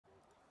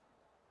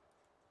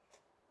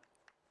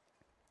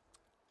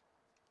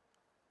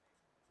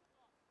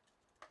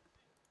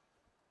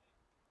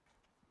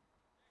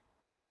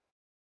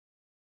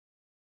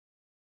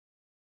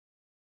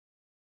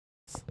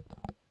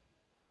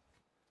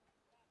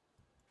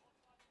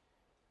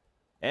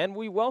And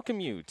we welcome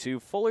you to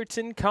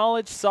Fullerton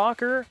College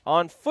Soccer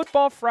on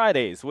Futbol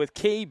Fridays with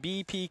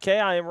KBPK.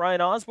 I am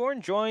Ryan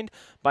Osborn, joined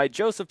by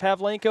Joseph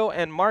Pavlenko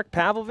and Mark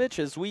Pavlovich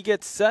as we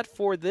get set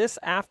for this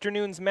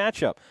afternoon's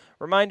matchup.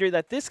 Reminder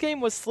that this game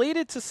was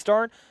slated to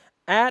start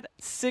at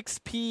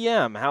 6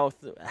 p.m.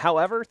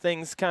 However,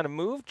 things kind of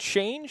moved,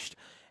 changed,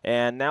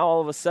 and now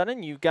all of a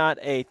sudden you've got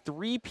a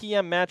 3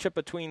 p.m. matchup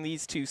between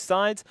these two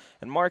sides.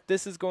 And Mark,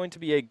 this is going to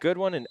be a good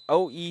one, an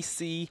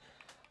OEC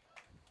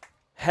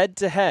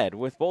head-to-head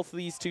with both of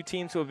these two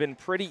teams who have been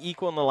pretty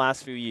equal in the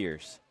last few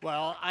years.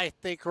 Well, I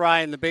think,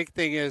 Ryan, the big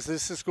thing is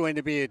this is going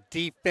to be a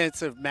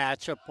defensive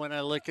matchup when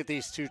I look at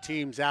these two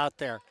teams out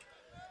there.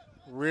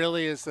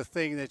 Really is the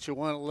thing that you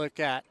want to look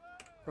at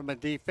from a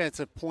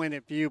defensive point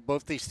of view.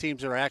 Both these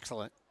teams are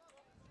excellent.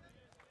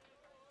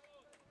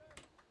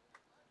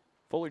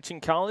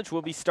 Fullerton College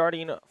will be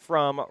starting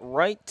from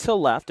right to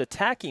left,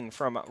 attacking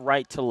from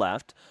right to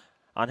left.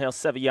 Angel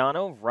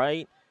Sevillano,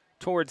 right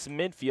towards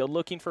midfield,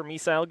 looking for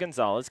Misael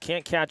Gonzalez.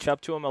 Can't catch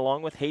up to him,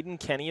 along with Hayden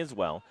Kenny as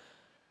well.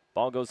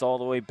 Ball goes all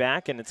the way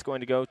back, and it's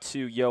going to go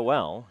to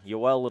Yoel.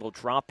 Yoel, little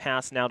drop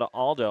pass now to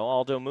Aldo.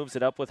 Aldo moves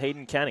it up with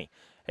Hayden Kenny.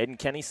 Hayden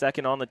Kenny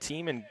second on the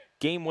team in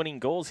game-winning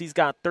goals. He's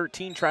got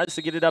 13, tries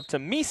to get it up to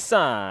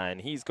Misa,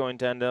 and he's going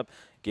to end up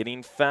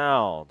getting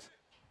fouled.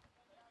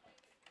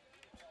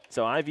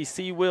 So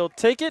IVC will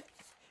take it,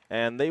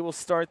 and they will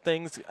start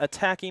things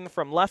attacking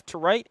from left to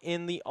right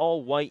in the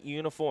all-white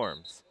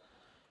uniforms.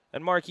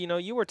 And Mark, you know,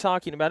 you were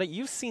talking about it.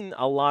 You've seen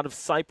a lot of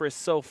Cyprus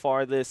so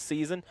far this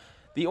season.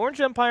 The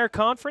Orange Empire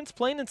Conference,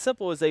 plain and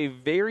simple, is a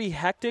very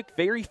hectic,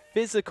 very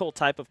physical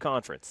type of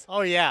conference. Oh,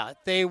 yeah,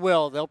 they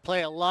will. They'll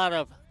play a lot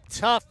of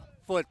tough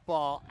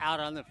football out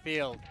on the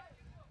field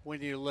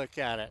when you look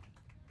at it.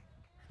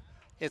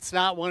 It's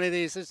not one of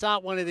these,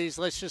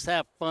 let's just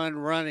have fun,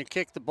 run, and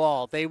kick the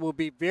ball. They will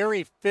be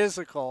very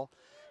physical,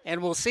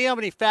 and we'll see how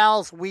many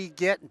fouls we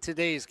get in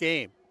today's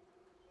game.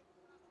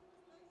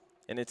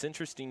 And it's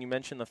interesting you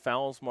mentioned the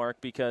fouls,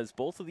 Mark, because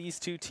both of these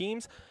two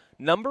teams,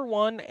 number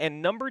 1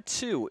 and number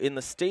 2 in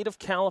the state of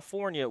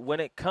California when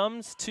it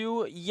comes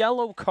to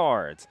yellow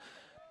cards.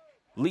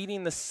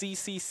 Leading the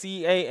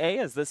CCCAA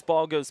as this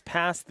ball goes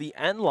past the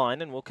end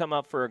line and will come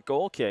up for a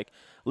goal kick.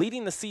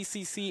 Leading the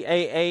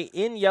CCCAA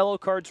in yellow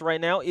cards right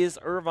now is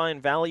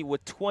Irvine Valley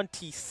with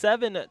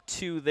 27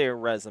 to their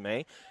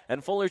resume.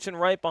 And Fullerton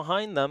right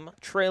behind them,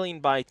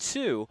 trailing by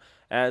 2,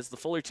 as the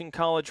Fullerton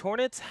College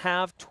Hornets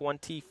have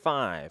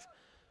 25.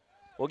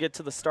 We'll get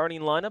to the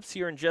starting lineups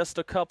here in just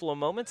a couple of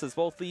moments as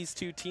both these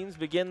two teams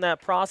begin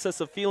that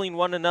process of feeling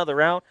one another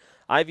out.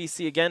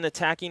 IVC again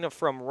attacking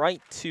from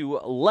right to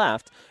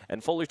left,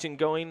 and Fullerton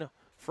going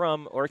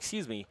from,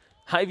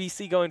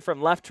 IVC going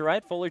from left to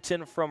right,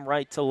 Fullerton from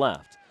right to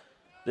left.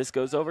 This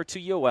goes over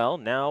to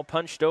Yoel, now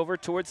punched over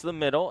towards the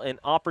middle, an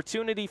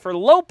opportunity for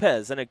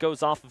Lopez, and it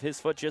goes off of his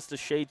foot just a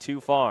shade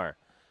too far.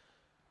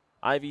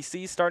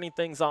 IVC starting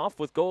things off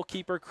with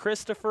goalkeeper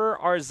Christopher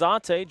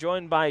Arzate,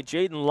 joined by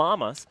Jaden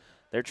Lamas.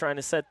 They're trying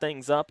to set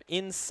things up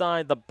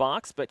inside the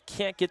box, but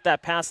can't get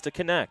that pass to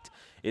connect.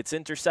 It's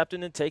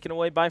intercepted and taken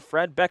away by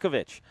Fred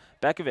Bekovic.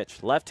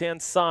 Bekovic,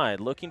 left-hand side,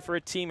 looking for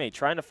a teammate,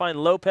 trying to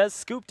find Lopez,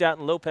 scooped out,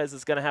 and Lopez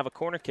is going to have a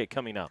corner kick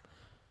coming up.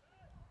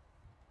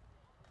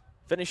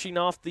 Finishing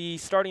off the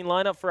starting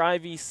lineup for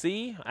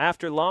IVC,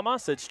 after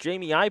Lamas, it's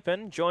Jamie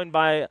Ipen, joined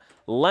by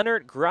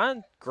Leonard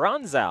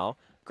Gronzau.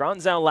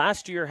 Gronzau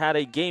last year had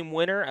a game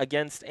winner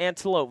against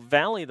Antelope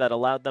Valley that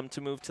allowed them to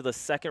move to the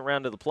second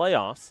round of the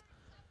playoffs.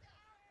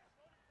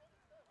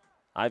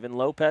 Ivan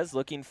Lopez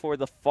looking for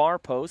the far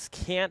post,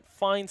 can't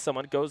find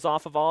someone, goes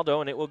off of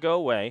Aldo, and it will go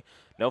away.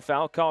 No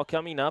foul call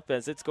coming up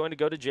as it's going to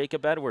go to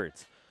Jacob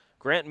Edwards.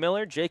 Grant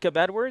Miller, Jacob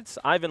Edwards,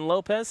 Ivan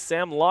Lopez,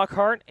 Sam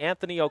Lockhart,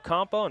 Anthony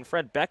Ocampo, and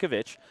Fred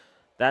Bekovic.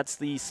 That's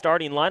the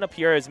starting lineup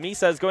here as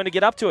Misa is going to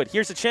get up to it.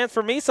 Here's a chance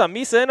for Misa.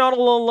 Misa in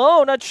all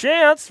alone, a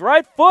chance,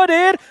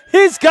 right-footed.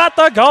 He's got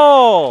the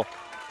goal.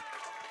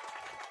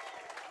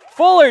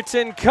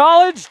 Fullerton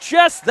College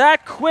just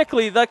that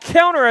quickly. The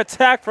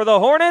counterattack for the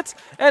Hornets,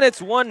 and it's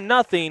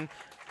 1-0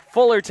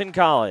 Fullerton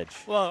College.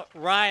 Well,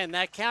 Ryan,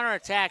 that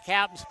counterattack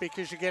happens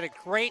because you get a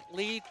great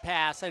lead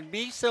pass, and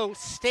Miso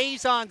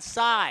stays on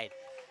side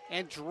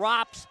and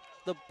drops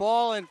the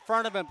ball in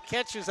front of him,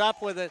 catches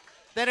up with it.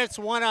 Then it's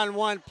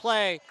one-on-one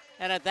play,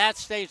 and at that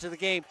stage of the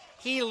game,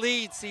 he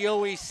leads the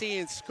OEC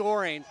in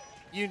scoring.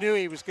 You knew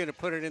he was going to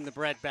put it in the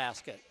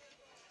breadbasket.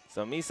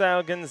 So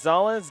Misael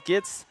Gonzalez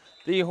gets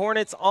the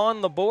Hornets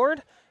on the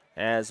board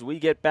as we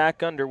get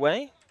back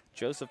underway.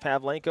 Joseph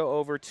Pavlenko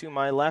over to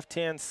my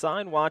left-hand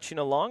side, watching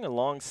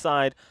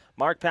alongside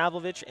Mark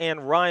Pavlovich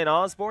and Ryan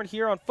Osborn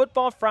here on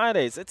Futbol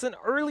Fridays. It's an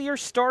earlier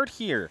start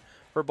here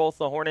for both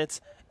the Hornets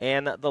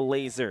and the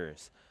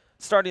Lasers.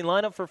 Starting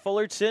lineup for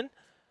Fullerton.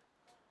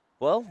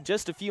 Well,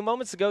 just a few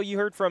moments ago, you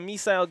heard from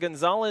Misael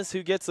Gonzalez,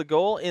 who gets a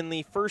goal in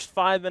the first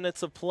 5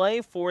 minutes of play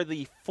for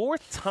the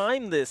 4th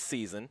time this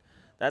season.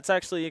 That's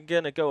actually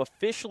going to go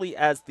officially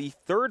as the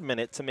 3rd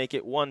minute to make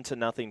it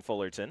 1-0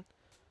 Fullerton.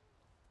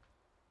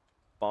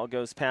 Ball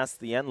goes past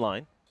the end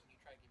line.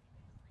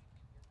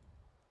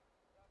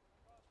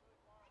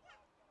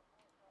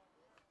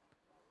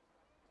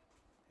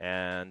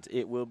 And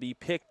it will be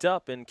picked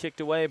up and kicked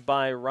away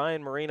by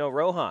Ryan Marino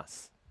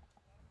Rojas.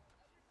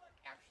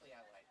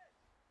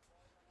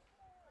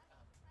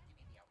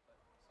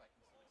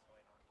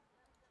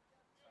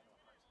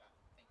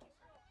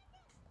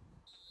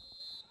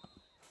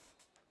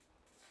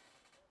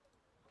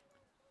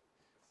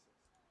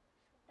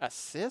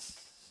 Assist.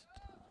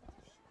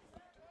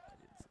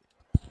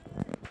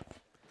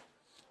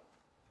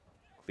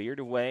 Cleared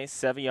away.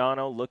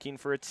 Seviano looking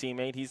for a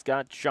teammate. He's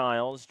got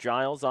Giles.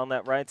 Giles on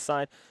that right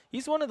side.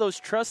 He's one of those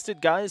trusted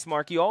guys,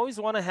 Mark. You always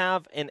want to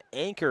have an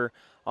anchor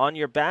on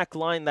your back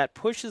line that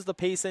pushes the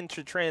pace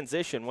into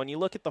transition. When you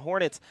look at the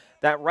Hornets,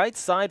 that right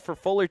side for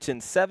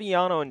Fullerton,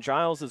 Seviano and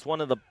Giles is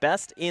one of the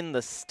best in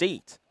the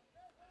state.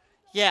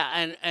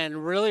 Yeah,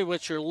 and really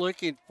what you're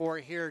looking for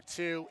here,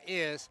 too,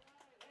 is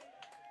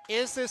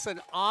this an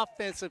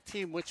offensive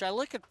team? Which I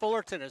look at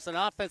Fullerton as an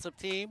offensive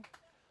team,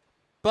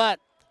 but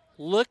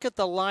look at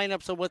the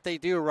lineups of what they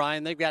do,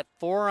 Ryan. They've got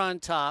 4 on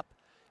top.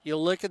 You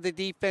look at the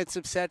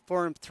defensive set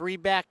for them, 3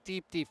 back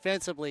deep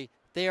defensively.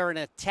 They are an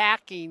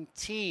attacking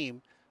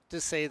team,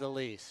 to say the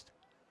least.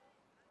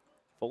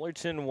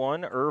 Fullerton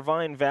 1,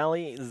 Irvine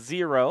Valley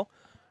 0.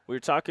 We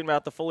were talking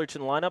about the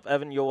Fullerton lineup.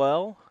 Evan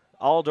Yoel,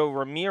 Aldo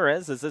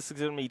Ramirez, as this is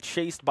going to be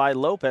chased by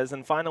Lopez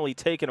and finally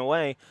taken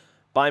away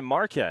by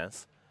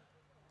Marquez.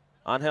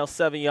 Angel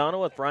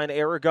Sevillano with Brian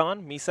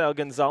Aragon, Misael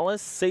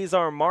Gonzalez,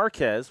 Cesar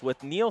Marquez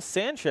with Neil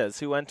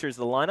Sanchez, who enters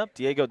the lineup.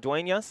 Diego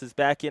Duenas is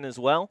back in as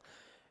well.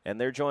 And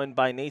they're joined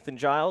by Nathan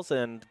Giles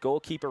and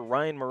goalkeeper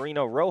Ryan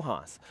Marino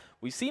Rojas.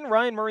 We've seen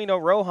Ryan Marino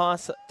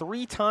Rojas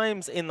 3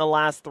 times in the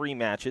last 3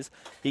 matches.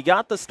 He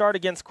got the start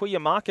against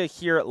Cuyamaca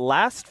here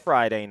last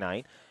Friday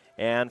night.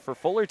 And for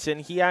Fullerton,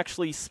 he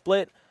actually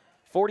split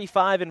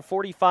 45 and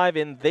 45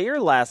 in their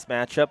last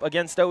matchup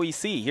against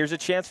OEC. Here's a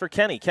chance for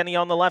Kenny. Kenny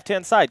on the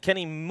left-hand side.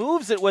 Kenny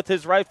moves it with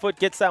his right foot,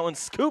 gets that one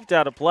scooped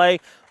out of play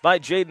by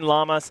Jaden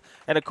Lamas,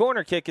 and a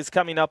corner kick is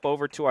coming up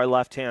over to our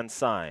left-hand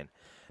side.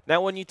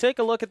 Now, when you take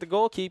a look at the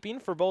goalkeeping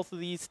for both of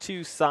these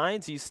two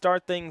sides, you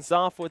start things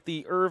off with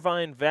the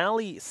Irvine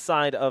Valley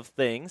side of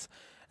things,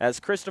 as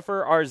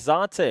Christopher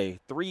Arzate,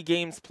 3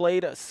 games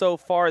played so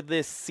far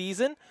this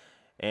season,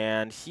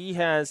 and he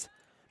has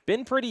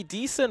been pretty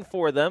decent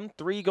for them.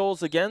 3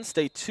 goals against,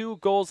 a 2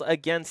 goals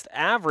against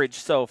average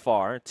so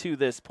far to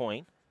this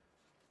point.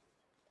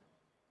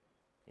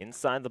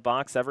 Inside the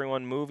box,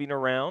 everyone moving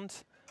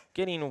around,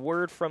 getting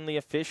word from the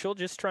official,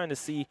 just trying to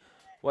see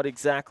what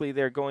exactly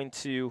they're going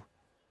to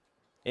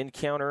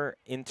encounter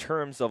in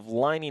terms of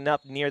lining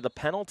up near the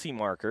penalty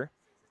marker.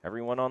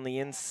 Everyone on the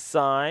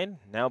inside,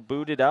 now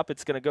booted up.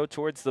 It's going to go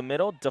towards the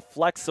middle,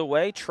 deflects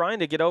away, trying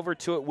to get over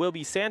to it will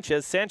be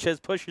Sanchez. Sanchez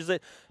pushes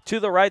it to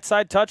the right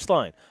side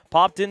touchline.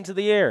 Popped into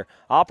the air.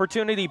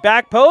 Opportunity,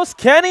 back post,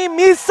 Kenny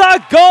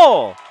Misa,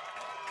 goal!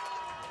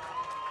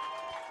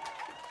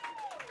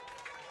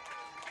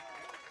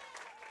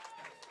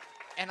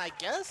 And I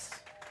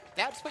guess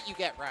that's what you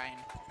get, Ryan.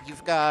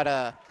 You've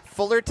got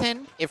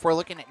Fullerton, if we're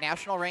looking at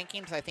national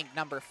rankings, I think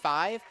number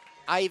 5.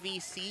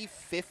 IVC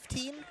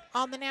 15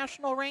 on the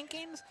national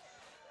rankings.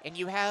 And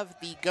you have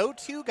the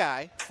go-to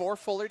guy for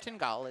Fullerton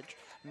College,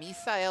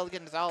 Misael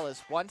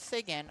Gonzalez, once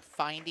again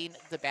finding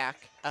the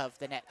back of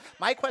the net.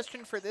 My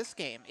question for this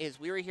game is,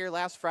 we were here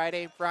last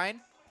Friday, Brian.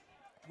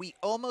 We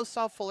almost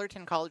saw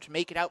Fullerton College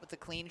make it out with a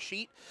clean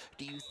sheet.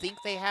 Do you think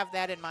they have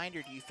that in mind,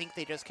 or do you think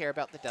they just care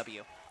about the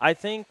W? I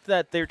think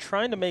that they're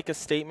trying to make a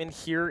statement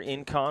here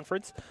in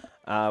conference.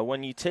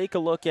 When you take a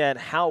look at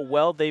how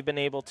well they've been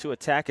able to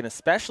attack and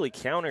especially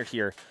counter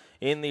here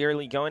in the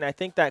early going, I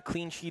think that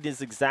clean sheet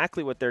is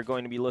exactly what they're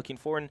going to be looking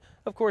for. And,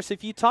 of course,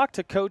 if you talk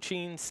to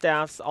coaching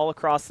staffs all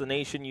across the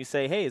nation, you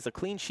say, hey, is a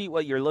clean sheet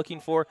what you're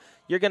looking for?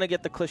 You're going to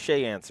get the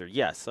cliche answer.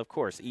 Yes, of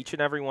course, each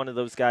and every one of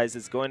those guys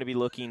is going to be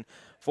looking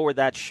for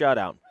that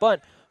shutout.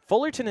 But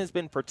Fullerton has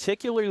been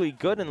particularly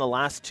good in the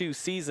last 2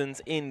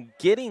 seasons in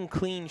getting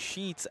clean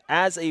sheets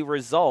as a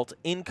result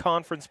in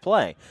conference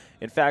play.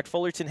 In fact,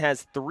 Fullerton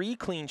has 3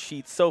 clean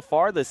sheets so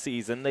far this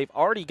season. They've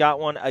already got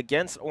one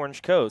against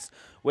Orange Coast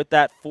with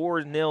that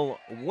 4-0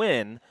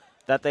 win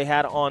that they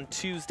had on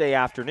Tuesday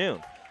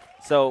afternoon.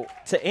 So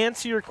to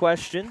answer your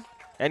question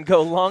and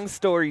go long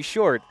story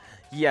short,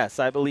 yes,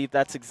 I believe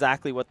that's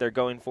exactly what they're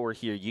going for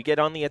here. You get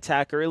on the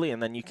attack early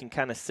and then you can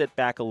kind of sit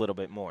back a little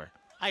bit more.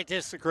 I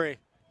disagree.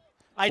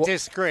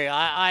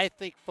 I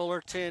think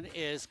Fullerton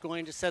is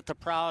going to set the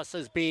prowess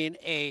as being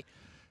a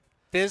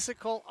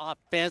physical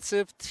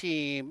offensive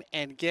team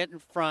and get in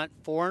front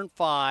 4 and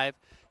 5.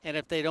 And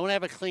if they don't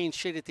have a clean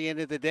sheet at the end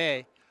of the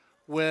day,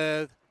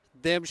 with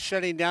them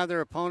shutting down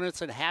their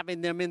opponents and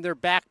having them in their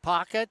back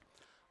pocket,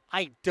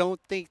 I don't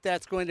think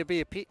that's going to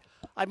be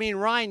I mean,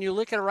 Ryan, you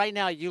look at it right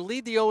now. You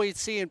lead the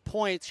OHC in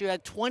points. You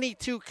had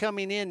 22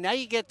 coming in. Now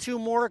you get 2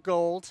 more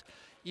goals.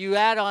 You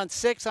add on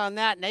 6 on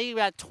that. Now you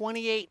got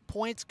 28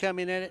 points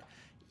coming in.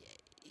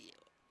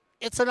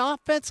 It's an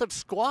offensive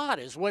squad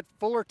is what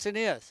Fullerton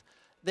is.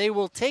 They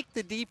will take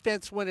the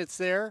defense when it's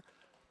there,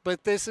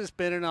 but this has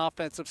been an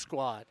offensive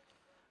squad.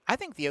 I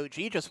think the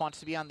OG just wants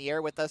to be on the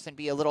air with us and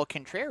be a little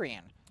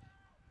contrarian.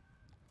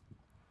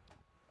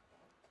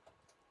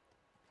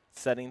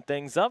 setting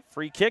things up.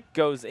 Free kick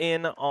goes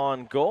in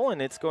on goal,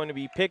 and it's going to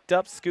be picked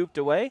up, scooped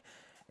away,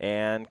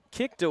 and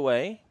kicked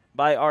away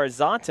by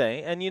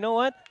Arzate. And you know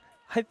what?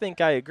 I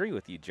think I agree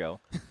with you, Joe.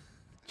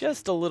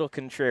 Just a little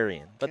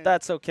contrarian, but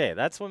that's okay.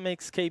 That's what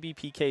makes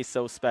KBPK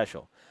so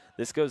special.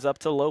 This goes up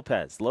to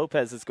Lopez.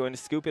 Lopez is going to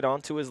scoop it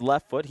onto his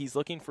left foot. He's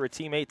looking for a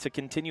teammate to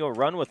continue a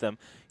run with him.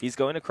 He's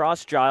going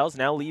across Giles,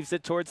 now leaves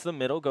it towards the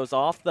middle, goes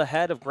off the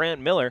head of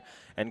Grant Miller,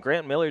 and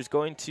Grant Miller is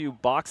going to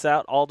box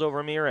out Aldo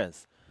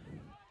Ramirez.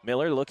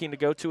 Miller looking to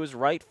go to his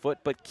right foot,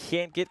 but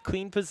can't get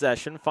clean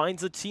possession.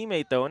 Finds a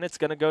teammate, though, and it's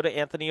going to go to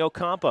Anthony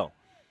Ocampo.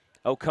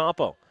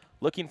 Ocampo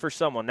looking for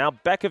someone. Now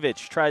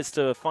Bekovic tries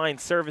to find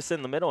service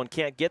in the middle and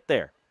can't get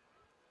there.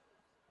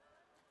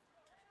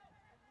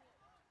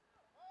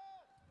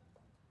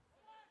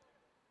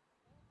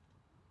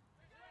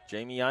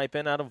 Jamie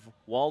Eipen out of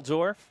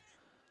Waldorf,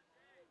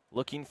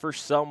 looking for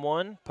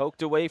someone,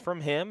 poked away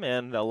from him,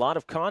 and a lot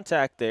of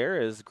contact there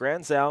as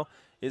Granzow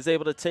is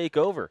able to take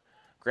over.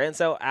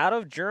 Granzow out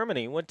of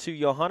Germany, went to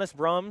Johannes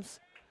Brahms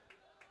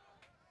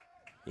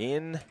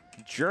in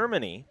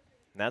Germany.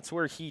 That's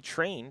where he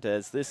trained,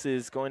 as this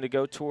is going to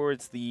go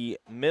towards the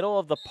middle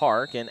of the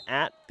park, and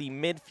at the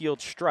midfield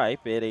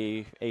stripe,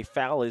 a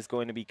foul is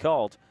going to be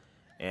called,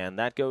 and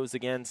that goes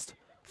against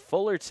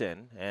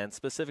Fullerton, and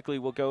specifically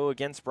will go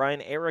against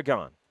Brian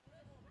Aragon.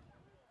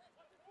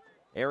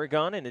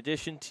 Aragon, in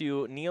addition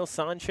to Neil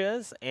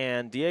Sanchez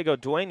and Diego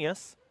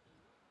Duenas,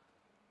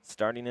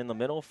 starting in the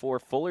middle for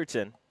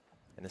Fullerton,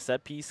 and a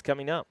set piece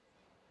coming up.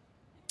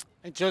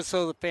 And just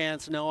so the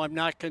fans know, I'm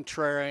not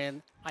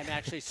contrarian. I'm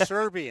actually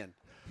Serbian.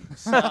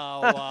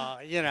 So,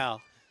 you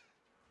know.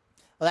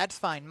 Well, that's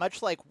fine.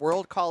 Much like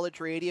World College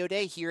Radio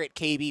Day here at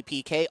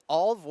KBPK,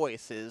 all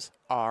voices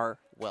are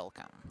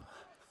welcome.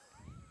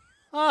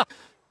 Ah,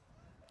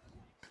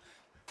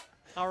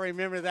 I'll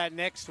remember that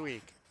next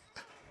week.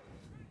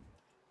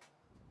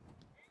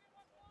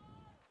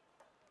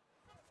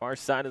 Far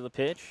side of the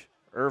pitch.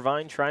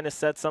 Irvine trying to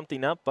set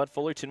something up, but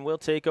Fullerton will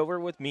take over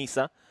with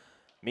Misa.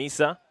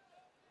 Misa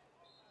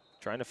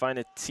trying to find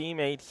a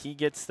teammate. He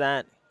gets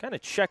that kind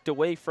of checked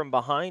away from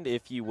behind,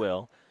 if you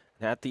will.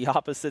 And at the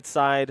opposite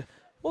side,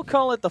 we'll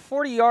call it the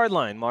 40-yard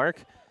line,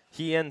 Mark.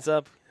 He ends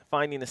up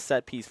finding a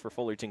set piece for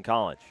Fullerton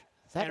College.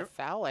 Is that a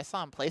foul? I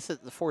saw him place it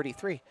at the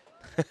 43.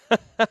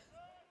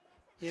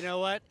 You know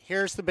what?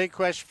 Here's the big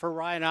question for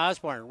Ryan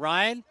Osborn.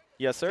 Ryan?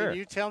 Yes, sir. Can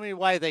you tell me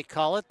why they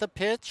call it the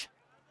pitch?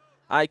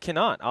 I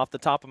cannot. Off the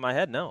top of my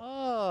head, no.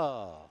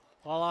 Oh.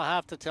 Well, I'll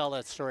have to tell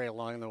that story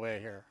along the way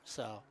here.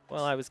 So.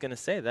 Well, I was going to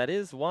say, that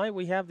is why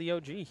we have the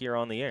OG here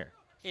on the air.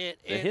 The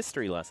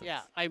history lessons.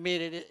 Yeah, I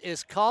mean, it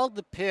is called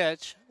the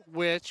pitch,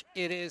 which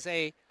it is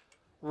a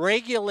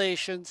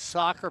regulation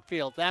soccer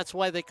field. That's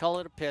why they call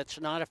it a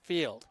pitch, not a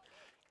field.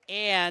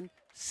 And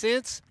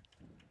since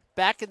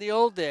back in the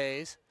old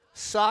days,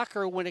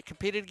 soccer, when it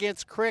competed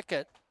against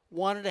cricket,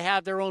 wanted to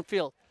have their own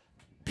field.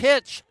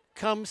 Pitch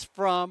comes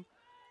from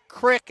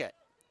cricket,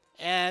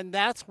 and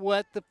that's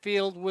what the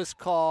field was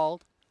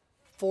called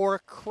for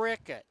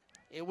cricket.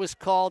 It was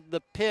called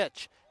the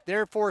pitch.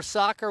 Therefore,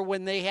 soccer,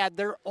 when they had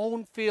their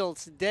own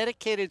fields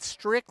dedicated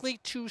strictly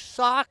to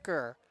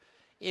soccer,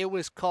 it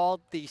was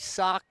called the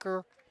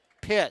soccer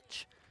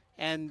pitch.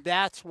 And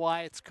that's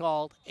why it's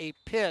called a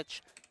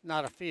pitch,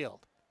 not a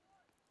field.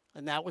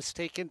 And that was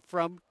taken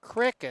from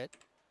cricket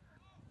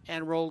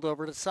and rolled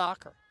over to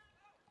soccer.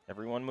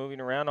 Everyone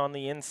moving around on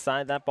the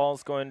inside. That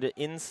ball's going to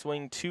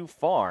in-swing too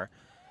far,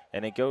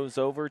 and it goes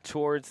over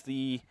towards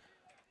the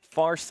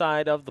far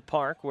side of the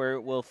park where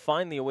it will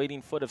find the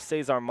awaiting foot of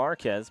Cesar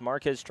Marquez.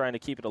 Marquez trying to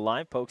keep it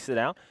alive, pokes it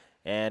out,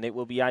 and it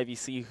will be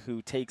IVC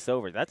who takes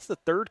over. That's the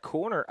third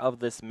corner of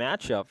this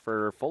matchup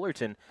for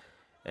Fullerton.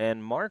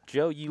 And Mark,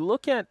 Joe, you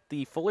look at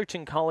the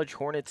Fullerton College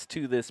Hornets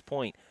to this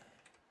point.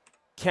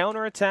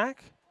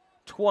 Counterattack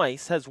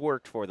twice has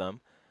worked for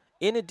them.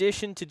 In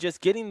addition to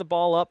just getting the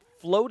ball up,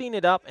 floating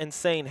it up, and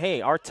saying,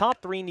 hey, our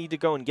top three need to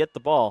go and get the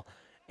ball,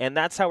 and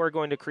that's how we're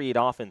going to create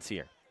offense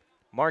here.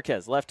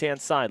 Marquez, left-hand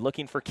side,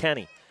 looking for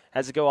Kenny.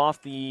 Has to go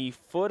off the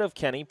foot of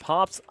Kenny,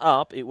 pops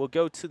up. It will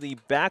go to the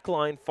back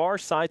line, far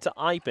side to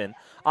Eipen.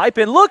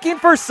 Eipen looking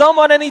for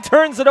someone, and he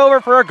turns it over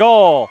for a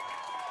goal.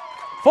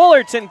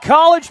 Fullerton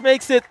College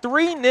makes it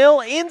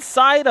 3-0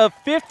 inside of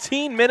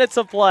 15 minutes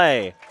of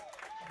play.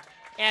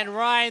 And,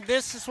 Ryan,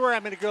 this is where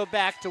I'm going to go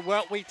back to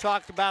what we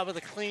talked about with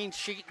a clean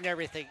sheet and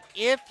everything.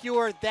 If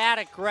you're that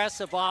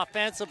aggressive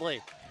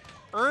offensively,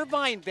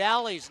 Irvine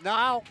Valley's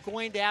now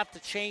going to have to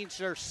change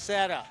their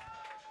setup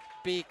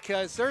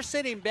because they're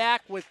sitting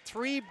back with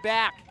three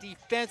back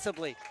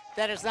defensively.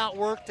 That has not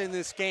worked in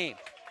this game.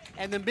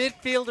 And the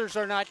midfielders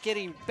are not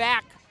getting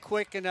back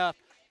quick enough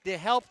to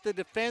help the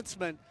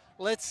defensemen.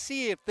 Let's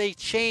see if they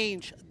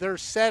change their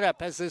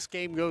setup as this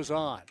game goes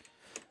on.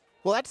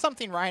 Well, that's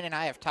something Ryan and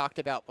I have talked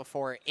about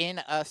before in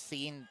us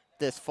seeing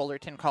this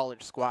Fullerton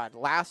College squad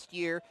last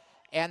year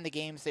and the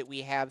games that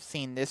we have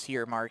seen this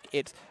year, Mark.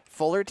 It's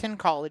Fullerton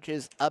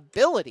College's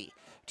ability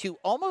to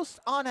almost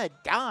on a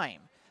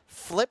dime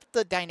flip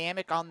the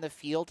dynamic on the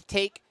field,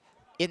 take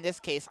in this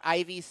case,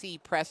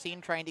 IVC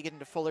pressing, trying to get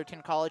into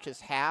Fullerton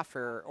College's half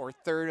or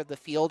third of the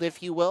field,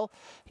 if you will,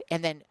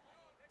 and then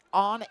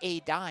on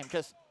a dime,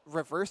 just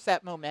reverse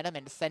that momentum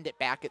and send it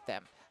back at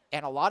them.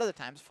 And a lot of the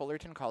times,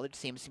 Fullerton College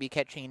seems to be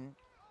catching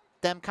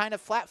them kind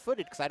of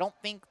flat-footed because I don't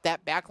think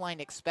that backline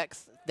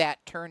expects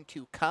that turn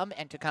to come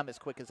and to come as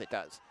quick as it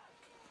does.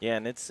 Yeah,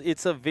 and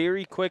it's a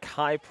very quick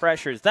high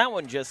pressures. That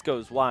one just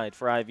goes wide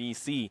for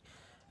IVC,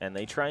 and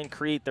they try and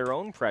create their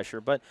own pressure.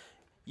 But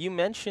you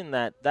mentioned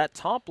that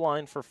top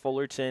line for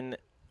Fullerton,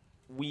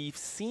 we've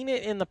seen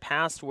it in the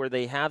past where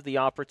they have the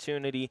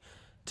opportunity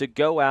to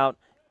go out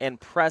and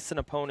press an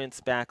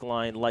opponent's back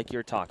line like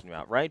you're talking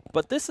about, right?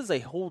 But this is a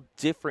whole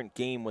different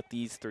game with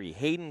these three.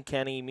 Hayden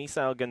Kenny,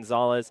 Misael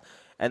Gonzalez,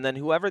 and then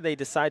whoever they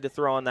decide to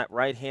throw on that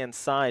right-hand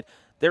side,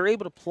 they're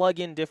able to plug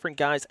in different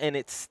guys, and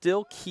it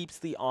still keeps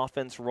the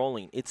offense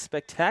rolling. It's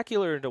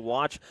spectacular to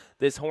watch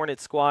this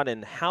Hornet squad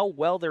and how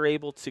well they're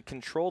able to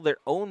control their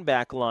own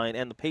back line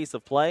and the pace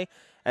of play,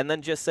 and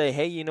then just say,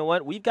 hey, you know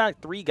what? We've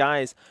got three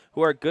guys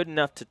who are good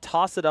enough to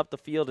toss it up the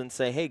field and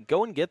say, hey,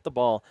 go and get the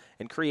ball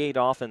and create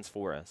offense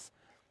for us.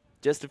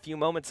 Just a few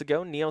moments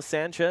ago, Neil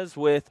Sanchez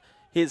with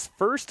his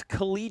first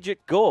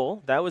collegiate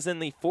goal. That was in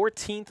the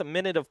 14th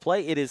minute of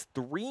play. It is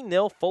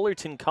 3-0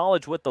 Fullerton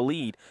College with the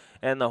lead,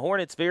 and the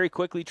Hornets very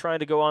quickly trying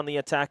to go on the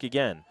attack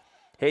again.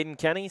 Hayden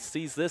Kenny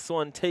sees this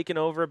one taken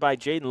over by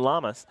Jaden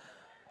Lamas.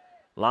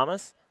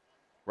 Lamas,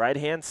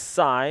 right-hand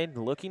side,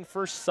 looking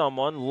for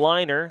someone.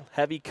 Liner,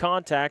 heavy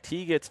contact.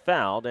 He gets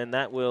fouled, and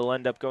that will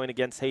end up going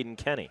against Hayden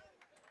Kenny.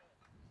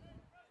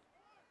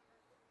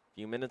 A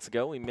few minutes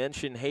ago, we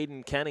mentioned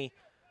Hayden Kenny.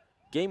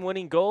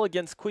 Game-winning goal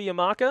against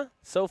Cuyamaca.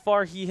 So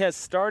far, he has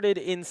started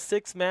in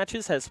 6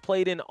 matches, has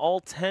played in all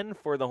 10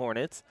 for the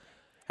Hornets.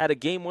 Had a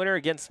game winner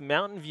against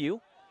Mountain View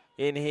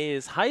in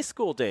his high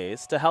school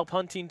days to help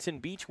Huntington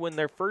Beach win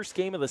their first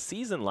game of the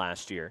season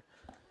last year.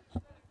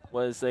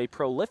 Was a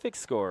prolific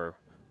scorer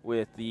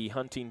with the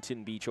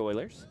Huntington Beach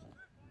Oilers.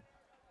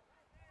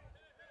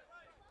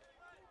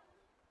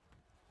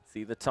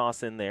 See the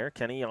toss in there.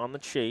 Kenny on the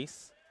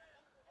chase.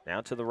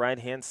 Now to the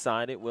right-hand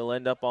side. It will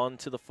end up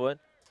onto the foot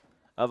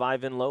of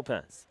Ivan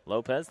Lopez.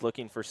 Lopez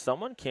looking for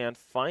someone, can't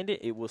find it.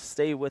 It will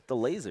stay with the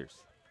Lasers.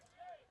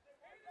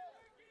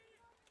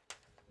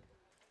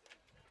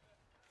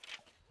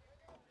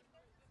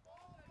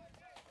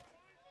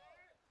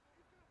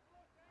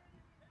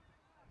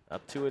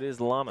 Up to it is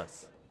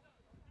Lamas.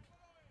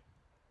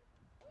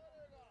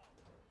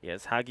 He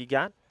has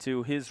Hagigat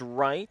to his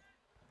right.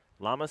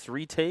 Lamas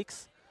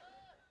retakes.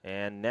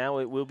 And now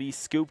it will be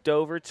scooped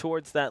over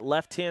towards that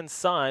left-hand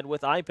side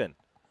with Ipen.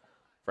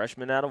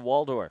 Freshman out of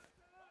Waldorf.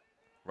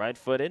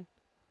 Right-footed.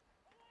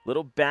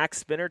 Little back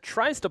spinner.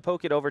 Tries to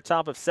poke it over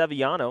top of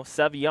Sevillano.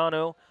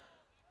 Sevillano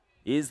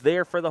is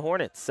there for the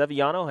Hornets.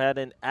 Sevillano had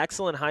an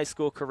excellent high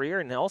school career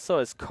and also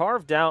has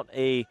carved out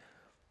a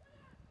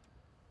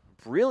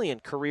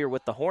brilliant career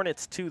with the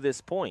Hornets to this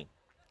point.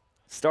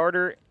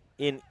 Starter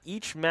in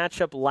each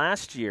matchup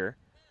last year.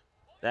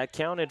 That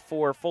counted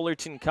for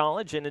Fullerton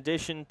College in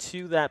addition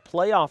to that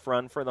playoff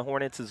run for the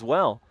Hornets as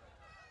well.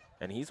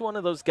 And he's one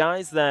of those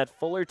guys that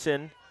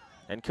Fullerton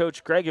and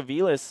Coach Greg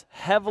Aviles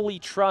heavily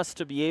trust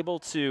to be able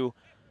to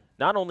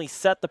not only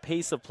set the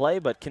pace of play,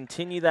 but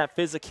continue that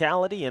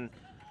physicality and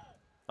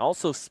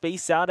also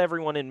space out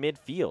everyone in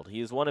midfield.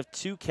 He is one of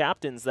 2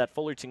 captains that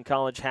Fullerton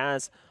College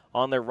has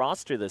on their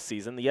roster this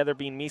season, the other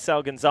being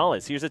Misael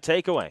Gonzalez. Here's a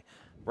takeaway.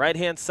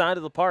 Right-hand side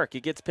of the park.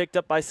 It gets picked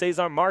up by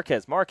Cesar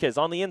Marquez. Marquez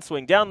on the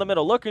in-swing, down the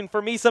middle, looking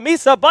for Misa.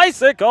 Misa,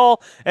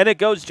 bicycle, and it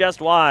goes just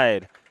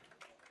wide.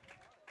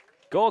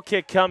 Goal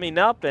kick coming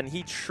up, and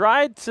he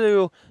tried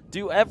to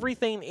do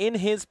everything in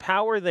his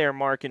power there,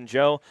 Mark and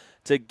Joe,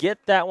 to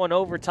get that one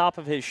over top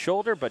of his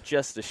shoulder, but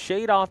just a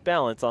shade off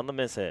balance on the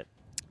miss hit.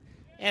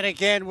 And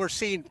again, we're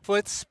seeing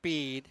foot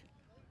speed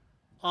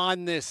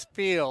on this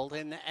field,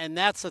 and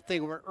that's the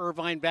thing where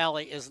Irvine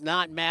Valley is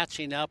not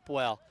matching up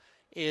well,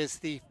 is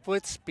the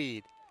foot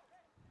speed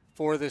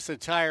for this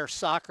entire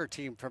soccer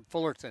team from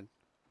Fullerton.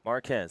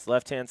 Marquez,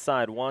 left-hand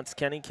side, wants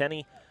Kenny.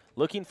 Kenny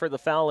looking for the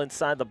foul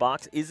inside the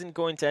box, isn't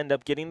going to end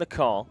up getting the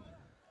call.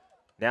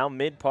 Now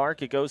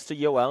mid-park, it goes to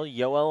Yoel.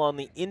 Yoel on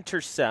the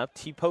intercept.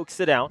 He pokes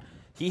it out.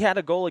 He had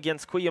a goal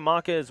against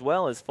Cuyamaca as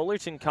well as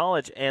Fullerton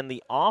College, and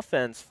the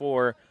offense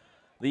for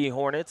the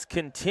Hornets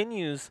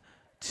continues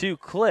to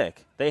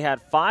click. They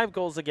had 5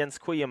 goals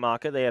against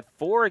Cuyamaca. They had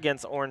 4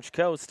 against Orange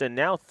Coast, and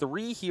now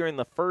 3 here in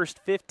the first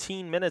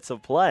 15 minutes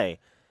of play.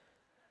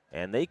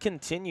 And they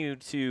continue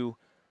to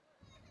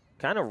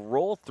kind of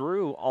roll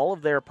through all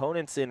of their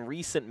opponents in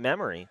recent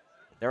memory.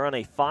 They're on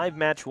a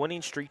 5-match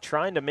winning streak,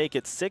 trying to make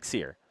it 6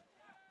 here.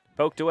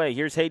 Poked away.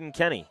 Here's Hayden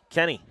Kenny.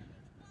 Kenny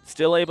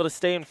still able to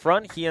stay in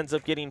front. He ends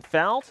up getting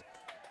fouled,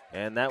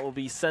 and that will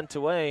be sent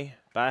away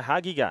by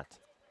Hagigat.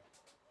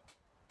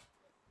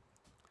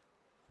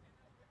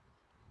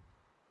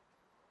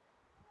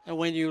 And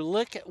when you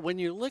look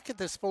at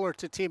this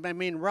Fullerton team, I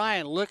mean,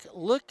 Ryan,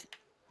 look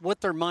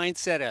what their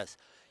mindset is.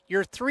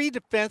 Your 3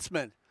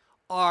 defensemen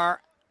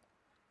are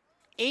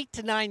 8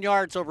 to 9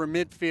 yards over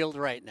midfield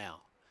right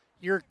now.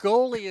 Your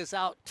goalie is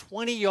out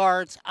 20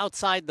 yards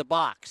outside the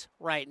box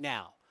right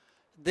now.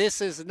 This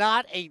is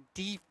not a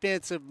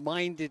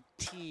defensive-minded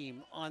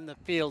team on the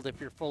field if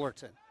you're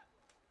Fullerton.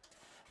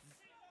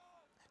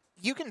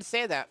 You can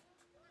say that,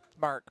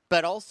 Mark,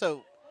 but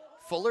also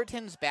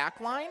Fullerton's back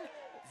line,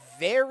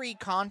 very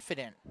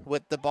confident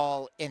with the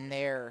ball in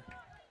their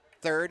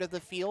third of the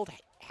field,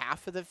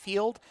 half of the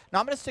field. No,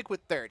 I'm going to stick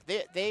with third.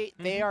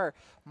 They are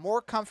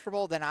more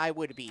comfortable than I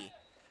would be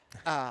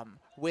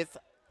with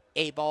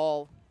a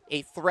ball,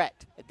 a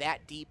threat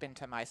that deep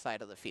into my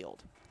side of the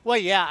field. Well,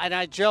 yeah,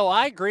 and Joe,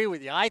 I agree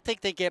with you. I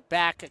think they get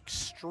back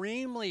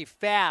extremely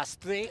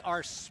fast. They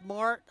are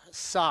smart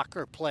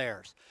soccer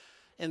players.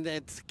 In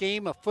the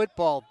game of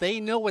football, they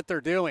know what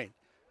they're doing.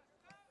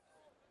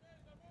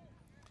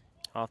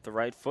 Off the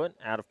right foot,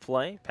 out of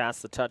play,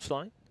 past the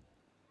touchline.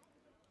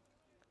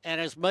 And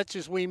as much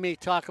as we may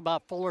talk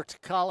about Fullerton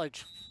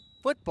College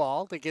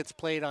football that gets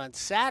played on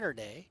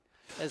Saturday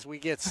as we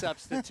get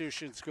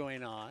substitutions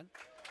going on,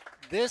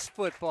 this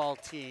football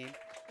team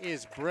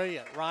is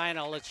brilliant. Ryan,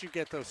 I'll let you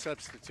get those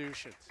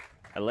substitutions.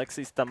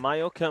 Alexis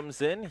Tamayo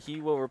comes in. He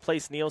will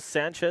replace Neil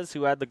Sanchez,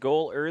 who had the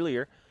goal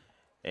earlier.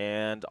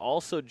 And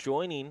also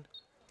joining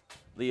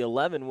the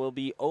 11 will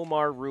be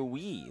Omar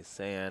Ruiz,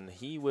 and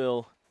he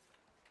will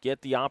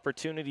get the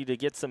opportunity to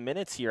get some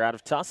minutes here out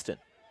of Tustin.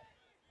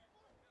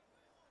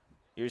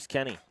 Here's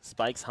Kenny.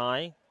 Spikes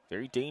high.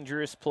 Very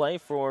dangerous play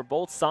for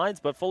both sides,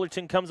 but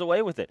Fullerton comes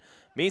away with it.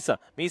 Misa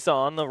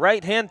on the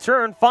right-hand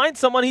turn, finds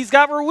someone. He's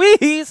got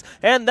Ruiz,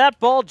 and that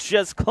ball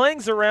just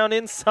clangs around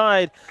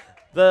inside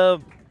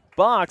the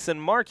box.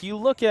 And, Mark, you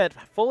look at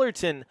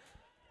Fullerton,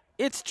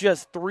 it's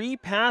just 3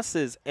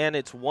 passes, and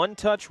it's one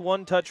touch,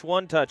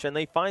 and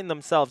they find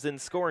themselves in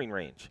scoring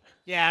range.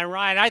 Yeah, and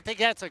Ryan, I think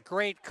that's a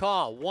great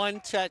call.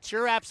 One touch.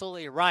 You're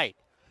absolutely right.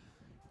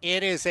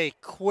 It is a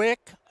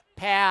quick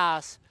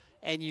pass,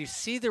 and you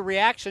see the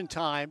reaction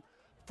time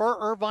for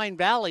Irvine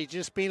Valley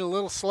just being a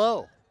little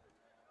slow.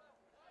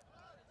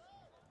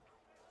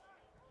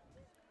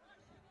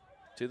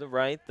 To the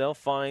right, they'll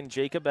find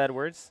Jacob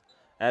Edwards.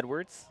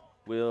 Edwards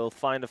will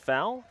find a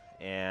foul,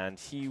 and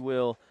he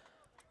will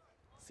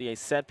see a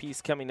set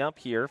piece coming up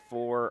here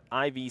for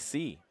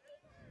IVC.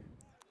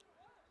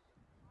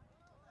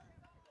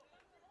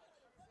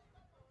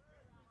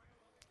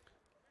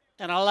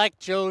 And I like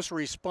Joe's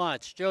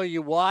response. Joe,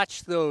 you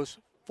watch those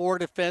 4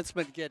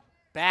 defensemen get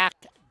back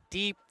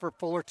deep for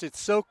Fullerton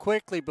so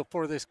quickly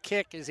before this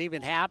kick is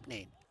even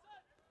happening.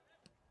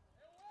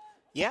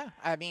 Yeah,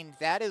 I mean,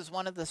 that is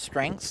one of the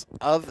strengths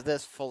of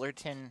this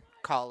Fullerton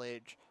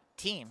College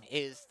team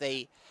is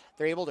they're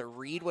able to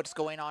read what's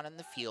going on in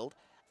the field,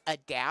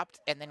 adapt,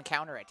 and then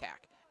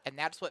counterattack. And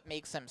that's what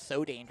makes them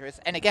so dangerous.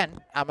 And again,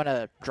 I'm going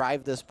to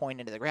drive this point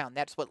into the ground.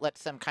 That's what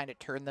lets them kind of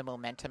turn the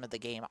momentum of the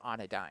game on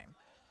a dime.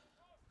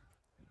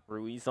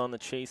 Ruiz on the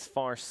chase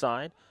far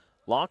side.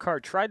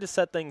 Lockhart tried to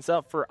set things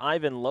up for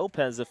Ivan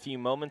Lopez a few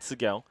moments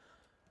ago,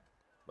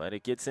 but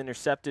it gets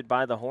intercepted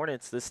by the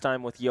Hornets, this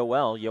time with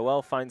Yoel.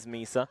 Yoel finds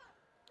Misa.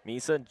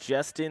 Misa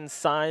just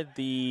inside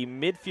the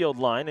midfield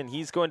line, and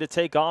he's going to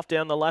take off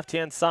down the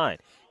left-hand side.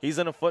 He's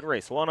in a foot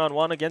race,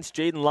 one-on-one against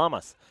Jaden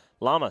Lamas.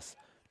 Lamas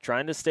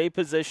trying to stay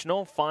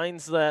positional,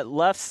 finds that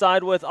left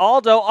side with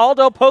Aldo.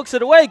 Aldo pokes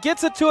it away,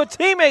 gets it to a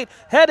teammate,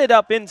 headed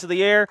up into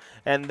the air,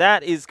 and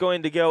that is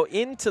going to go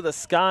into the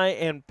sky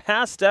and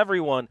past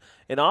everyone.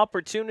 An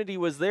opportunity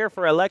was there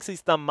for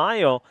Alexis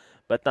Tamayo,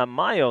 but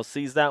Tamayo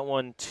sees that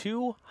one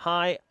too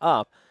high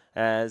up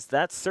as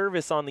that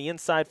service on the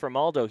inside from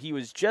Aldo, he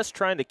was just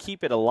trying to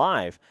keep it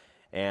alive,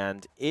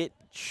 and it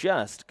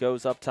just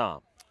goes up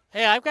top.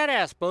 Hey, I've got to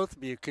ask both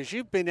of you, because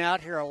you've been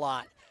out here a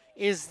lot.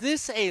 Is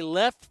this a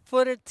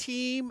left-footed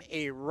team,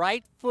 a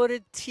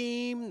right-footed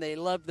team? They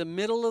love the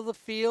middle of the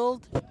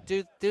field.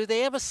 Do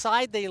they have a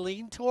side they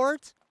lean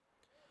towards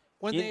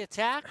when they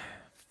attack?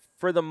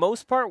 For the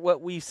most part,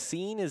 what we've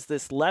seen is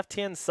this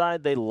left-hand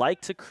side, they like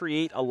to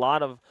create a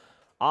lot of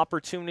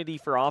opportunity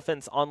for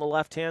offense on the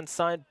left-hand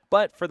side.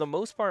 But for the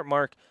most part,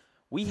 Mark,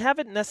 we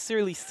haven't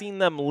necessarily seen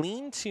them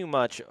lean too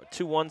much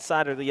to one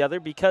side or the other,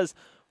 because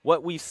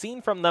what we've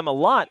seen from them a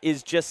lot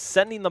is just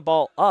sending the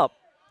ball up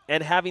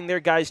and having their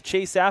guys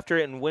chase after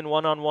it and win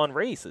one-on-one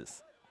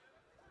races.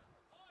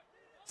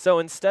 So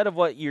instead of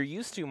what you're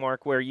used to,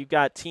 Mark, where you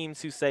got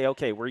teams who say,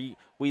 okay, we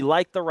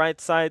like the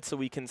right side so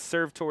we can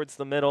serve towards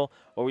the middle,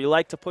 or we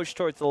like to push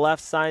towards the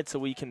left side so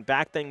we can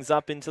back things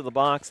up into the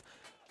box,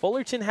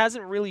 Fullerton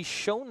hasn't really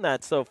shown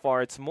that so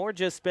far. It's more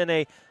just been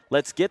a,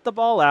 let's get the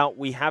ball out.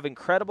 We have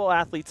incredible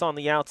athletes on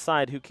the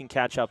outside who can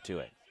catch up to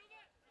it.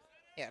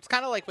 Yeah, it's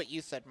kind of like what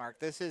you said, Mark.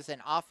 This is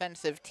an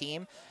offensive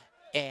team,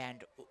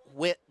 and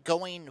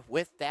going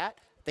with that,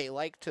 they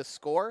like to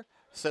score.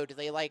 So do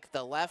they like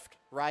the left,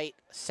 right,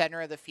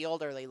 center of the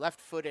field? Are they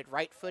left-footed,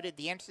 right-footed?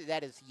 The answer to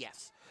that is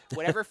yes.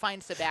 Whatever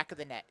finds the back of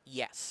the net,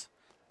 yes.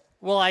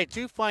 Well, I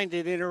do find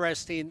it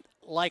interesting,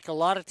 like a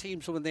lot of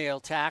teams when they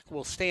attack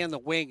will stay on the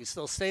wings.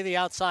 They'll stay the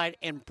outside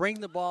and bring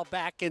the ball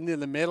back into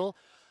the middle.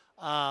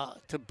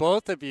 To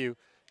both of you,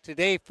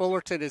 today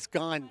Fullerton has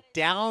gone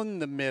down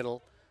the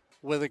middle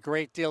with a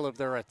great deal of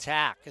their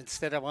attack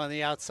instead of on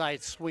the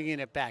outside swinging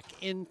it back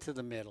into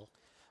the middle.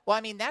 Well,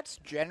 I mean, that's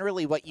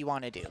generally what you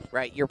want to do,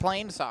 right? You're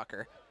playing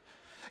soccer.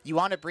 You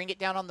want to bring it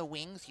down on the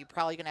wings. You're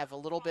probably going to have a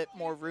little bit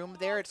more room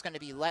there. It's going to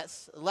be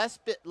less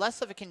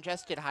of a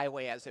congested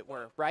highway, as it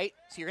were, right?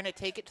 So you're going to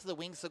take it to the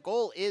wings. The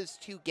goal is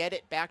to get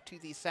it back to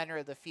the center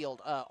of the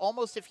field.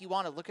 Almost if you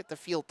want to look at the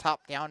field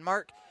top-down,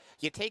 Mark,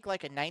 you take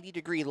like a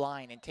 90-degree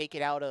line and take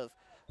it out of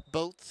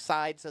both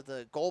sides of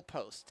the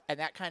goalpost, and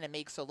that kind of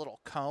makes a little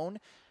cone.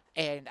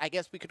 And I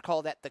guess we could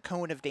call that the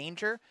cone of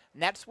danger.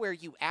 And that's where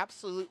you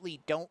absolutely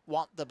don't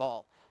want the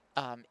ball.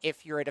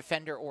 If you're a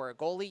defender or a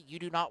goalie, you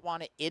do not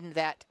want it in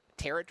that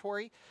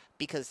territory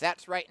because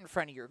that's right in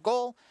front of your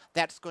goal.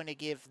 That's going to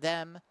give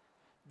them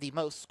the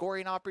most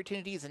scoring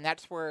opportunities, and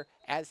that's where,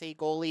 as a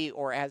goalie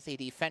or as a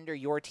defender,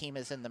 your team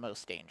is in the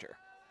most danger.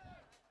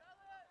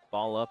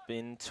 Ball up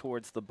in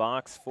towards the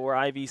box for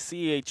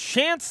IVC. A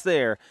chance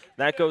there.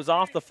 That goes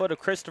off the foot of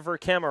Christopher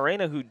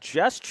Camarena, who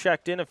just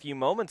checked in a few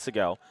moments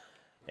ago.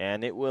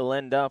 And it will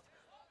end up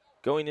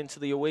going into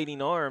the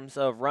awaiting arms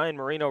of Ryan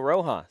Moreno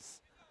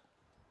Rojas.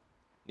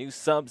 New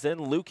subs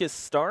in, Lucas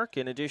Stark,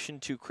 in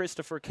addition to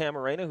Christopher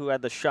Camarena, who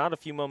had the shot a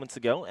few moments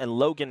ago, and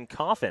Logan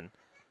Coffin.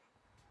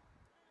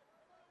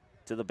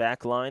 To the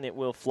back line it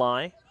will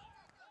fly.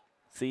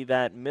 See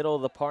that middle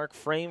of the park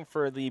frame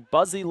for the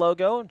Buzzy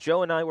logo.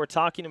 Joe and I were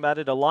talking about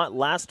it a lot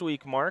last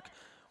week, Mark,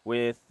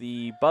 with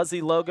the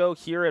Buzzy logo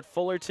here at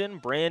Fullerton.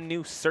 Brand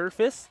new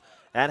surface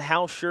at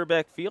Hal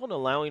Scherbeck Field,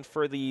 allowing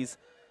for these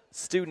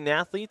student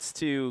athletes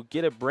to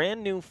get a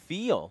brand new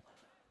feel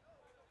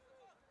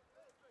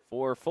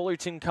for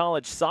Fullerton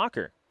College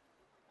soccer.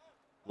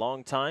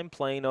 Long time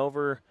playing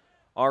over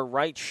our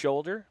right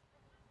shoulder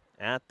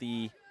at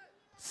the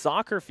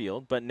soccer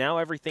field, but now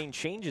everything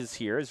changes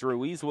here as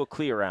Ruiz will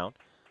clear out,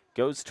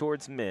 goes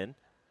towards Min.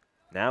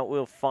 Now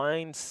we'll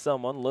find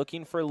someone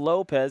looking for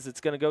Lopez.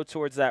 It's going to go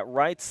towards that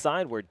right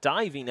side. We're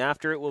diving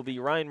after it will be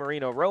Ryan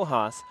Moreno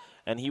Rojas,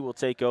 and he will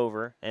take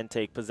over and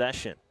take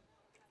possession.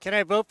 Can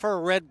I vote for a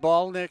red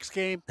ball next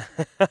game?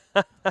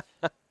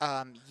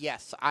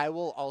 Yes, I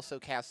will also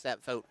cast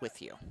that vote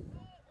with you.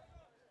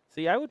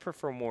 See, I would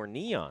prefer more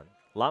neon,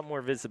 a lot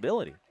more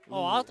visibility.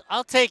 Oh,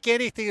 I'll take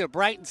anything that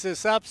brightens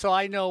this up so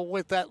I know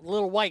with that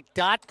little white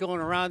dot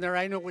going around there,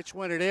 I know which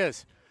one it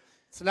is.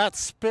 It's not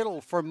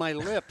spittle from my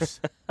lips.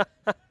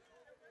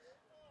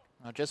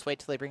 Well, just wait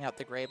till they bring out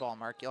the gray ball,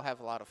 Mark. You'll have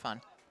a lot of fun.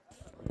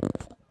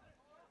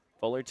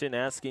 Fullerton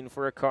asking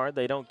for a card.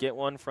 They don't get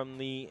one from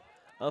the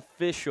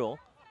official.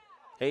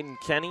 Hayden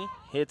Kenny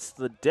hits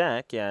the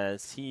deck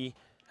as he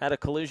had a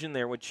collision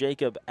there with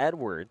Jacob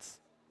Edwards.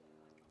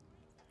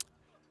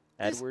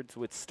 Edwards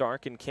with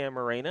Stark and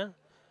Camarena,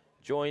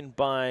 joined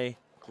by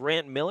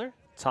Grant Miller,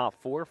 top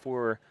four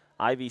for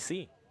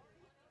IVC.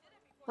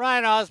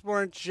 Ryan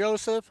Osborn,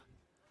 Joseph,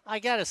 I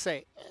got to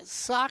say,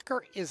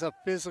 soccer is a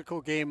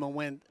physical game, and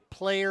when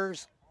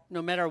players,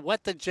 no matter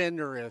what the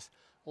gender is,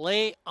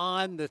 lay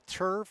on the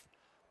turf,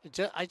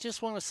 I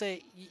just want to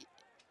say,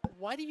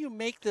 why do you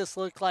make this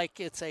look like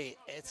it's a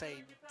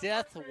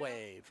death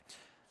wave?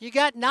 You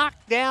got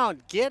knocked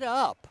down. Get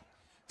up.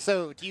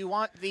 So do you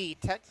want the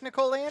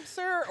technical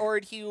answer or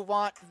do you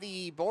want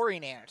the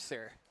boring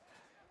answer?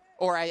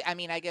 Or, I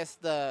mean, I guess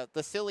the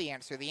silly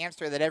answer, the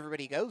answer that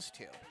everybody goes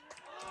to.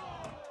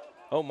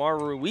 Omar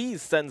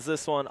Ruiz sends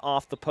this one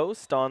off the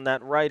post on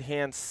that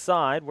right-hand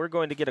side. We're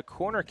going to get a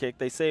corner kick.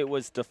 They say it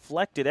was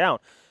deflected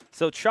out.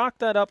 So chalk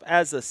that up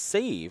as a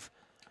save.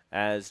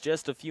 As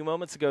just a few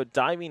moments ago,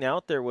 diving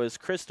out, there was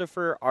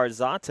Christopher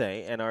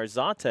Arzate, and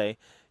Arzate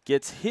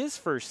gets his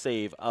first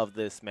save of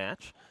this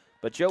match.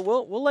 But, Joe,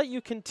 we'll let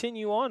you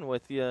continue on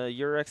with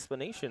your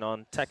explanation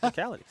on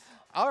technicalities.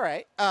 All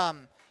right.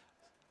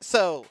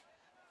 So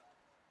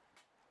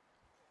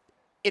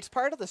it's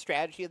part of the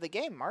strategy of the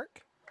game,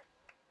 Mark.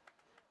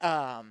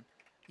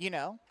 You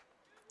know,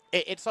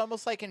 it's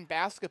almost like in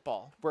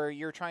basketball where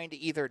you're trying to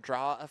either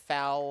draw a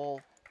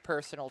foul,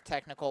 personal,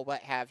 technical, what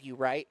have you,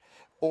 right?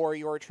 Or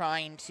you're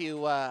trying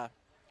to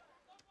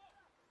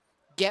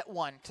get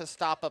one to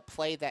stop a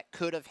play that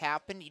could have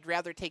happened. You'd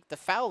rather take the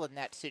foul in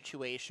that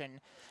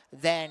situation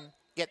than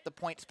get the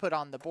points put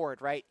on the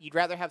board, right? You'd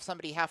rather have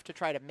somebody have to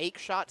try to make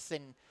shots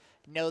than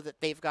know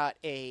that they've got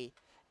a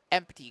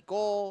empty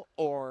goal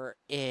or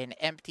an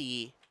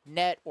empty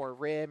net or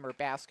rim or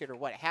basket or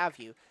what have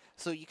you.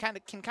 So you can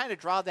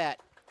draw that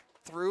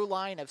through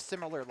line of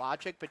similar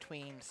logic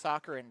between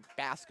soccer and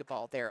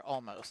basketball there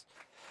almost.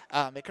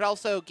 It could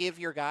also give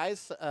your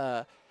guys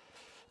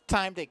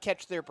time to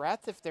catch their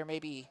breath if they're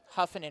maybe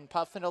huffing and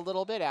puffing a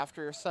little bit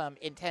after some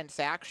intense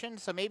action.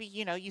 So maybe,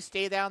 you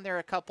stay down there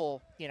a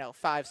couple,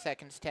 5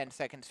 seconds, 10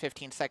 seconds,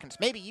 15 seconds.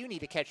 Maybe you need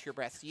to catch your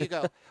breath. So you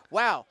go,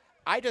 wow,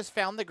 I just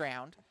found the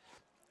ground.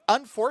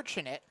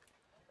 Unfortunate.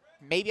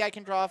 Maybe I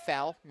can draw a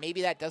foul.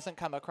 Maybe that doesn't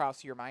come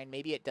across your mind.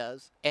 Maybe it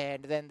does.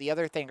 And then the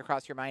other thing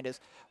across your mind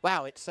is,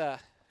 wow, it's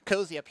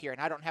cozy up here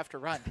and I don't have to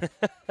run.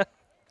 A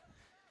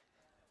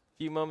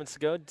few moments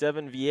ago,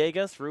 Devin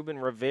Villegas, Ruben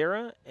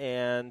Rivera,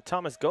 and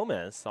Thomas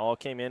Gomez all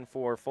came in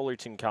for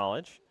Fullerton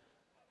College.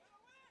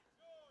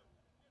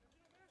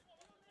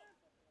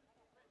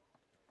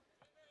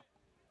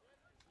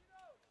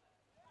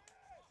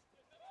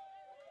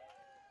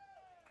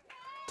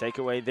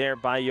 Takeaway there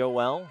by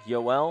Yoel.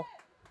 Yoel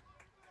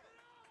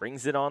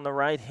brings it on the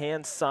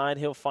right-hand side.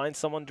 He'll find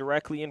someone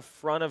directly in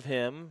front of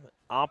him.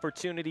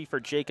 Opportunity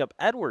for Jacob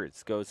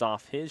Edwards goes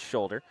off his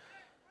shoulder.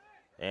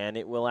 And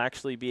it will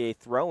actually be a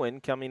throw-in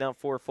coming up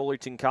for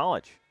Fullerton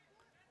College.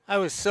 I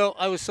was so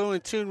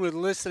in tune with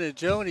listening to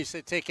Joe, and he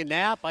said, take a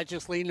nap. I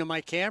just leaned to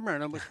my camera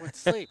and almost went to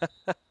sleep.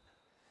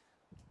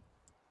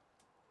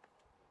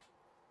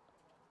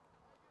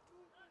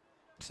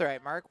 It's all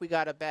right, Mark. We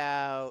got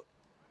about,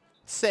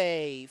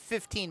 say,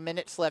 15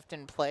 minutes left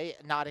in play,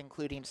 not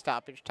including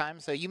stoppage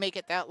time. So you make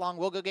it that long,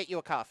 we'll go get you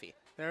a coffee.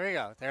 There we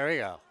go. There we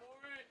go.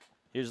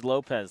 Here's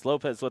Lopez.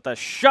 Lopez with a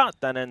shot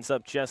that ends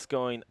up just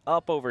going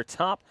up over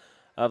top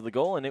of the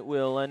goal, and it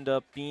will end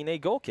up being a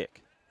goal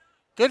kick.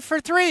 Good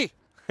for 3.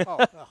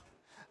 Oh,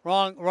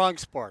 wrong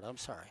sport. I'm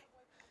sorry.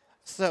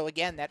 So,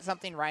 again, that's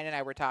something Ryan and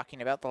I were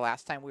talking about the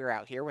last time we were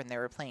out here when they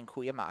were playing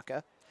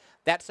Cuyamaca.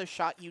 That's a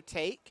shot you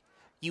take.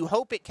 You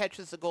hope it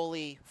catches the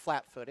goalie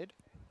flat-footed.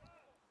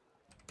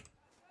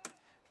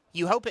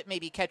 You hope it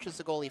maybe catches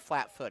the goalie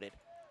flat-footed.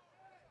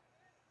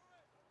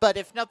 But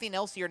if nothing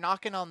else, you're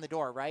knocking on the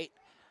door, right?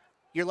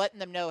 You're letting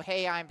them know,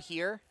 hey, I'm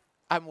here.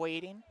 I'm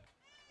waiting.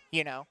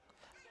 You know,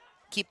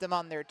 keep them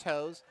on their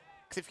toes.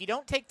 Because if you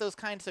don't take those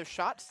kinds of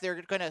shots,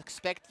 they're going to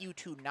expect you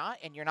to not,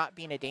 and you're not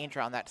being a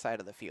danger on that side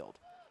of the field.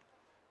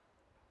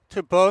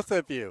 To both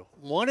of you,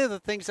 one of the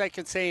things I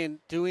can say in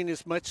doing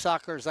as much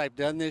soccer as I've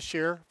done this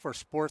year for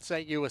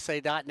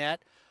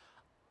sports@usa.net,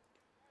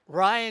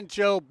 Ryan,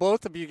 Joe,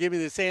 both of you give me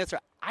this answer.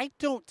 I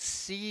don't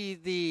see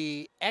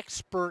the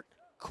expert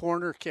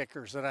corner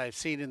kickers that I've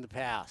seen in the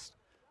past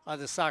on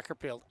the soccer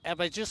field.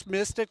 Have I just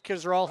missed it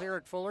because they're all here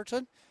at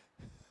Fullerton?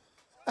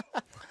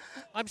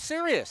 I'm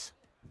serious.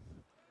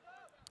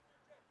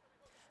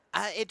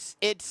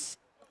 It's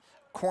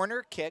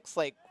corner kicks,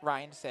 like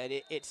Ryan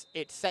said. It's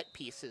set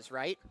pieces,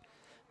 right?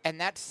 And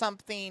that's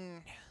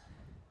something,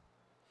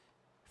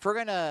 if we're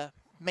going to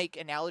make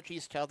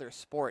analogies to other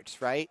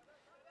sports, right?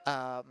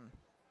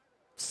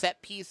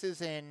 Set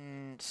pieces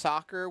in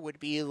soccer would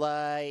be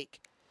like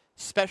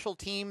special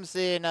teams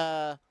in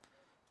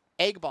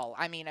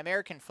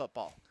American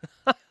football.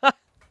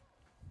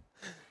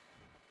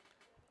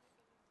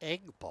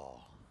 Egg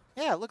ball.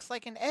 Yeah, it looks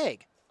like an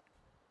egg.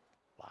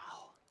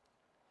 Wow.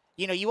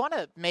 You know, you want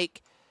to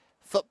make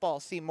football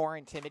seem more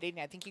intimidating.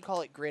 I think you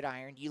call it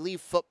gridiron. You leave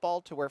football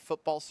to where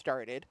football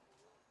started.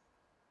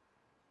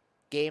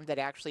 Game that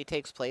actually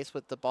takes place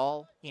with the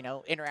ball, you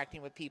know,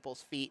 interacting with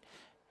people's feet.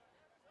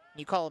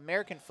 You call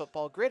American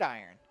football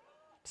gridiron.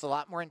 It's a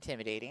lot more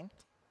intimidating.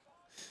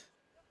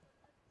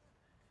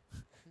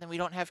 Then we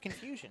don't have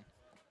confusion.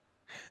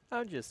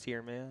 I'm just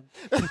here, man.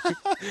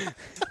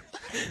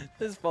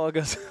 This ball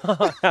goes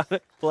out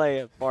of play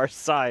at far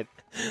side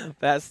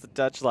past the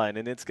touchline,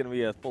 and it's going to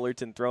be a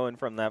Fullerton throw-in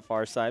from that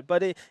far side.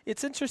 But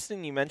it's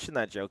interesting you mentioned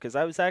that, Joe, because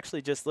I was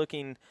actually just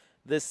looking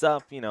this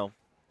up. You know,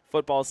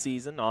 football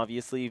season,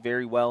 obviously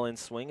very well in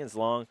swing, as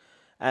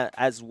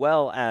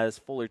well as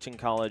Fullerton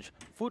College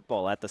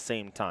football at the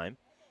same time.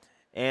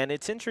 And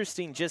it's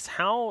interesting just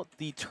how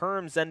the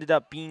terms ended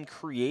up being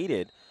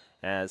created,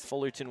 as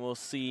Fullerton will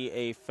see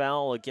a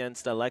foul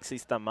against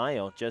Alexis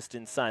Tamayo just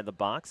inside the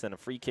box and a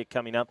free kick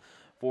coming up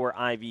for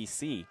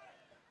IVC.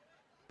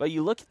 But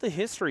you look at the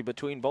history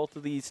between both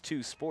of these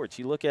two sports.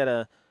 You look at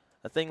a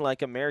thing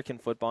like American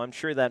football. I'm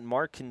sure that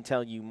Mark can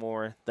tell you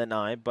more than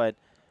I, but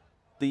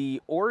the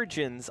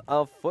origins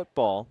of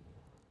football,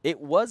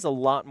 it was a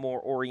lot more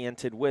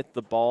oriented with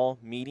the ball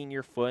meeting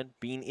your foot,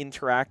 being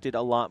interacted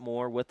a lot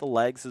more with the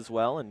legs as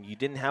well, and you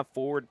didn't have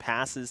forward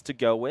passes to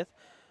go with.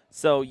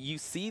 So you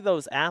see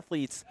those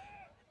athletes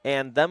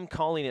and them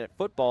calling it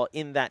football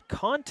in that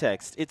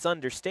context, it's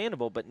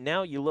understandable. But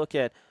now you look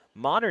at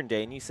modern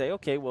day and you say,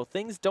 okay, well,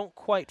 things don't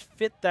quite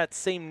fit that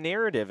same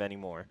narrative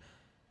anymore,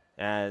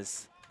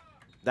 as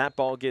that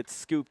ball gets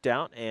scooped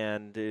out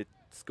and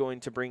it's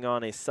going to bring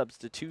on a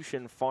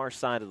substitution far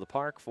side of the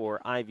park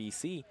for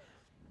IVC.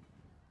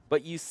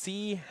 But you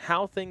see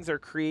how things are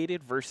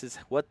created versus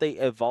what they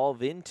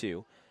evolve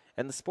into,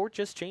 and the sport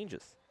just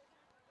changes.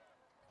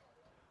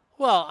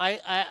 Well,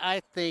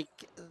 I think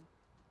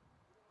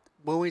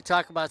when we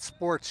talk about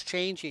sports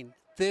changing,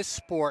 this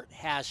sport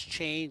has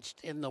changed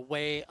in the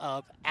way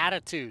of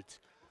attitudes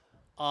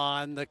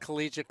on the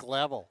collegiate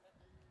level.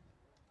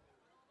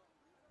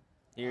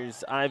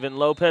 Here's Ivan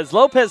Lopez.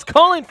 Lopez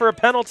calling for a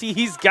penalty.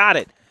 He's got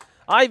it.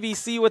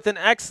 IVC with an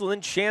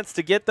excellent chance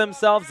to get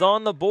themselves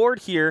on the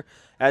board here,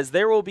 as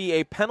there will be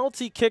a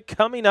penalty kick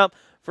coming up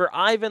for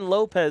Ivan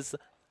Lopez,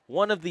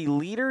 one of the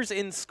leaders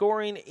in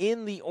scoring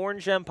in the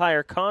Orange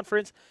Empire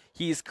Conference.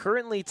 He's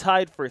currently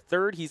tied for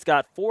third. He's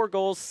got 4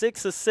 goals,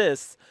 6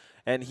 assists,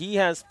 and he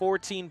has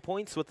 14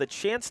 points with a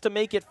chance to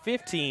make it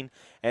 15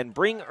 and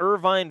bring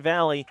Irvine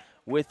Valley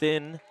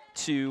within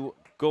 2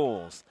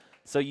 goals.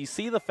 So you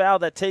see the foul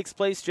that takes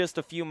place just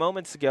a few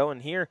moments ago,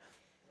 and here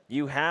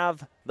you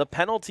have the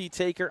penalty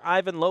taker,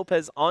 Ivan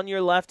Lopez, on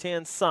your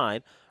left-hand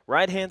side.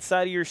 Right-hand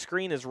side of your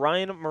screen is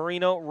Ryan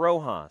Marino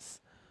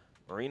Rojas.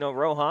 Marino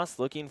Rojas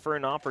looking for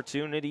an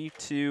opportunity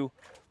to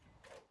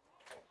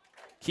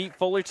keep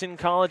Fullerton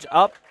College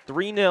up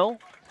 3-0.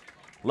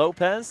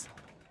 Lopez,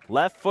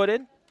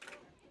 left-footed,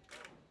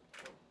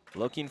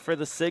 looking for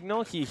the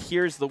signal. He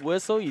hears the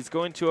whistle. He's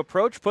going to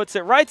approach, puts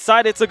it right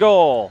side. It's a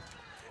goal.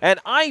 And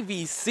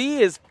IVC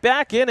is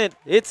back in it.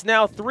 It's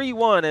now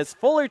 3-1 as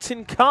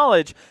Fullerton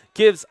College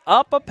gives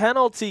up a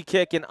penalty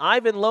kick, and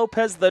Ivan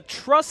Lopez, the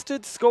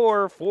trusted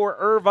scorer for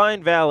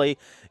Irvine Valley,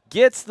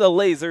 gets the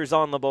Lasers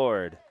on the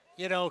board.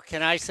 You know,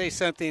 can I say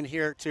something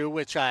here, too,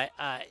 which I'm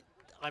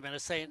going to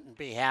say it in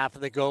behalf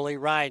of the goalie.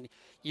 Ryan,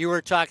 you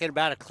were talking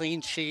about a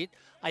clean sheet.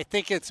 I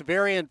think it's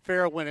very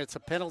unfair when it's a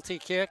penalty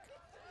kick.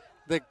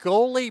 The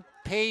goalie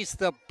pays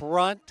the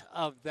brunt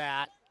of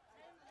that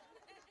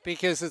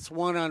because it's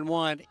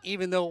one-on-one,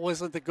 even though it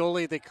wasn't the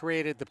goalie that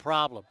created the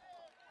problem.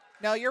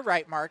 No, you're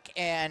right, Mark.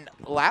 And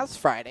last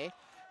Friday,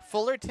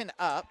 Fullerton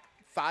up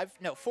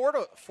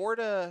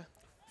 4-0.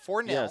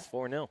 Yes,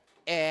 4-0.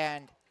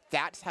 And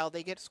that's how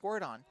they get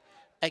scored on.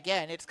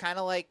 Again, it's kind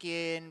of like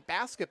in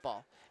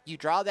basketball. You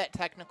draw that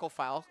technical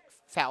foul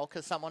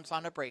because someone's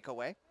on a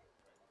breakaway.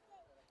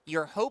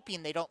 You're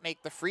hoping they don't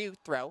make the free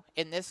throw,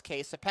 in this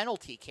case, a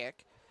penalty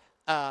kick.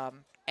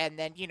 And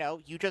then,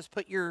 you just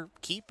put your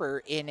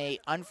keeper in a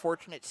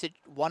unfortunate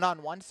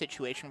one-on-one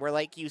situation where,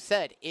 like you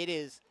said, it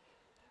is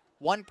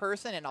one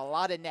person and a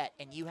lot of net,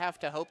 and you have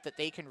to hope that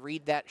they can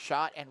read that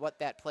shot and what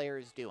that player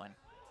is doing.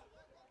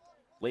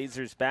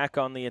 Lasers back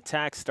on the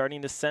attack,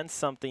 starting to sense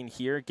something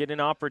here. Get an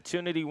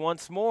opportunity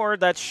once more.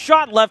 That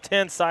shot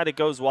left-hand side, it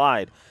goes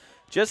wide.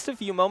 Just a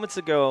few moments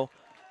ago,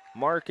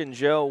 Mark and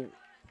Joe,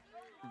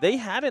 they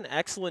had an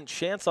excellent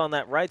chance on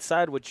that right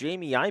side with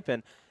Jamie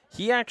Ipen.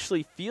 He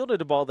actually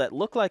fielded a ball that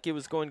looked like it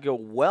was going to go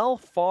well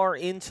far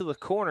into the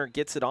corner,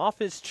 gets it off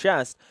his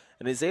chest,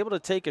 and is able to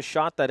take a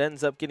shot that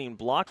ends up getting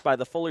blocked by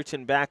the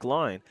Fullerton back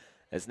line,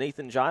 as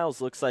Nathan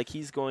Giles looks like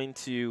he's going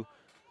to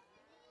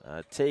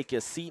take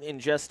a seat in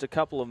just a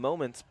couple of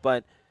moments.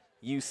 But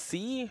you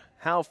see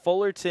how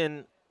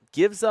Fullerton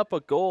gives up a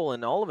goal,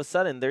 and all of a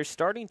sudden there's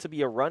starting to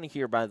be a run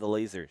here by the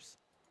Lasers.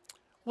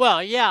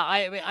 Well, yeah,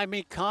 I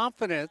mean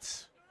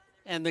confidence,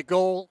 and the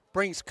goal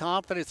brings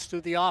confidence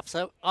to the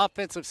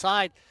offensive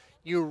side.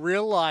 You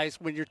realize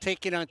when you're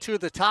taking on two of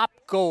the top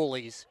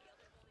goalies,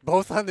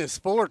 both on this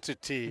Fullerton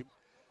team,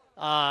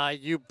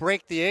 you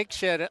break the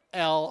eggshell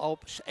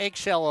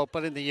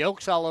open and the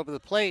yolk's all over the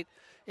plate.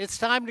 It's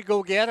time to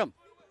go get them.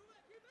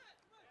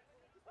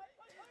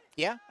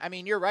 Yeah, I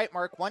mean, you're right,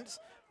 Mark. Once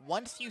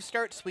you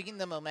start swinging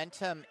the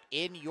momentum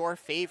in your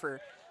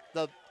favor,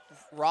 the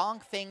wrong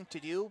thing to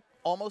do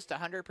almost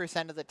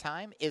 100% of the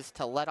time is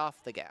to let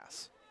off the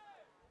gas.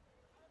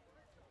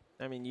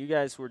 I mean, you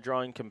guys were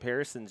drawing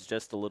comparisons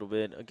just a little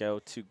bit ago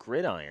to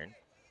Gridiron.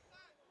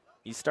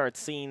 You start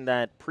seeing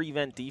that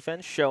prevent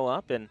defense show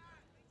up, and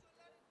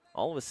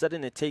all of a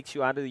sudden it takes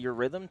you out of your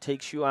rhythm,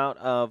 takes you out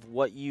of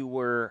what you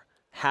were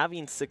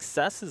having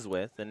successes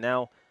with, and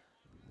now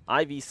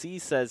IVC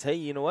says, hey,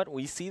 you know what?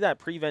 We see that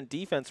prevent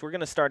defense. We're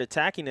going to start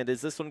attacking it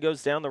as this one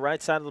goes down the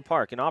right side of the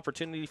park. An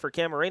opportunity for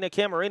Camarena.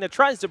 Camarena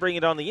tries to bring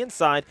it on the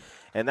inside,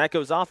 and that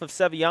goes off of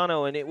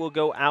Seviano, and it will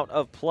go out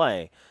of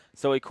play.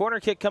 So a corner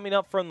kick coming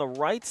up from the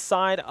right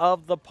side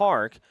of the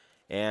park,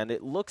 and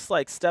it looks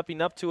like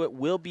stepping up to it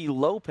will be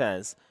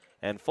Lopez.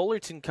 And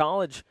Fullerton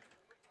College,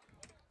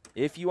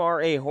 if you are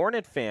a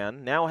Hornet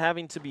fan, now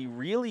having to be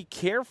really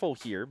careful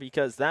here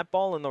because that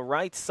ball in the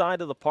right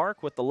side of the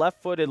park with the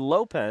left-footed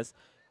Lopez,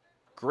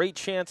 great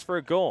chance for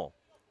a goal.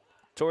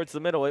 Towards the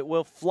middle, it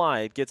will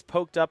fly. It gets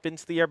poked up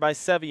into the air by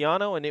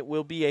Seviano, and it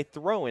will be a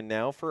throw-in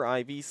now for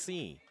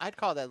IVC. I'd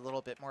call that a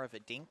little bit more of a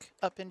dink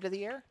up into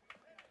the air.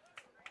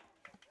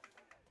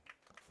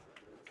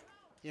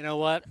 You know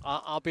what?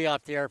 I'll be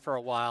off the air for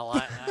a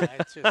while.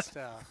 It's just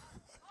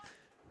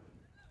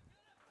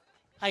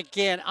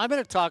again, I'm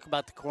going to talk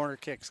about the corner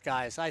kicks,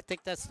 guys. I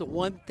think that's the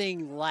one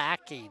thing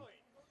lacking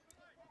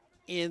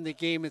in the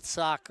game of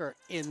soccer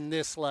in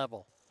this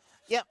level.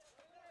 Yep.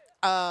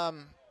 I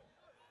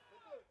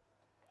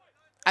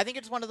think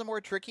it's one of the more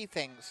tricky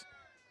things,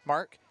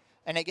 Mark.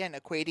 And again,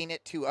 equating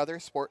it to other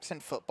sports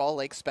and football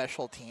like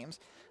special teams.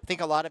 I think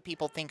a lot of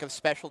people think of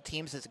special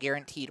teams as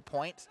guaranteed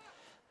points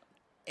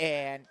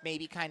and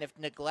maybe kind of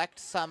neglect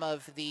some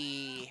of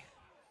the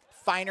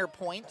finer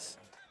points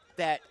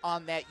that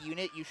on that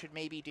unit you should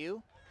maybe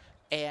do.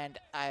 And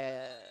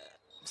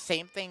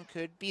same thing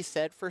could be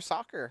said for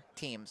soccer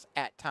teams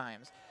at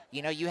times.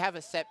 You know, you have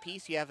a set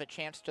piece, you have a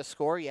chance to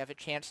score, you have a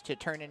chance to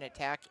turn an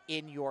attack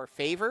in your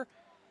favor.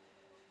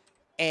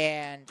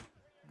 And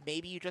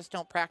maybe you just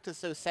don't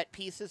practice those set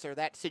pieces or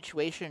that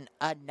situation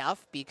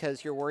enough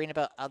because you're worrying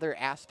about other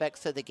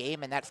aspects of the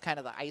game, and that's kind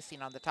of the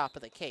icing on the top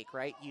of the cake,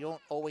 right? You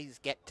don't always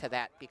get to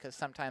that because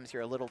sometimes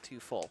you're a little too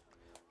full.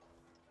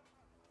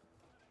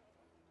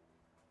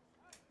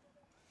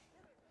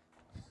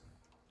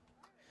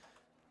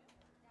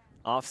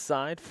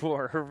 Offside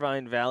for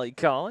Irvine Valley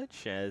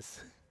College as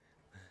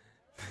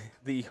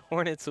the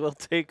Hornets will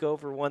take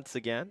over once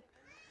again.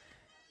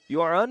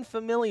 You are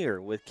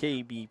unfamiliar with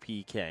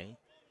KBPK.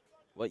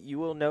 What you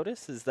will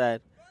notice is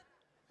that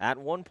at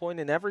one point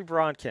in every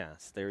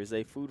broadcast, there is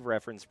a food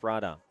reference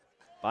brought up.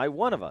 by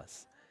one of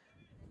us.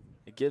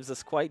 It gives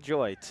us quite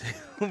joy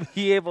to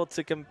be able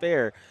to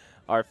compare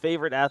our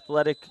favorite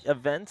athletic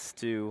events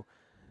to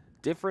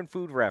different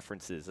food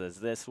references, as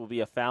this will be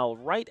a foul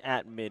right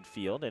at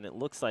midfield, and it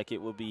looks like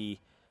it will be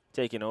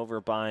taken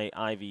over by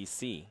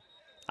IVC.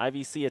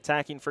 IVC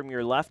attacking from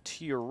your left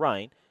to your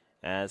right,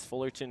 as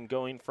Fullerton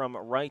going from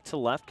right to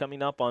left,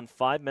 coming up on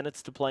 5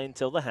 minutes to play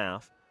until the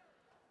half.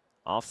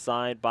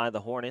 Offside by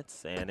the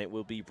Hornets, and it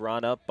will be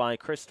brought up by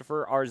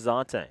Christopher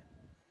Arzate.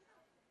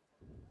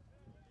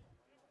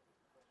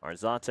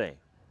 Arzate,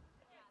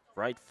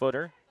 right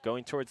footer,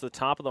 going towards the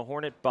top of the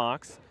Hornet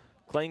box.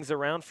 Clings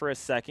around for a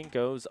second,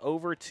 goes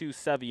over to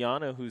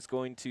Saviano, who's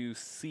going to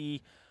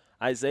see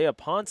Isaiah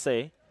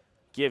Ponce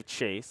give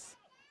chase.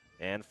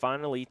 And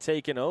finally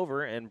taken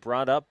over and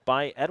brought up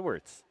by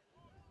Edwards.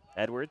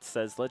 Edwards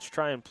says, let's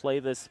try and play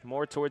this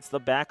more towards the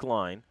back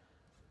line.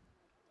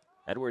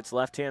 Edwards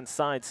left-hand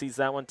side sees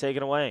that one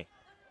taken away.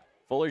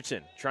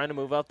 Fullerton trying to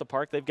move out the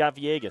park. They've got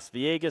Villegas.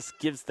 Villegas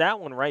gives that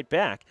one right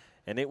back,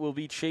 and it will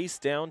be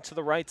chased down to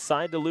the right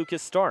side to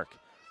Lucas Stark.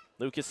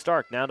 Lucas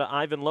Stark now to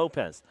Ivan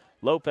Lopez.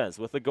 Lopez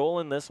with a goal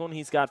in this one.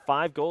 He's got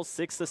 5 goals,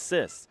 6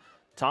 assists.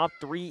 Top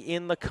 3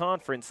 in the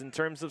conference in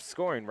terms of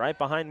scoring, right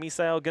behind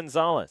Misael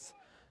Gonzalez.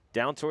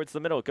 Down towards the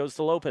middle, it goes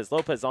to Lopez.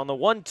 Lopez on the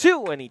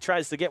 1-2, and he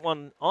tries to get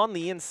one on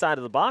the inside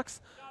of the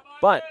box.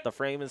 But the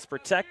frame is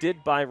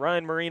protected by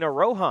Ryan Marino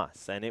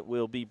Rojas, and it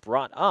will be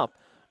brought up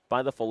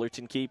by the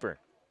Fullerton keeper.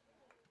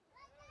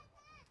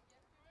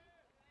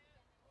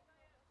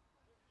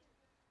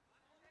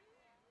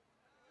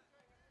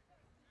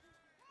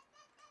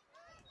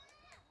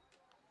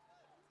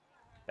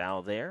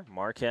 Foul there,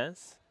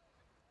 Marquez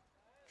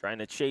trying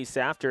to chase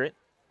after it.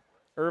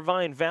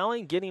 Irvine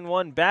Valley getting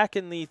one back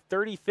in the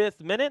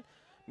 35th minute.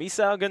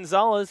 Misael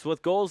Gonzalez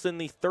with goals in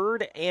the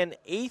 3rd and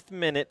 8th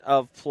minute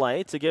of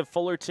play to give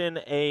Fullerton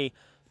a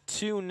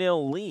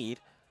 2-0 lead.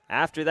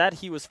 After that,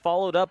 he was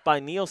followed up by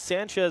Neil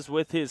Sanchez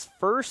with his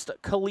first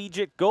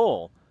collegiate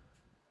goal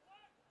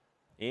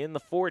in the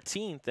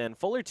 14th. And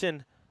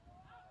Fullerton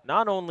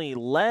not only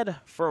led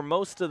for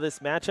most of this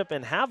matchup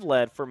and have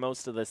led for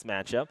most of this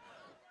matchup,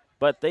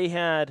 but they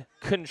had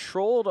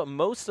controlled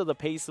most of the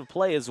pace of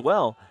play as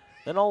well.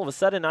 Then all of a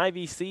sudden,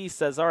 IVC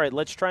says, all right,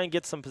 let's try and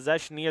get some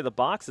possession near the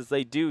box, as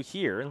they do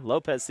here.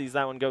 Lopez sees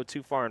that one go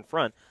too far in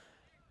front.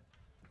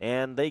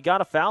 And they got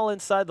a foul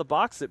inside the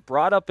box. It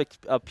brought up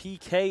a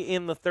PK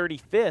in the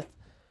 35th,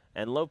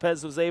 and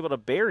Lopez was able to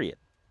bury it.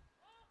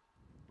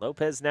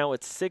 Lopez now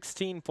at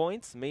 16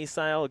 points.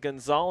 Misael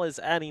Gonzalez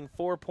adding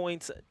 4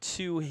 points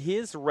to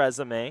his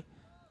resume,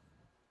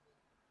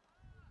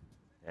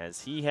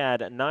 as he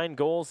had 9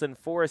 goals and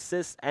 4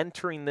 assists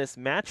entering this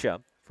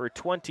matchup for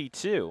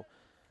 22.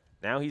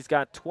 Now he's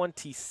got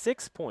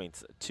 26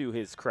 points to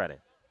his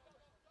credit.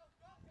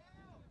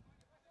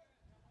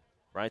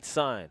 Right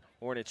side,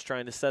 Hornets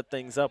trying to set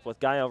things up with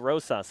Gael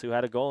Rosas, who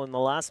had a goal in the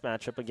last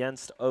matchup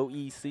against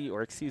OCC.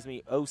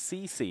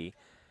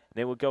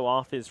 And it would go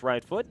off his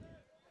right foot,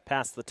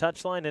 past the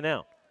touchline and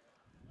out.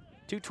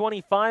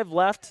 2:25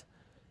 left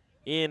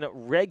in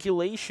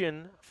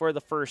regulation for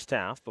the first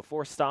half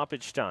before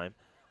stoppage time.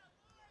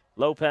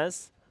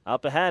 Lopez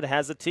up ahead,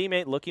 has a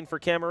teammate looking for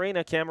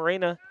Camarena.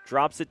 Camarena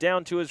drops it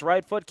down to his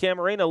right foot.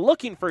 Camarena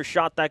looking for a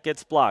shot that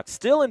gets blocked.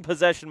 Still in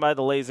possession by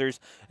the Lasers,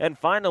 and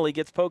finally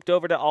gets poked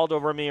over to Aldo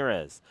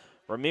Ramirez.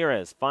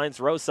 Ramirez finds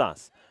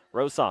Rosas.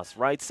 Rosas,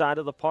 right side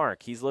of the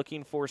park. He's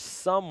looking for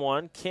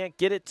someone. Can't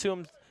get it to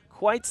him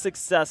quite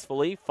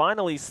successfully.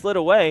 Finally slid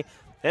away,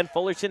 and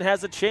Fullerton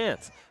has a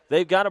chance.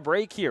 They've got a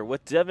break here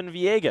with Devin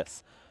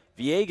Villegas.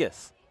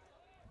 Villegas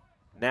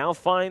now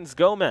finds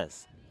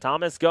Gomez.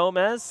 Thomas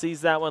Gomez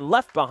sees that one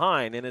left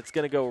behind, and it's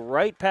going to go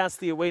right past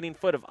the awaiting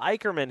foot of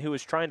Eicherman, who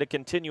is trying to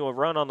continue a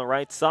run on the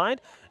right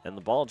side, and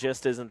the ball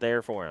just isn't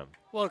there for him.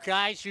 Well,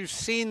 guys, you've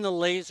seen the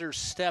Lasers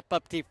step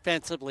up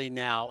defensively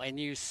now, and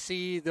you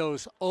see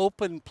those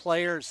open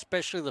players,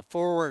 especially the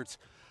forwards,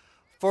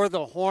 for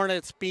the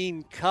Hornets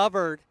being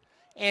covered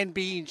and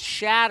being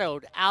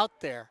shadowed out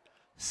there.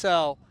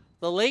 So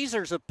the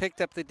Lasers have picked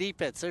up the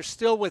defense. They're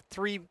still with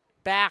 3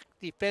 back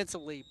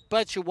defensively,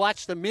 but you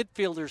watch the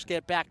midfielders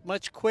get back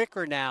much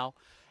quicker now,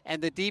 and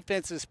the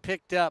defense is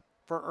picked up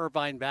for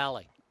Irvine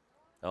Valley.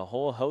 A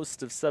whole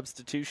host of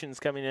substitutions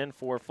coming in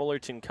for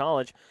Fullerton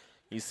College.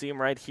 You see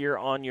him right here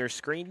on your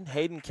screen.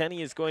 Hayden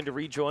Kenny is going to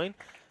rejoin.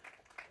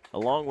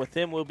 Along with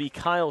him will be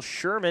Kyle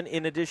Sherman,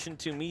 in addition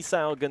to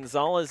Misael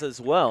Gonzalez as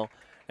well,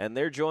 and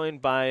they're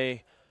joined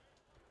by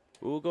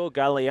Hugo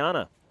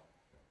Galeana.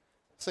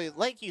 So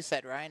like you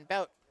said, Ryan,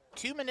 about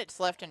 2 minutes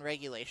left in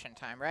regulation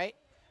time, right?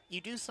 You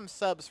do some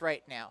subs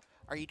right now.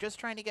 Are you just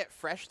trying to get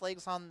fresh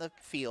legs on the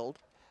field,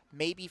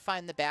 maybe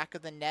find the back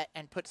of the net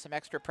and put some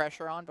extra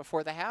pressure on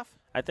before the half?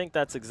 I think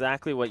that's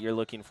exactly what you're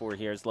looking for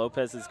here, as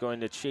Lopez is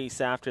going to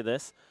chase after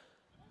this.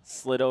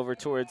 Slid over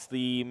towards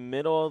the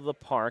middle of the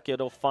park.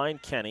 It'll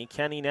find Kenny.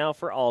 Kenny now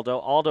for Aldo.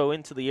 Aldo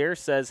into the air,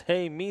 says,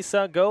 hey,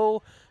 Misa,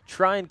 go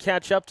try and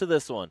catch up to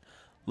this one.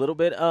 Little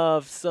bit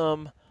of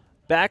some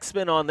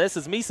backspin on this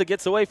as Misa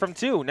gets away from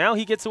 2. Now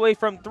he gets away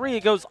from 3.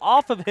 It goes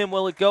off of him.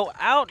 Will it go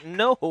out?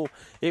 No.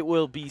 It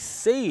will be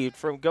saved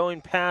from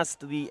going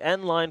past the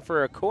end line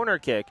for a corner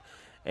kick,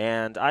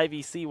 and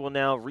IVC will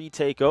now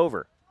retake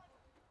over.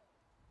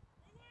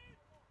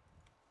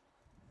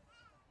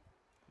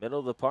 Middle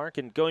of the park,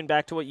 and going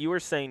back to what you were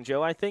saying,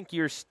 Joe, I think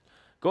you're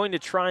going to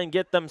try and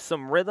get them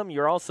some rhythm.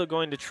 You're also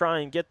going to try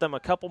and get them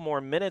a couple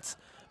more minutes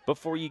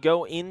before you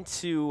go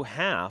into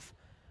half,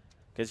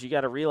 because you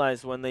got to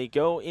realize when they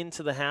go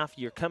into the half,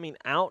 you're coming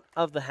out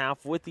of the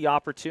half with the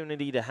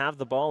opportunity to have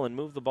the ball and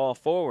move the ball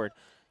forward.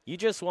 You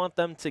just want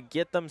them to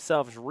get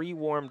themselves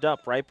re-warmed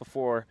up right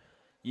before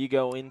you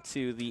go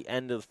into the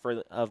end of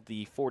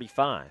the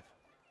 45.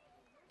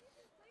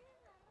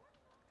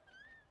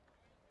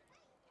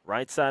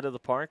 Right side of the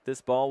park,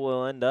 this ball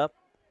will end up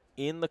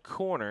in the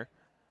corner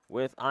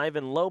with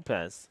Ivan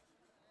Lopez.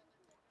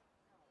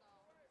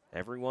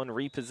 Everyone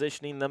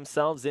repositioning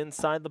themselves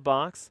inside the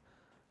box.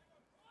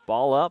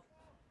 Ball up.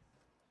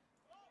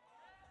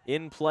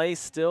 In play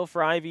still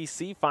for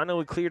IVC.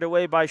 Finally cleared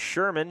away by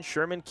Sherman.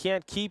 Sherman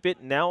can't keep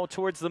it. Now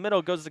towards the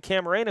middle goes to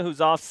Camarena,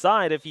 who's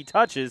offside if he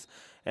touches,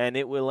 and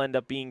it will end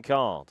up being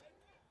called.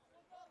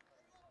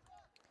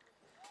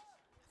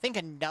 I think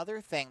another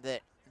thing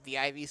that the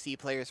IVC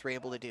players were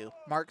able to do,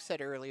 Mark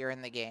said earlier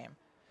in the game,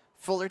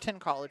 Fullerton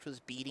College was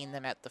beating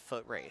them at the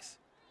foot race.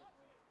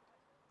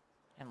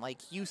 And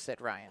like you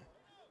said, Ryan,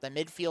 the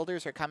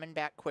midfielders are coming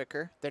back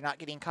quicker. They're not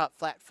getting caught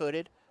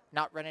flat-footed,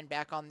 not running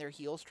back on their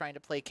heels, trying to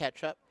play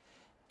catch-up.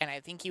 And I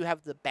think you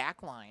have the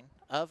back line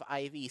of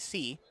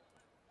IVC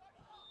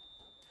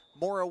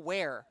more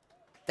aware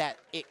that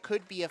it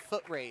could be a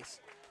foot race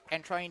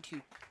and trying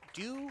to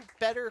do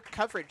better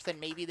coverage than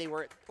maybe they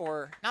were,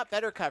 or not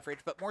better coverage,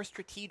 but more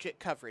strategic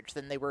coverage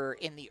than they were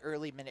in the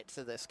early minutes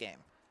of this game.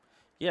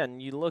 Yeah,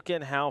 and you look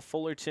at how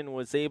Fullerton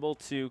was able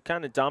to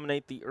kind of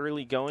dominate the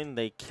early going.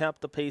 They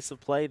kept the pace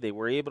of play. They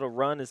were able to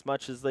run as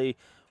much as they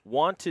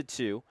wanted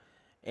to.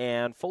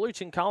 And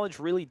Fullerton College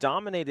really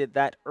dominated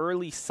that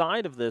early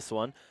side of this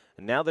one.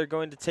 And now they're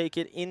going to take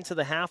it into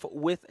the half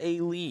with a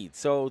lead.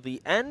 So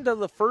the end of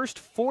the first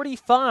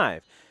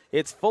 45,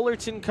 it's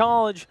Fullerton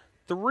College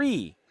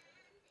 3,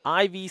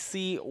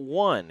 IVC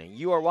 1.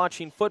 You are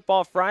watching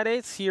Futbol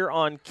Fridays here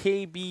on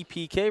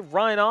KBPK.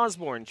 Ryan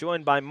Osborn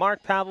joined by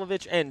Mark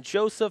Pavlovich and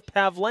Joseph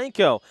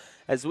Pavlenko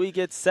as we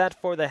get set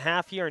for the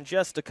half here in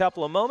just a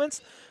couple of moments.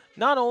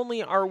 Not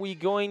only are we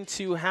going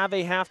to have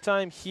a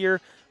halftime here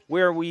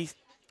where we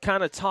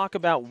kind of talk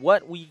about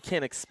what we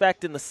can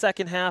expect in the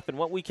second half and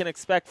what we can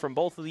expect from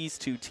both of these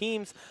two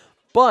teams,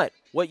 but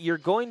what you're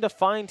going to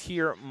find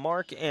here,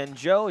 Mark and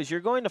Joe, is you're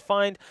going to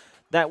find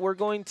that we're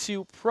going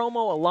to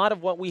promo a lot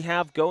of what we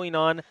have going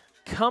on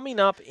coming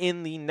up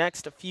in the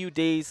next few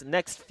days,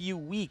 next few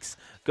weeks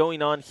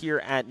going on here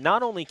at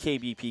not only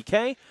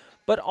KBPK,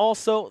 but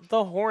also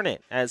the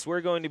Hornet, as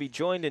we're going to be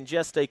joined in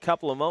just a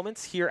couple of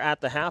moments here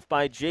at the half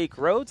by Jake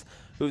Rhodes,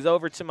 who's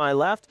over to my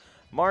left.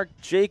 Mark,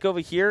 Jake over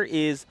here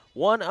is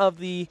one of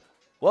the,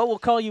 well, we'll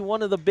call you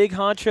one of the big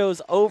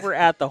honchos over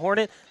at the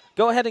Hornet.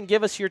 Go ahead and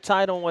give us your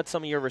title and what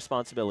some of your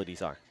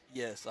responsibilities are.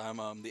 Yes,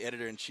 I'm the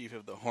editor-in-chief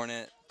of the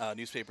Hornet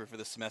newspaper for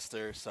this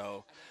semester.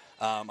 So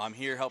I'm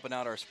here helping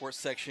out our sports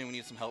section. We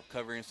need some help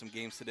covering some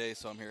games today,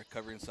 so I'm here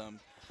covering some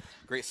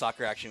great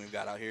soccer action we've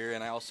got out here.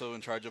 And I also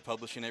in charge of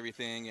publishing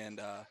everything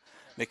and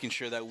making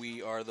sure that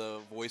we are the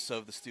voice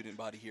of the student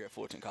body here at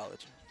Fullerton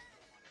College.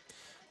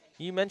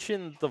 You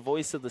mentioned the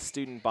voice of the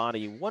student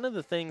body. One of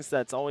the things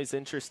that's always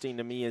interesting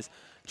to me is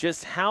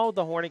just how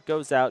the Hornet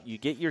goes out. You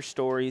get your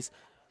stories.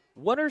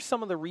 What are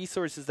some of the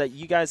resources that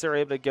you guys are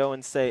able to go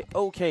and say,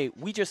 okay,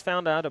 we just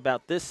found out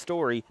about this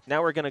story,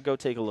 now we're going to go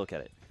take a look at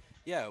it?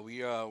 Yeah,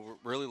 we're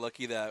really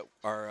lucky that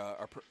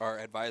our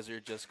advisor,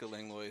 Jessica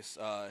Langlois,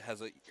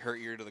 has her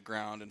ear to the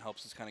ground and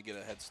helps us kind of get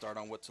a head start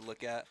on what to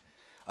look at.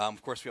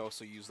 Of course, we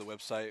also use the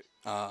website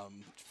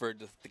for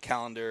the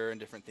calendar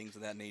and different things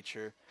of that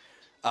nature.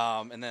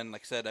 And then,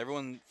 like I said,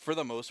 everyone, for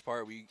the most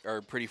part, we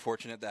are pretty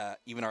fortunate that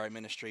even our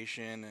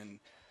administration and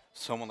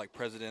someone like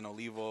President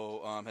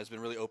Olivo has been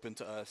really open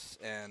to us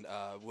and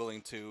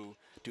willing to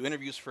do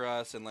interviews for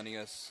us and letting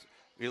us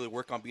really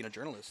work on being a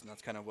journalist. And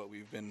that's kind of what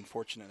we've been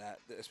fortunate at,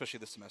 especially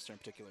this semester in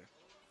particular.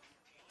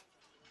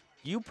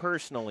 You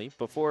personally,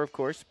 before, of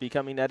course,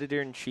 becoming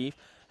editor-in-chief,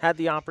 had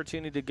the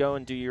opportunity to go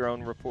and do your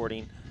own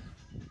reporting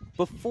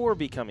before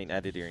becoming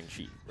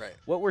editor-in-chief. Right.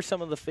 What were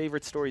some of the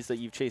favorite stories that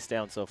you've chased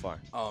down so far?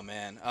 Oh,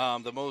 man.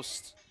 The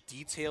most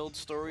detailed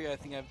story I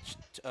think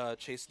I've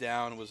chased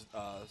down was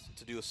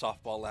to do with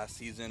softball last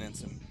season and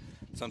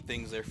some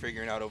things they're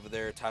figuring out over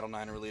there, Title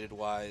IX related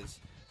wise.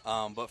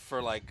 But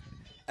for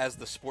as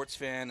the sports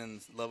fan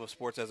and love of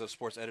sports as a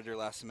sports editor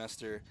last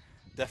semester,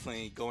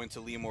 definitely going to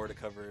Lemoore to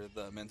cover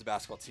the men's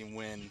basketball team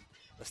win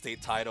a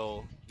state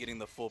title, getting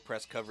the full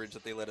press coverage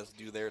that they let us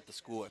do there at the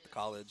school, at the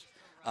college.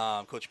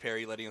 Coach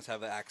Perry letting us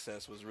have the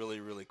access was really,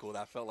 really cool.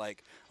 That felt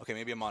like, okay,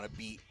 maybe I'm on a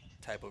beat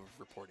type of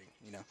reporting,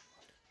 you know.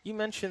 You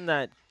mentioned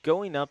that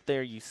going up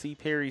there, you see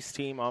Perry's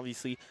team.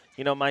 Obviously,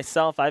 you know,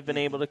 myself, I've been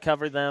able to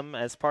cover them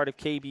as part of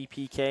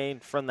KBPK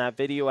and from that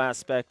video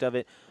aspect of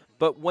it.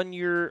 But when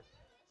you're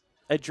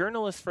a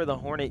journalist for the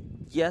Hornet,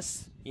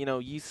 yes, you know,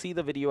 you see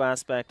the video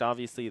aspect.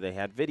 Obviously, they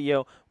had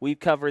video. We've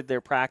covered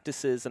their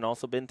practices and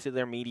also been to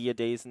their media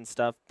days and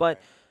stuff.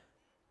 But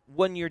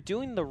when you're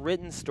doing the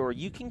written story,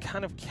 you can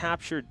kind of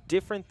capture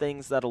different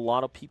things that a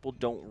lot of people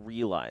don't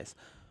realize.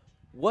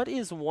 What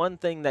is one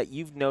thing that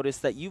you've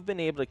noticed that you've been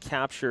able to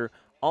capture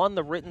on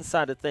the written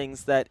side of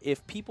things that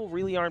if people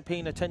really aren't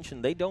paying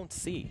attention, they don't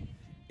see?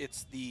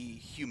 It's the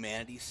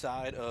humanity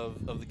side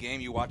of the game.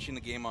 You're watching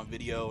the game on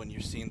video and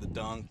you're seeing the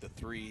dunk, the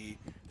three,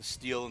 the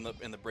steal,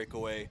 and the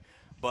breakaway.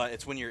 But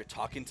it's when you're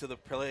talking to the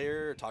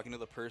player, or talking to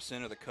the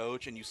person or the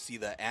coach, and you see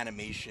the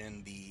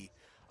animation, the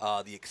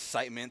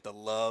excitement, the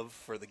love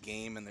for the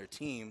game and their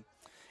team,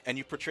 and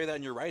you portray that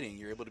in your writing.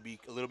 You're able to be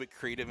a little bit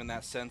creative in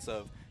that sense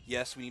of,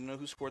 yes, we need to know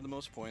who scored the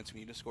most points. We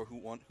need to score who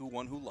won,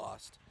 who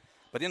lost.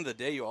 But at the end of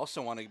the day, you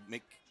also want to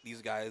make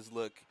these guys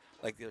look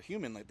like they're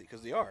human, like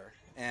because they are.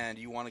 And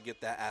you want to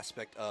get that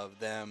aspect of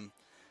them,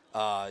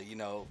 you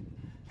know,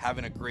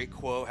 having a great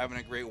quote, having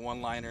a great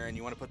one-liner, and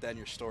you want to put that in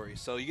your story.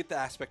 So you get the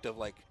aspect of,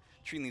 like,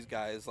 treating these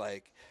guys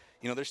like,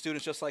 you know, they're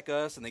students just like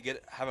us, and they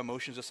have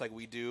emotions just like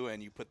we do,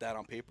 and you put that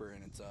on paper.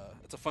 And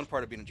it's a fun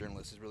part of being a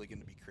journalist is really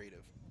getting to be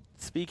creative.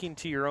 Speaking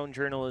to your own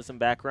journalism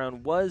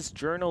background, was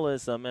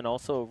journalism and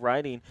also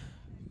writing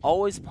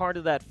always part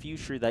of that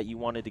future that you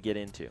wanted to get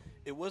into?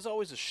 It was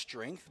always a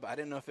strength, but I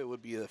didn't know if it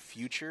would be the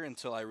future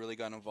until I really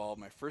got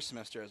involved my first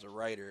semester as a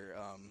writer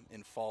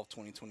in fall of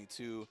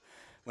 2022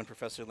 when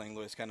Professor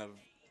Langlois kind of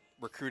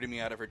recruited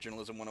me out of her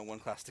Journalism 101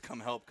 class to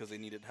come help because they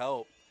needed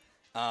help.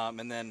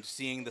 And then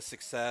seeing the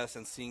success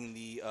and seeing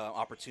the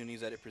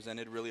opportunities that it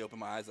presented really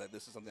opened my eyes that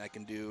this is something I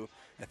can do.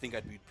 I think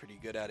I'd be pretty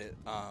good at it.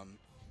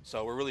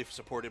 So we're really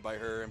supported by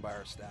her and by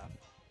our staff.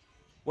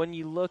 When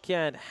you look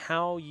at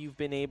how you've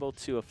been able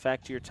to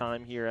affect your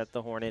time here at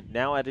the Hornet,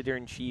 now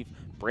editor-in-chief,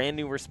 brand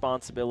new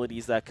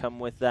responsibilities that come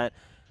with that,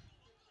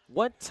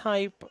 what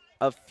type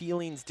of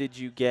feelings did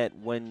you get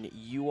when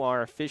you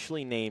are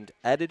officially named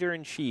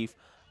editor-in-chief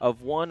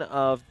of one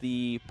of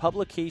the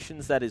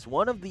publications that is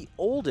one of the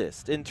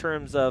oldest in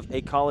terms of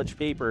a college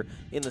paper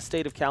in the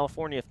state of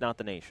California, if not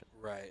the nation?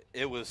 Right.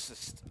 It was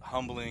just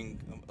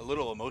humbling, a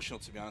little emotional,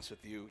 to be honest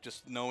with you,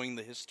 just knowing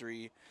the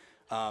history,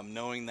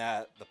 knowing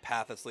that the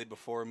path that's laid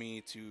before me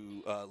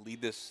to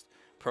lead this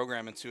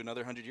program into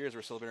another 100 years.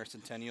 We're celebrating our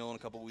centennial in a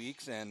couple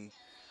weeks, and,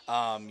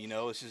 you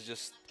know, this is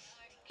just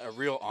a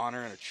real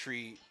honor and a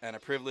treat and a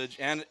privilege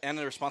and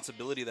a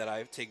responsibility that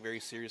I take very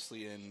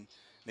seriously in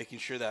making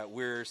sure that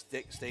we're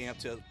staying up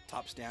to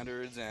top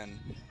standards and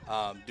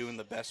doing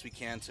the best we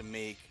can to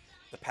make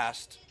the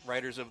past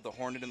writers of the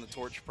Hornet and the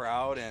Torch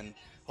proud, and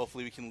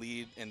hopefully we can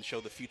lead and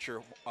show the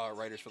future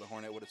writers for the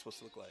Hornet what it's supposed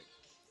to look like.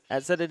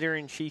 As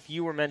editor-in-chief,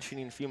 you were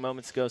mentioning a few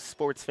moments ago,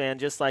 sports fan,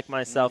 just like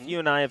myself. You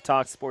and I have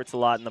talked sports a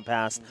lot in the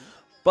past.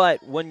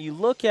 But when you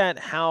look at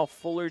how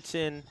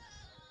Fullerton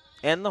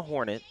and the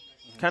Hornet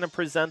kind of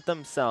present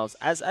themselves,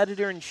 as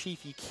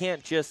editor-in-chief, you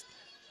can't just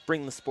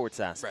bring the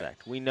sports aspect.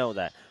 Right. We know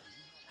that.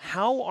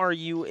 How are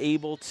you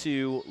able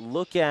to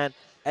look at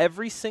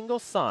every single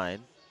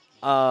side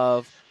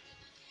of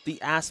the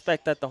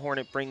aspect that the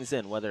Hornet brings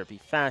in, whether it be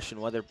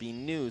fashion, whether it be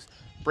news,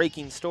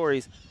 breaking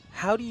stories?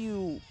 How do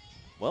you...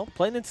 Well,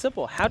 plain and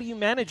simple, how do you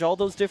manage all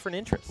those different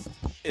interests?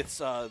 It's,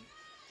 you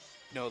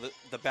know,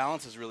 the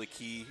balance is really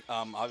key.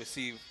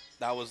 Obviously,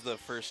 that was the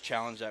first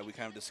challenge that we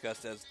kind of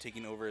discussed as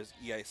taking over as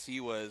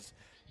EIC was,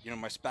 you know,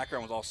 my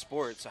background was all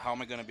sports, so how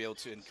am I going to be able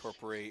to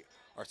incorporate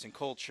arts and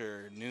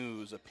culture,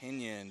 news,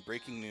 opinion,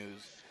 breaking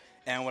news?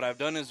 And what I've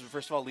done is,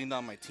 first of all, leaned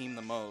on my team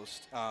the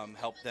most,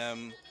 have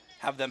them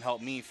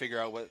help me figure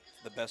out what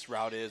the best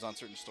route is on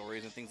certain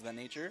stories and things of that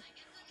nature.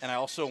 And I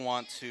also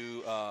want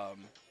to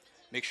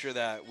make sure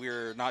that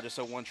we're not just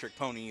a one-trick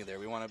pony either.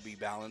 We want to be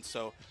balanced.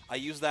 So I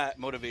use that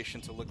motivation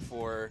to look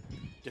for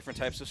different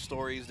types of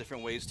stories,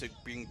 different ways to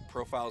bring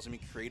profiles and be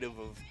creative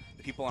of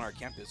the people on our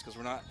campus, because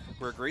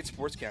we're a great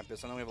sports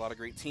campus. I know we have a lot of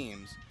great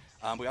teams.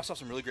 We also have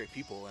some really great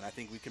people, and I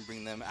think we can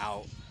bring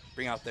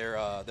out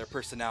their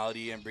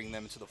personality and bring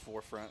them to the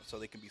forefront so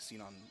they can be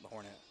seen on the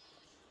Hornet.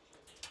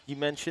 You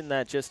mentioned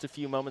that just a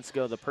few moments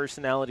ago, the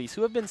personalities.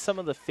 Who have been some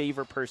of the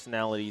favorite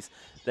personalities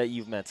that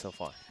you've met so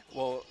far?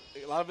 Well,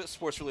 a lot of it's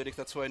sports related.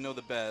 That's who I know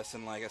the best.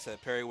 And like I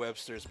said, Perry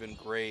Webster has been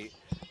great.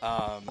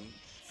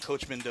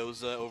 Coach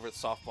Mendoza over at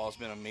softball has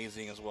been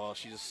amazing as well.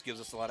 She just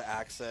gives us a lot of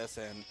access,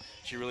 and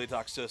she really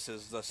talks to us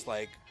as just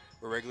like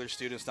we're regular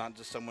students, not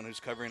just someone who's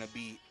covering a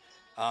beat.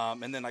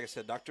 And then, like I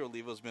said, Dr.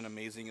 Oliva has been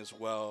amazing as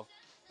well.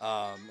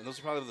 And those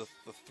are probably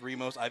the three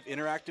most I've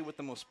interacted with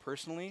the most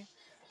personally.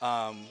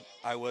 I'm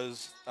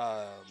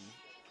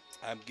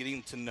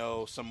getting to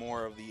know some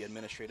more of the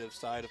administrative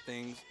side of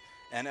things.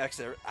 And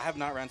actually, I have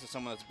not ran into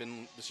someone that's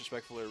been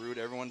disrespectful or rude.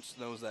 Everyone just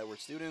knows that we're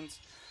students.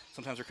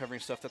 Sometimes we're covering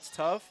stuff that's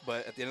tough,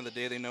 but at the end of the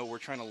day, they know we're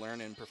trying to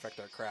learn and perfect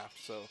our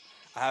craft. So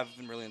I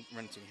haven't really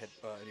run into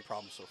any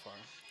problems so far.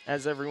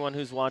 As everyone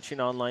who's watching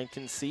online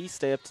can see,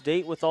 stay up to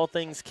date with all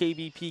things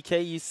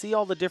KBPK. You see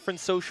all the different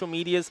social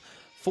medias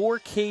for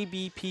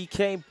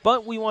KBPK,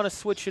 but we want to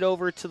switch it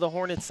over to the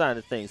Hornet side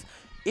of things.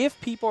 If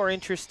people are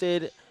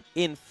interested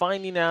in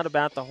finding out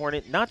about the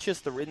Hornet, not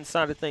just the written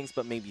side of things,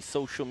 but maybe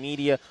social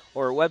media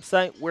or a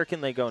website, where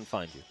can they go and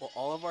find you? Well,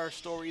 all of our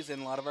stories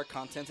and a lot of our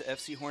content at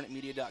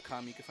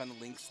fchornetmedia.com. You can find the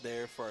links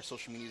there for our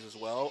social medias as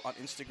well. On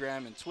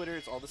Instagram and Twitter,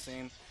 it's all the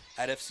same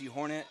at FC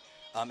Hornet.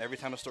 Every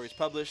time a story is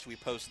published, we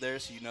post there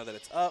so you know that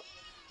it's up.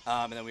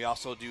 And then we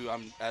also do,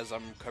 as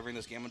I'm covering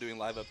this game, I'm doing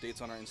live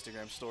updates on our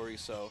Instagram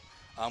stories. So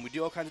we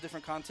do all kinds of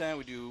different content.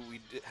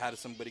 We had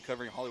somebody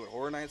covering Hollywood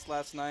Horror Nights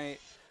last night.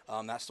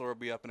 That story will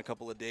be up in a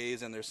couple of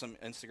days, and there's some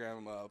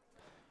Instagram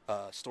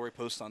story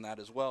posts on that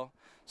as well.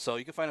 So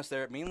you can find us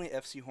there, mainly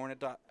FC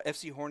Hornet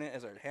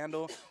as our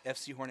handle,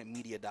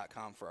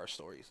 fchornetmedia.com for our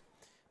stories.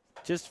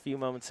 Just a few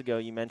moments ago,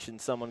 you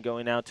mentioned someone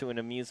going out to an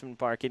amusement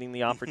park, getting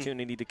the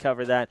opportunity to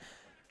cover that.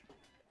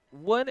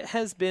 What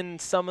has been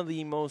some of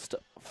the most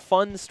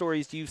fun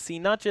stories you've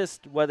seen, not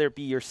just whether it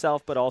be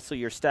yourself, but also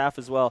your staff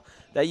as well,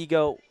 that you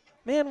go,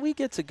 man, we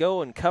get to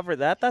go and cover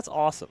that? That's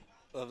awesome.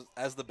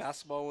 As the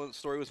basketball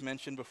story was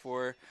mentioned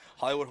before,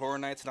 Hollywood Horror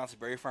Nights and Knott's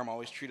Berry Farm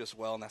always treat us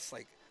well, and that's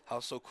like how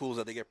so cool is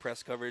that they get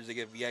press coverage, they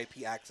get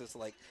VIP access to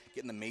like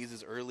getting the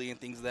mazes early and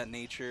things of that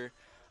nature.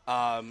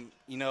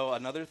 You know,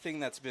 another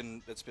thing that's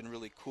been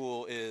really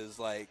cool is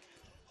like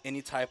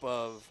any type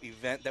of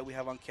event that we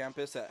have on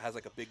campus that has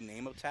like a big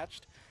name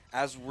attached.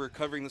 As we're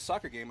covering the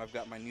soccer game, I've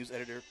got my news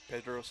editor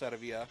Pedro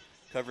Saravia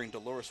covering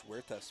Dolores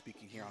Huerta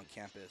speaking here on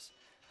campus.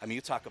 I mean,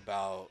 you talk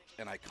about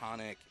an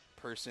iconic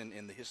person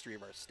in the history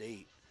of our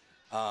state.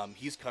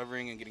 He's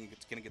covering and going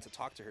to get to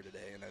talk to her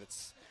today, and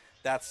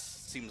that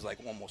seems like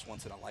almost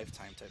once in a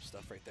lifetime type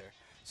stuff right there.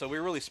 So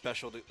we're really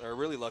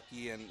really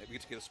lucky, and we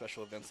get to go to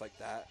special events like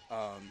that.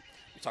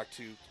 We talked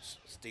to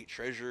State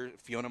Treasurer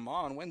Fiona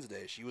Ma on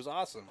Wednesday. She was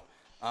awesome.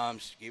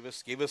 She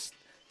gave us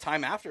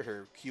time after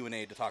her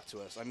Q&A to talk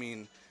to us. I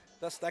mean,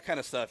 that's that kind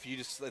of stuff.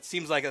 It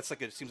seems like a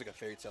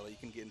fairy tale. You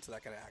can get into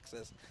that kind of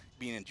access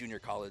being in junior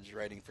college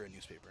writing for a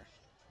newspaper.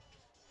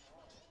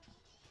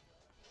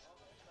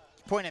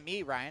 Point at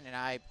me, Ryan, and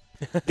I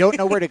don't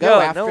know where to go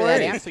after no that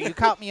worries. answer. You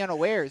caught me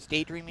unawares,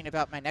 daydreaming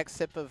about my next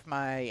sip of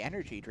my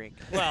energy drink.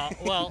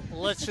 Well,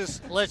 let's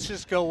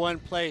just go one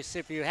place.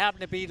 If you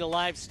happen to be the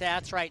live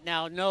stats right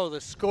now, no,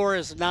 the score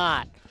is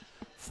not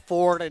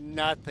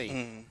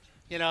 4-0.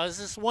 You know, this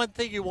is one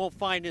thing you won't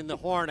find in the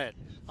Hornet,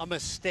 a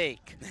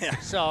mistake. Yeah.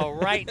 So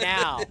right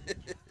now,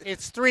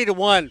 it's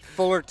 3-1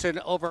 Fullerton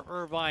over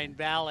Irvine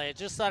Valley. I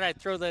just thought I'd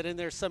throw that in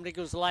there. Somebody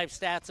goes to live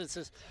stats and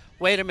says,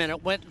 wait a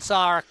minute, went and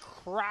saw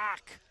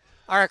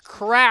our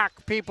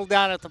crack people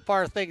down at the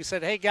far thing and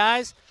said, hey,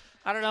 guys,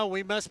 I don't know,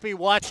 we must be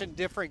watching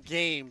different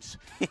games.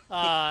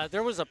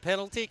 There was a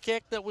penalty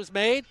kick that was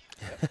made.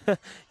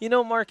 You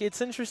know, Mark, it's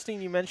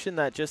interesting you mentioned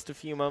that just a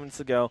few moments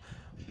ago.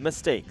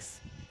 Mistakes.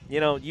 You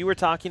know, you were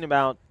talking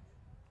about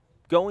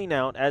going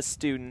out as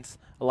students.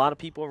 A lot of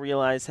people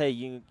realize, hey,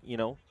 you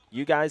know,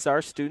 you guys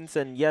are students,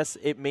 and yes,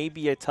 it may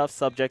be a tough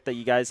subject that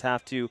you guys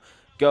have to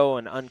go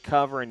and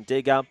uncover and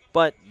dig up,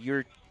 but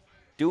you're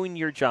doing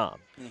your job.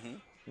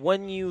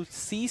 When you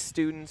see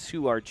students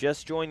who are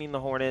just joining the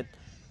Hornet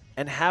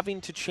and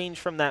having to change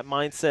from that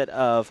mindset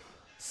of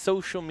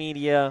social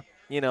media,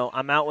 you know,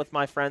 I'm out with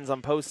my friends,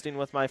 I'm posting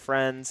with my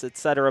friends,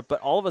 etc., but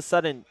all of a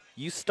sudden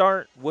you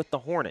start with the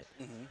Hornet.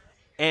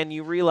 And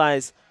you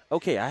realize,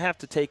 okay, I have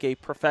to take a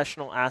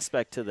professional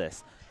aspect to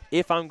this.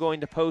 If I'm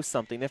going to post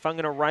something, if I'm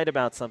going to write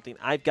about something,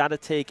 I've got to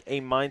take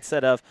a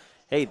mindset of,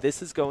 hey,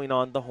 this is going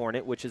on the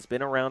Hornet, which has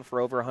been around for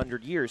over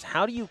 100 years.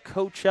 How do you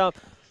coach up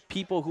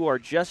people who are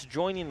just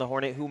joining the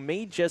Hornet, who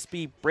may just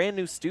be brand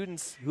new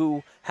students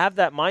who have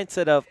that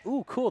mindset of,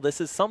 ooh, cool, this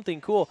is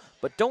something cool,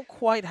 but don't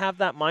quite have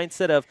that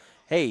mindset of,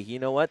 hey, you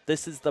know what,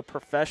 this is the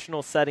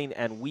professional setting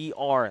and we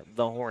are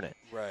the Hornet.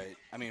 Right.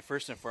 I mean,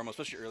 first and foremost,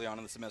 especially early on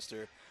in the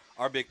semester,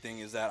 our big thing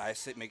is that I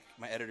make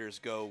my editors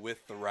go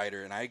with the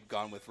writer, and I've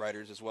gone with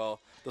writers as well.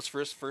 Those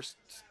first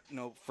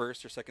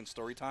or second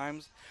story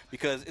times,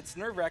 because it's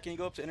nerve-wracking. You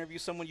go up to interview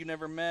someone you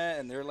never met,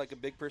 and they're like a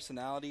big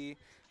personality.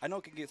 I know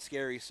it can get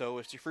scary, so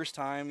it's your first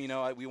time. You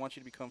know, we want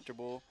you to be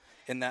comfortable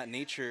in that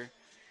nature.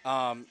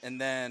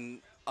 And then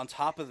on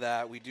top of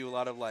that, we do a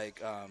lot of I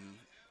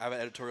have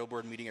an editorial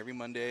board meeting every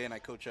Monday, and I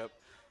coach up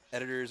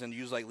editors and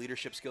use like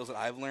leadership skills that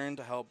I've learned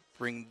to help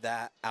bring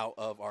that out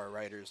of our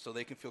writers, so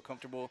they can feel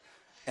comfortable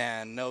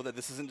and know that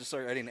this isn't just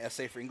writing an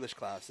essay for English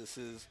class. This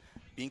is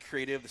being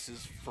creative. This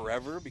is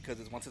forever, because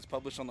once it's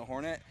published on the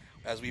Hornet,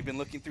 as we've been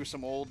looking through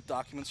some old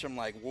documents from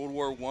like World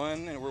War I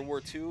and World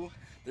War II,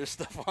 there's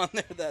stuff on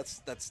there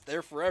that's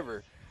there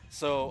forever.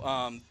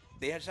 So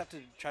they just have to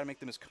try to make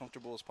them as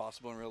comfortable as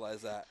possible and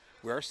realize that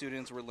we are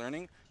students, we're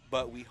learning,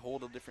 but we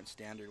hold a different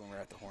standard when we're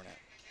at the Hornet.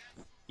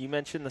 You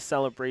mentioned the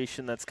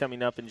celebration that's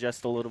coming up in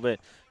just a little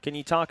bit. Can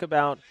you talk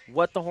about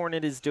what the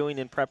Hornet is doing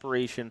in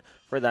preparation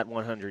for that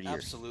 100 years?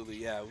 Absolutely,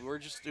 yeah. We're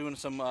just doing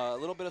some a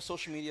little bit of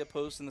social media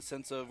posts in the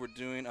sense of we're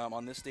doing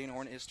on this day in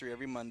Hornet history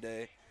every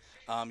Monday.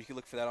 You can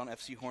look for that on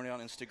FC Hornet on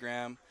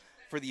Instagram.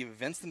 For the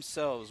events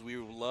themselves, we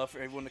would love for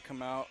everyone to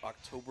come out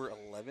October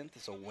 11th.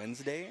 It's a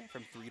Wednesday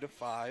from 3 to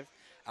 5.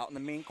 Out in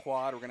the main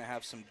quad, we're going to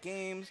have some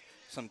games,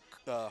 some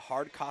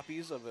hard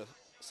copies of a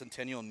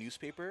Centennial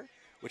newspaper,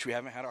 which we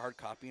haven't had a hard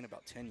copy in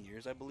about 10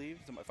 years, I believe,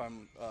 if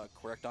I'm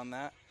correct on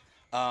that.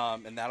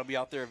 And that'll be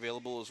out there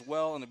available as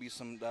well. And there'll be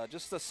some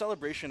just a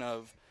celebration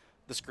of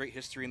this great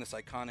history and this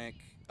iconic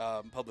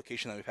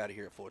publication that we've had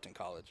here at Fullerton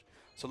College.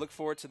 So look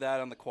forward to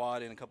that on the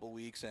quad in a couple of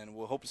weeks, and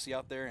we'll hope to see you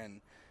out there,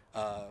 and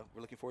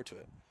we're looking forward to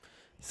it.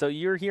 So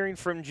you're hearing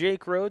from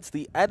Jake Rhodes,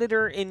 the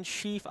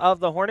editor-in-chief of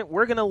the Hornet.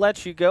 We're going to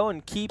let you go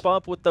and keep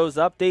up with those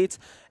updates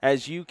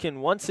as you can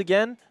once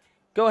again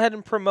go ahead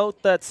and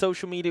promote that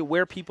social media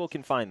where people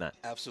can find that.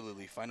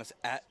 Absolutely. Find us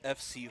at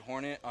FC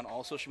Hornet on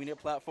all social media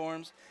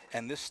platforms,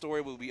 and this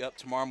story will be up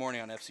tomorrow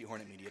morning on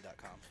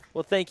fchornetmedia.com.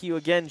 Well, thank you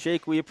again,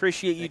 Jake. We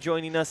appreciate you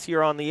joining us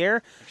here on the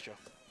air. Thanks, Joe.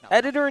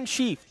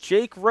 Editor-in-Chief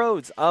Jake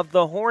Rhodes of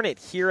the Hornet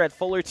here at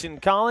Fullerton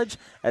College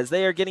as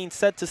they are getting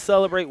set to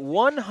celebrate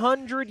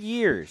 100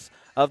 years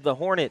of the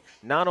Hornet,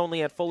 not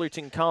only at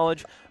Fullerton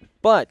College,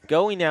 but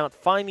going out,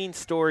 finding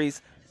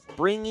stories,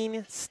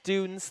 bringing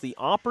students the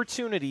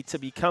opportunity to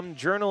become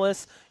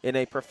journalists in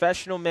a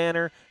professional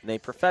manner, in a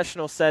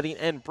professional setting,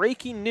 and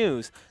breaking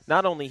news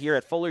not only here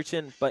at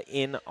Fullerton, but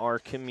in our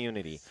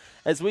community.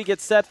 As we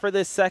get set for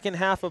this second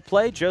half of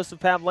play, Joseph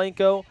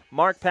Pavlenko,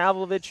 Mark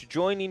Pavlovich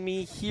joining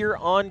me here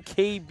on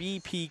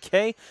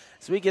KBPK.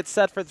 As we get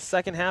set for the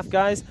second half,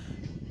 guys,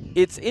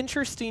 it's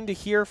interesting to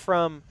hear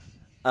from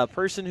a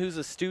person who's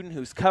a student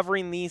who's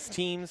covering these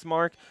teams,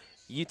 Mark.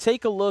 You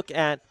take a look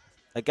at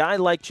a guy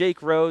like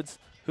Jake Rhodes,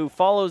 who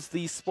follows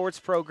these sports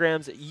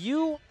programs.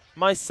 You,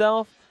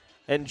 myself,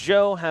 and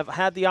Joe have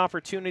had the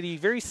opportunity,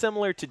 very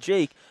similar to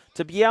Jake,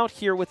 to be out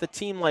here with a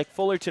team like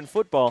Fullerton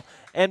Futbol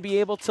and be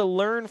able to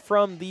learn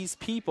from these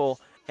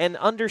people and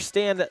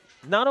understand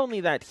not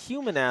only that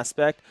human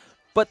aspect,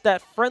 but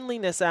that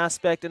friendliness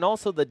aspect and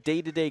also the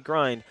day-to-day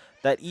grind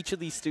that each of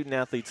these student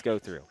athletes go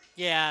through.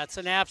 Yeah, it's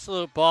an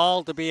absolute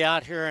ball to be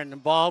out here and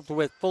involved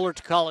with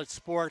Fullerton College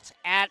sports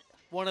at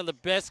one of the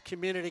best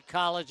community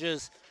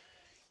colleges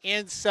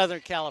in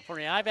Southern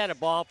California. I've had a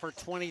ball for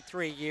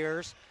 23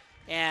 years,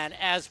 and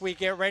as we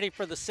get ready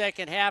for the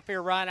second half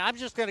here, Ryan, I'm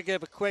just going to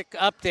give a quick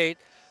update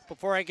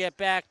before I get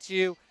back to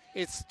you.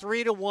 It's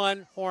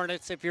 3-1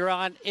 Hornets. If you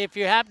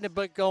happen to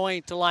be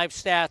going to live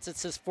stats, it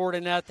says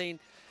 4-0.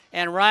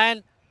 And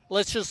Ryan,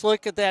 let's just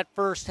look at that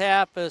first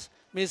half as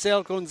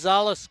Misael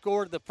Gonzalez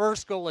scored the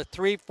first goal at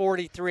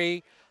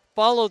 3:43,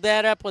 followed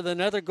that up with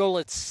another goal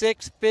at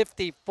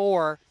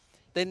 6:54.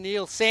 Then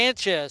Neil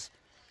Sanchez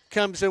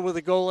comes in with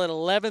a goal at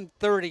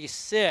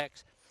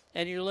 11:36,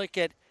 and you look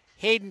at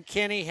Hayden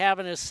Kenny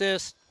having an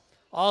assist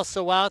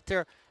also out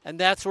there, and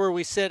that's where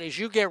we sit as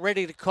you get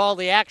ready to call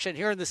the action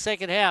here in the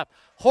second half.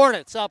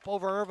 Hornets up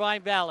over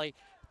Irvine Valley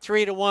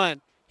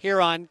 3-1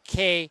 here on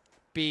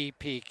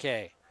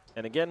KBPK.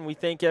 And again, we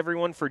thank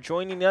everyone for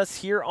joining us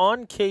here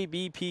on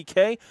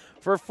KBPK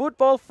for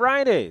Futbol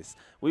Fridays.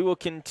 We will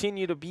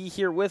continue to be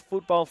here with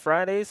Futbol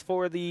Fridays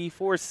for the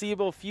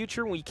foreseeable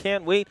future. We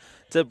can't wait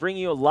to bring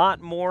you a lot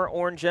more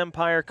Orange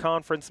Empire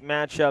Conference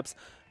matchups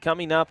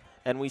coming up,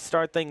 and we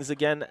start things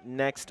again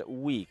next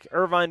week.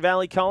 Irvine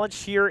Valley College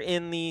here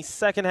in the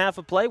second half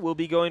of play. We'll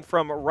be going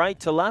from right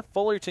to left.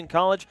 Fullerton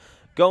College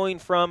going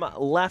from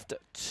left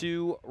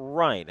to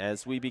right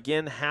as we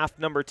begin half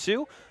number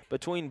 2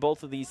 between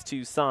both of these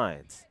two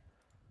sides.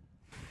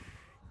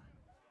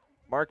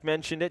 Mark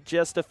mentioned it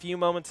just a few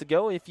moments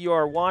ago. If you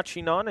are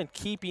watching on and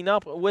keeping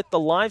up with the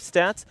live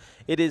stats,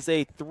 it is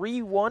a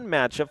 3-1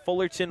 matchup.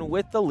 Fullerton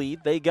with the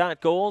lead. They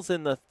got goals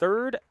in the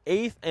 3rd,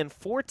 8th, and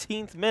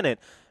 14th minute.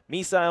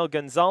 Misael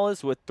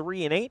Gonzalez with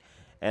 3 and 8.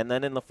 And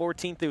then in the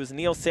 14th, it was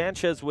Neil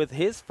Sanchez with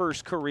his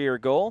first career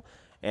goal.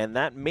 And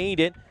that made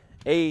it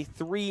a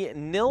 3-0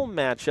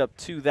 matchup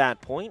to that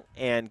point,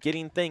 and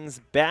getting things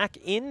back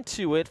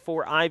into it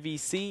for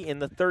IVC in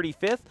the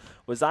 35th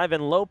was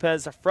Ivan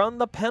Lopez from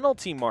the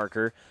penalty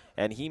marker,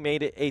 and he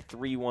made it a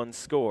 3-1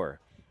 score.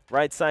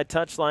 Right side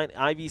touchline,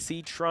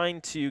 IVC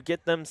trying to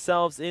get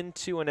themselves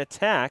into an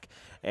attack,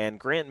 and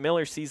Grant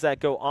Miller sees that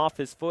go off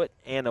his foot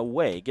and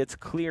away. Gets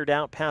cleared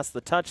out past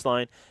the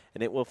touchline,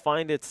 and it will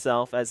find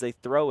itself as a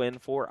throw-in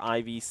for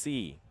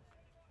IVC.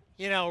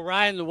 You know,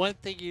 Ryan, the one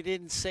thing you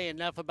didn't say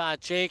enough about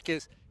Jake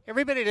is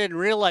everybody didn't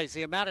realize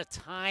the amount of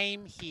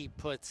time he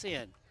puts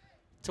in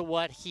to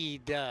what he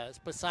does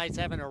besides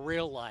having a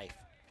real life.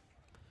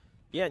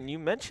 Yeah, and you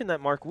mentioned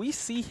that, Mark. We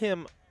see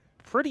him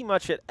pretty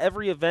much at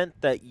every event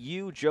that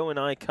you, Joe, and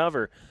I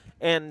cover.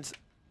 And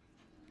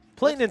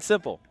plain and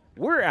simple,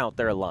 we're out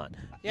there a lot.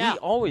 Yeah. We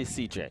always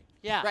see Jake.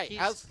 Yeah. Right.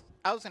 I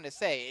was going to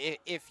say,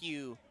 if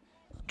you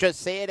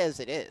just say it as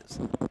it is,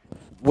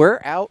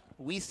 we're out,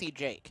 we see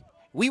Jake.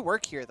 We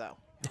work here, though.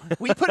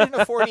 We put in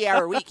a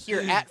 40-hour week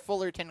here at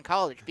Fullerton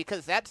College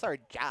because that's our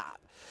job.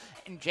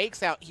 And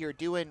Jake's out here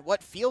doing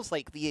what feels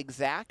like the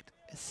exact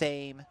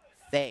same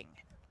thing.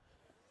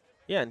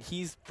 Yeah, and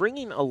he's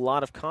bringing a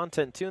lot of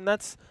content too, and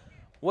that's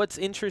what's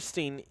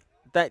interesting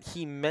that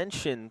he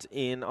mentioned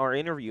in our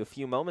interview a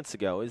few moments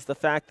ago is the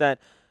fact that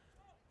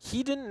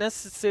he didn't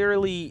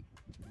necessarily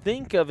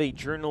think of a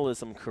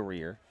journalism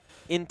career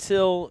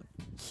until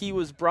he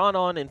was brought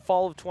on in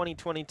fall of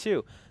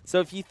 2022. So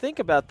if you think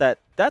about that,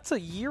 that's a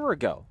year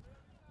ago.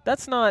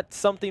 That's not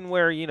something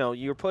where, you know,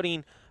 you're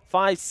putting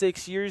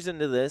 5-6 years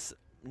into this.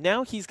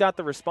 Now he's got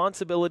the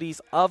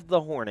responsibilities of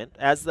the Hornet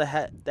as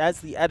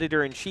the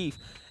editor-in-chief,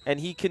 and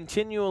he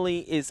continually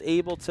is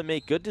able to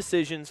make good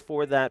decisions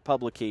for that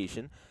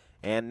publication.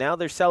 And now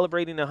they're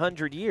celebrating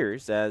 100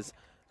 years, as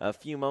a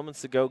few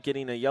moments ago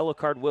getting a yellow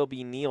card will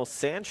be Neil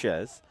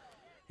Sanchez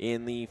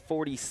in the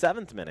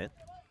 47th minute.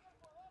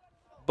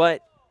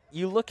 But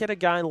you look at a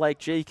guy like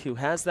Jake who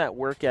has that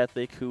work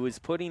ethic, who is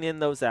putting in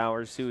those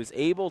hours, who is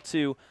able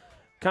to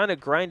kind of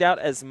grind out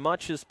as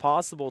much as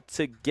possible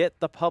to get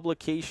the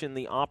publication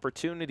the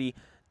opportunity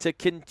to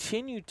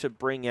continue to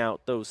bring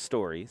out those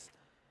stories.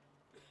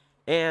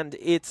 And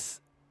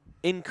it's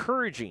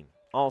encouraging,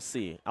 I'll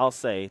say,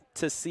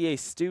 to see a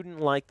student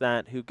like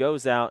that who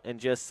goes out and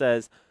just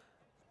says,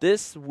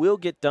 this will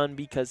get done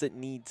because it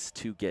needs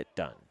to get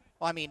done.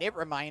 Well, I mean, it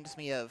reminds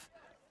me of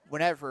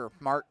whenever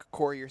Mark,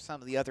 Corey, or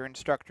some of the other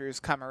instructors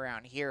come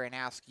around here and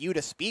ask you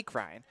to speak,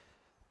 Ryan.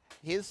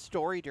 His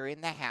story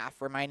during the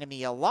half reminded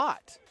me a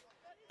lot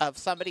of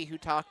somebody who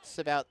talks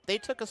about they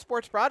took a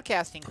sports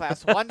broadcasting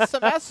class one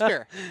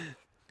semester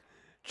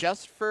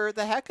just for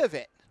the heck of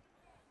it.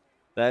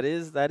 That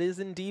is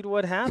indeed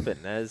what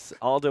happened, as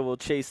Aldo will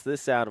chase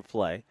this out of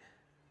play.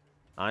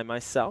 I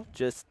myself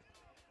just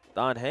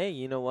thought, hey,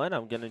 you know what?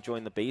 I'm going to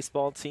join the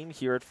baseball team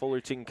here at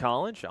Fullerton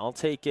College. I'll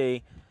take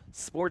a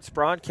sports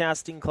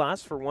broadcasting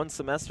class for one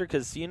semester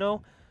because, you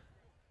know,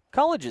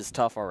 college is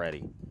tough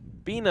already.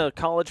 Being a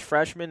college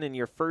freshman in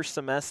your first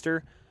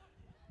semester,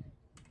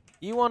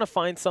 you want to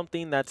find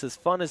something that's as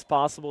fun as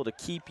possible to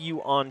keep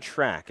you on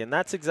track. And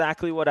that's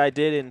exactly what I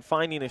did in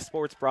finding a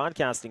sports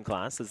broadcasting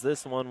class, as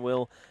this one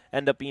will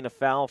end up being a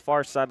foul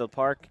far side of the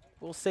park.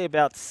 We'll say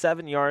about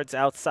 7 yards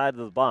outside of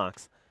the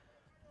box.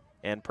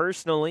 And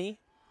personally,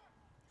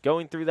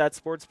 going through that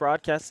sports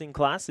broadcasting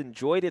class,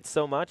 enjoyed it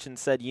so much and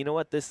said, you know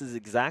what, this is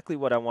exactly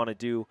what I want to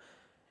do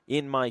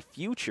in my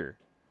future.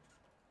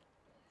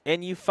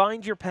 And you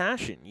find your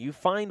passion. You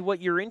find what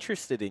you're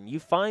interested in. You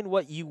find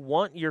what you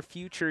want your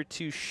future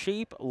to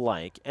shape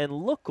like and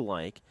look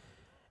like.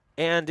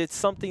 And it's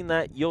something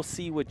that you'll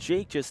see with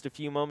Jake just a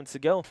few moments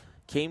ago.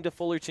 Came to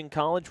Fullerton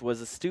College,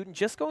 was a student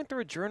just going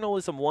through a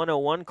Journalism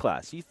 101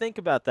 class. You think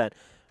about that.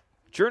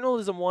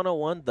 Journalism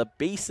 101, the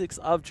basics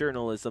of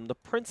journalism, the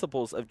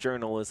principles of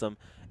journalism,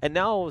 and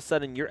now all of a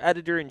sudden you're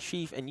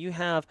editor-in-chief and you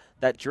have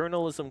that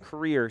journalism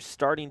career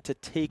starting to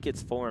take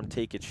its form,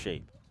 take its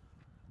shape.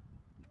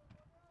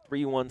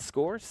 3-1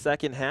 score,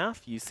 second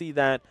half. You see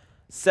that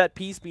set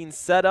piece being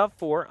set up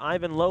for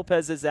Ivan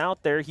Lopez is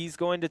out there. He's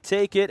going to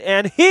take it,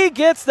 and he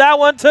gets that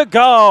one to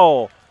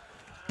go.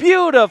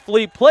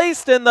 Beautifully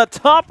placed in the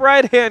top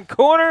right-hand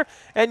corner,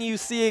 and you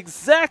see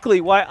exactly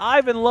why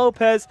Ivan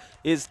Lopez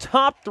is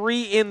top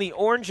 3 in the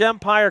Orange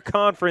Empire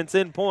Conference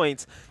in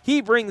points. He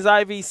brings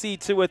IVC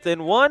to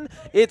within 1.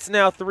 It's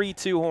now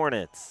 3-2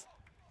 Hornets.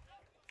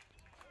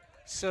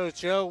 So,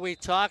 Joe, we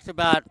talked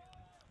about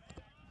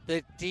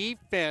the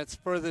defense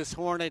for this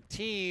Hornet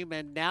team,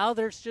 and now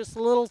there's just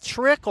a little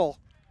trickle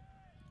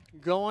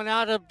going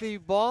out of the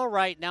ball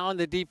right now on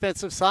the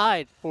defensive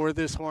side for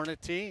this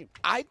Hornet team.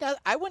 I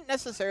wouldn't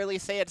necessarily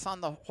say it's on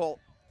the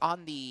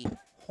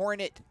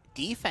Hornet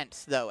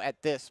defense, though,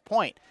 at this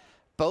point.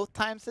 Both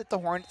times that the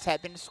Hornets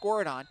have been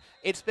scored on,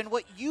 it's been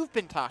what you've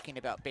been talking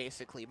about,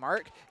 basically,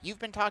 Mark. You've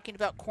been talking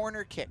about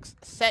corner kicks,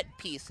 set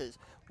pieces.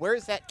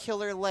 Where's that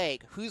killer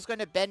leg? Who's going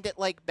to bend it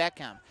like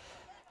Beckham?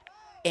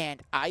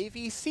 And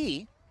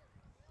IVC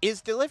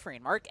is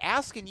delivering. Mark,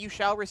 ask and you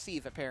shall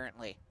receive,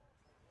 apparently.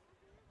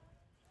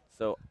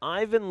 So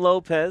Ivan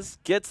Lopez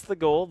gets the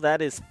goal.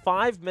 That is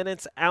 5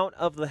 minutes out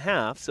of the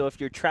half. So if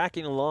you're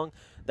tracking along,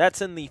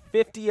 that's in the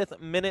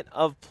 50th minute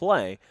of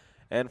play.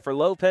 And for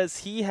Lopez,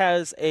 he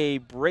has a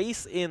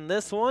brace in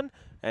this one,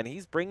 and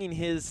he's bringing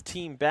his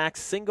team back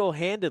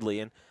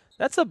single-handedly. And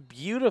that's a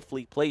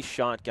beautifully placed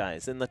shot,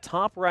 guys, in the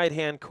top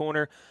right-hand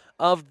corner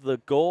of the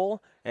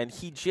goal. And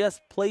he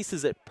just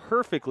places it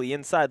perfectly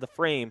inside the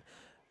frame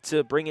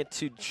to bring it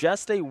to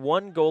just a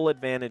 1-goal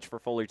advantage for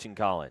Fullerton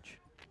College.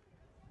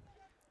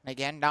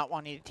 Again, not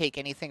wanting to take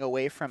anything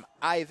away from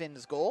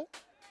Ivan's goal,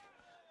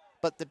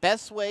 but the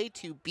best way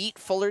to beat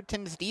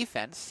Fullerton's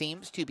defense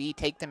seems to be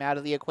take them out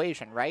of the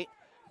equation, right?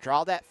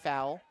 Draw that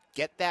foul,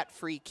 get that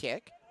free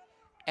kick,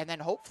 and then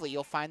hopefully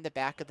you'll find the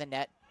back of the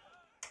net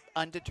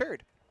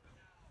undeterred.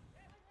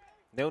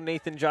 No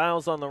Nathan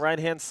Giles on the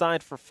right-hand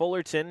side for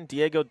Fullerton.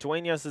 Diego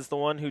Duenas is the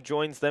one who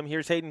joins them.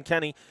 Here's Hayden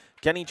Kenny.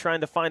 Kenny trying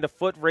to find a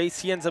foot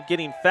race. He ends up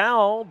getting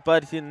fouled,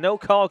 but no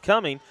call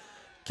coming.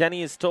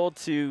 Kenny is told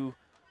to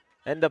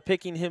end up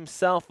picking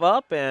himself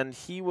up, and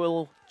he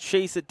will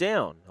chase it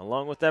down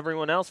along with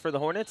everyone else for the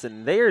Hornets.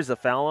 And there's a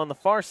foul on the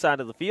far side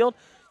of the field.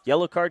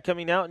 Yellow card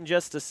coming out in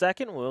just a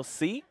second. We'll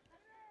see.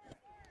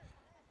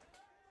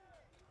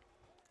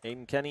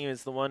 Aiden Kenny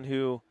is the one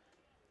who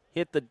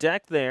hit the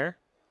deck there.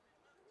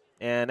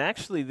 And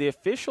actually, the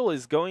official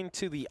is going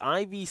to the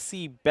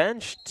IVC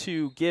bench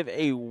to give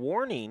a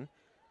warning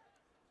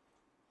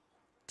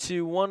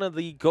to one of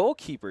the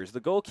goalkeepers. The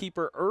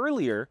goalkeeper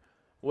earlier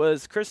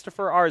was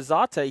Christopher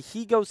Arzate.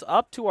 He goes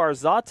up to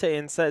Arzate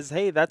and says,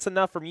 hey, that's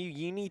enough from you.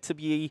 You need to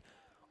be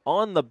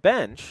on the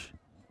bench.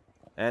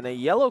 And a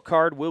yellow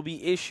card will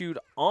be issued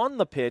on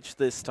the pitch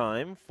this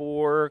time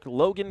for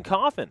Logan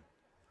Coffin.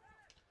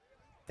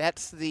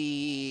 That's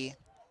the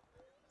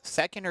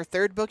second or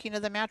third booking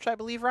of the match, I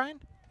believe,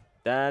 Ryan?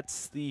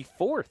 That's the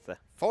fourth.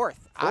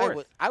 Fourth.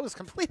 I was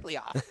completely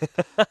off.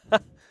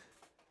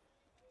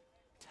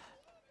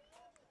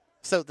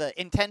 So the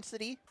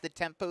intensity, the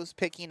tempo's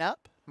picking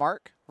up.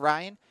 Mark,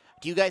 Ryan,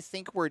 do you guys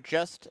think we're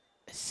just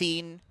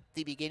seeing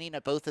the beginning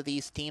of both of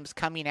these teams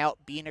coming out,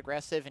 being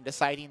aggressive, and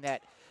deciding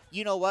that,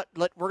 you know what,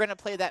 we're going to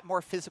play that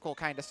more physical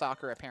kind of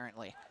soccer,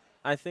 apparently?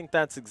 I think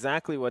that's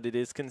exactly what it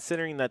is,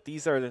 considering that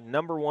these are the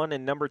number 1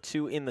 and number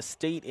 2 in the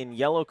state in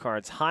yellow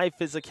cards. High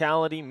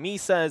physicality.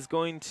 Misa is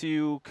going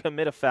to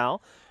commit a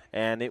foul,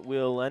 and it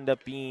will end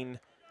up being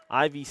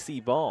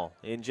IVC ball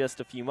in just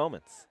a few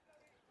moments.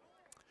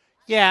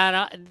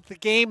 Yeah, and the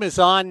game is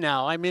on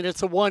now. I mean,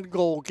 it's a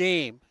one-goal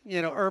game.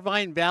 You know,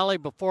 Irvine Valley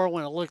before,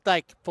 when it looked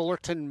like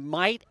Fullerton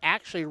might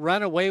actually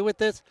run away with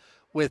this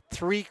with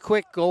 3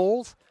 quick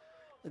goals.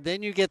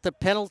 Then you get the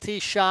penalty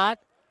shot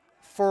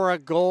for a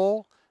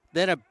goal.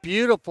 Then a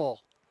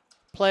beautiful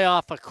play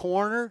off a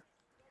corner,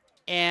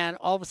 and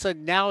all of a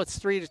sudden now it's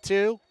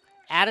 3-2.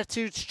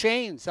 Attitudes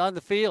change on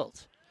the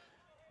field.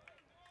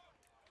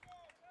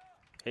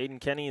 Hayden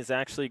Kenny is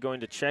actually going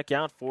to check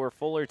out for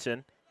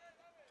Fullerton.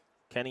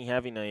 Kenny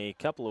having a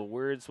couple of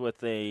words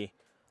with a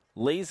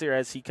laser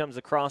as he comes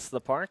across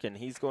the park, and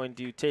he's going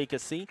to take a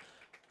seat.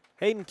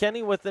 Hayden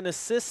Kenny with an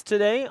assist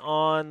today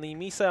on the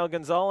Misael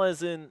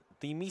Gonzalez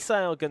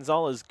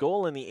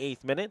goal in the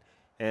 8th minute.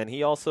 And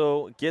he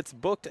also gets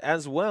booked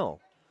as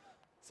well.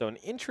 So an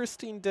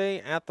interesting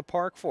day at the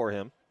park for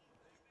him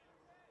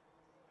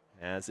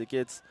as it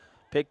gets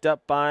picked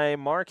up by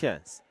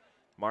Marquez.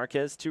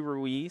 Marquez to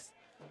Ruiz.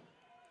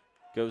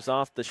 Goes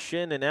off the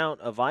shin and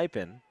out of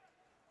Ipin.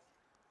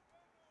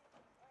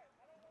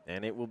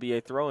 And it will be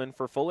a throw-in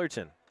for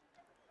Fullerton.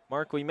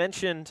 Mark, we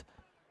mentioned,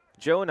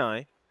 Joe and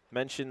I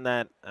mentioned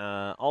that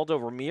Aldo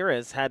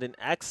Ramirez had an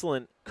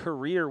excellent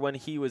career when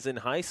he was in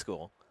high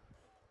school.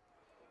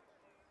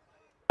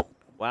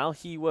 While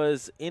he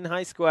was in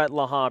high school at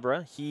La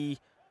Habra, he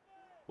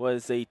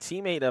was a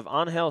teammate of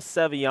Angel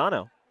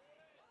Sevillano.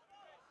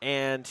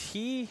 And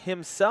he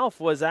himself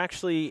was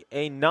actually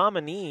a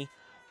nominee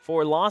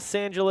for Los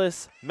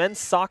Angeles Men's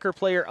Soccer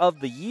Player of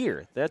the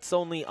Year. That's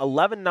only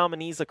 11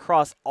 nominees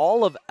across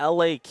all of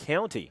LA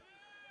County.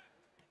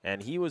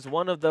 And he was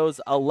one of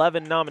those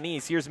 11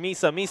 nominees. Here's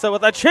Misa. Misa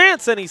with a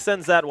chance, and he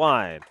sends that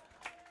wide.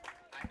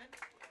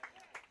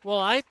 Well,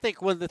 I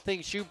think one of the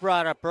things you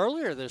brought up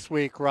earlier this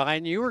week,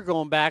 Ryan, you were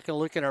going back and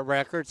looking at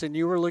records, and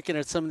you were looking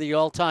at some of the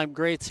all-time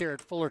greats here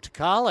at Fullerton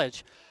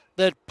College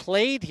that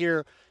played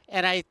here,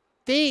 and I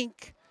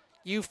think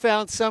you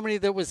found somebody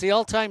that was the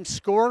all-time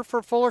scorer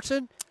for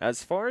Fullerton?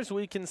 As far as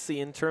we can see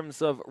in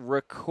terms of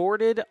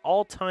recorded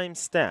all-time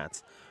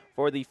stats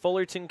for the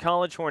Fullerton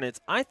College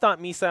Hornets, I thought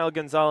Misael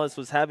Gonzalez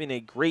was having a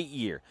great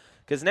year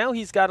because now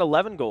he's got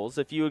 11 goals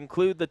if you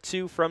include the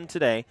 2 from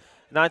today.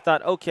 And I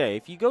thought, okay,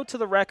 if you go to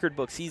the record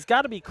books, he's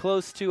got to be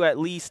close to at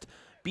least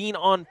being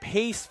on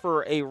pace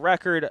for a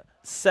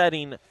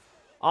record-setting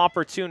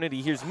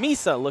opportunity. Here's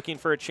Misa looking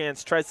for a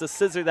chance, tries to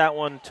scissor that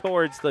one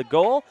towards the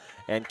goal,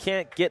 and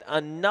can't get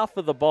enough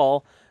of the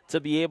ball to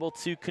be able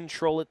to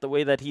control it the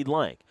way that he'd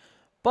like.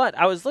 But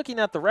I was looking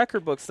at the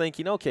record books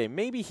thinking, okay,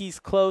 maybe he's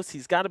close.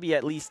 He's got to be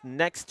at least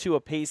next to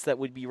a pace that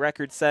would be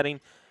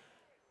record-setting.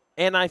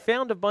 And I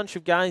found a bunch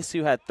of guys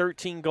who had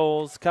 13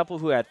 goals, a couple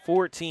who had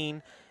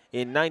 14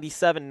 in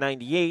 97,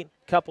 98,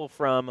 couple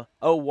from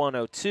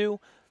 01, 02.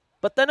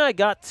 But then I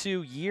got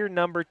to year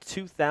number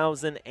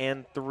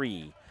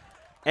 2003.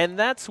 And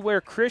that's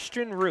where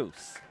Christian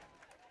Roos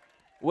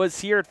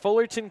was here at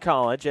Fullerton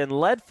College and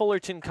led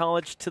Fullerton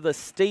College to the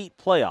state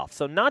playoffs.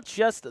 So not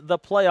just the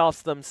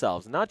playoffs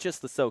themselves, not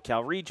just the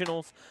SoCal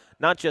Regionals,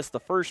 not just the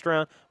first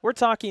round. We're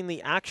talking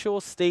the actual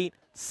state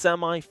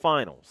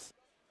semifinals.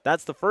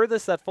 That's the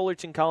furthest that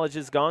Fullerton College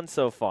has gone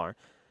so far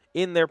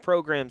in their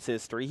program's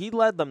history. He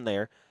led them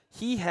there.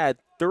 He had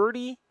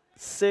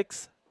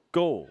 36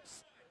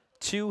 goals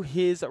to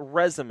his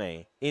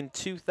resume in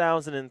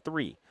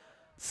 2003.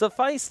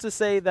 Suffice to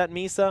say that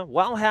Misa,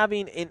 while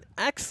having an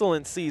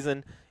excellent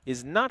season,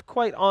 is not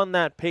quite on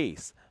that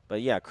pace.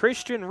 But yeah,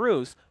 Christian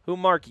Roos, who,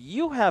 Mark,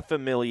 you have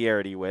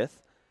familiarity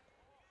with,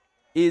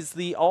 is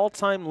the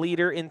all-time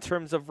leader in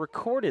terms of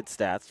recorded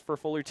stats for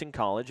Fullerton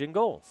College in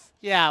goals.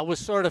 Yeah, it was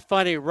sort of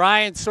funny.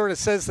 Ryan sort of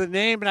says the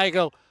name, and I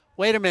go,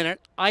 wait a minute,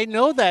 I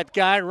know that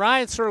guy.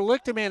 Ryan sort of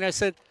looked at me and I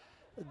said,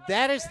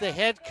 that is the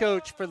head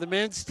coach for the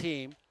men's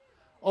team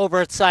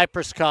over at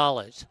Cypress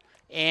College.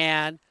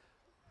 And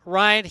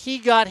Ryan, he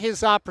got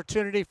his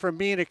opportunity from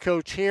being a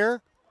coach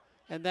here,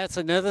 and that's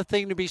another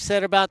thing to be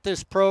said about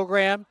this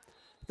program.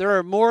 There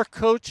are more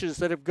coaches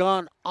that have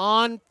gone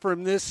on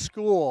from this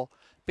school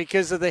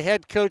because of the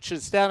head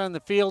coaches down on the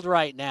field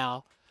right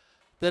now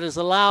that has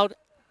allowed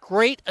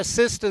great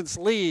assistants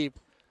leave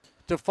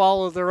to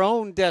follow their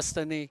own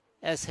destiny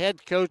as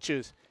head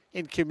coaches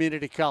in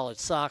community college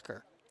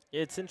soccer.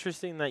 It's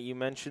interesting that you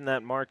mentioned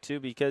that, Mark, too,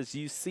 because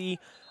you see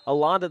a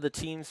lot of the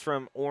teams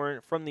from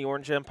the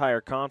Orange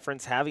Empire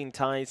Conference having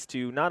ties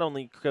to not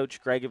only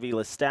Coach Greg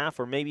Avila's staff,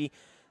 or maybe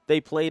they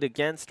played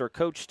against or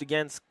coached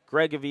against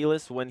Greg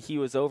Avilas when he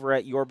was over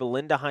at Yorba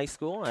Linda High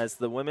School as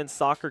the women's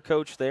soccer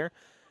coach there.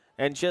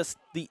 And just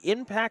the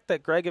impact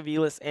that Greg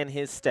Avilas and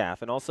his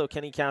staff, and also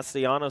Kenny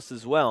Castellanos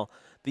as well,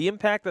 the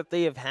impact that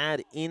they have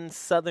had in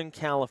Southern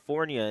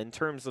California in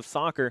terms of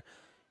soccer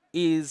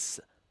is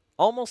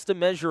almost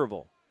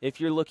immeasurable. If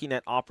you're looking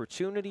at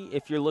opportunity,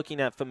 if you're looking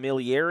at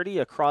familiarity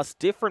across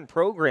different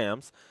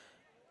programs,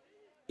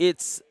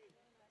 it's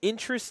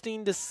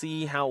interesting to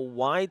see how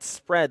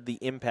widespread the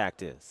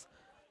impact is.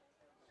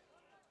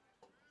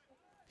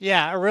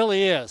 Yeah, it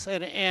really is.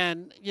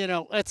 And you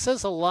know, it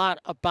says a lot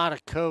about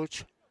a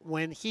coach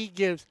when he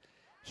gives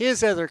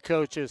his other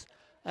coaches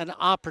an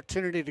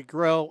opportunity to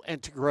grow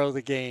and to grow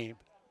the game.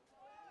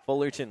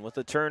 Fullerton with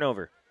a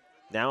turnover.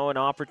 Now an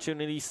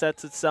opportunity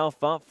sets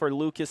itself up for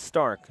Lucas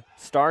Stark.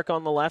 Stark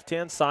on the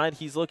left-hand side.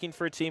 He's looking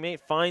for a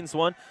teammate, finds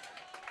one.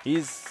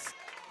 He's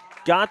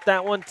got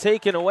that one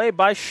taken away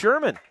by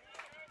Sherman.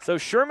 So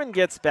Sherman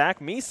gets back.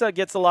 Misa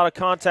gets a lot of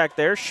contact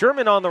there.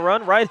 Sherman on the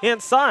run,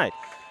 right-hand side.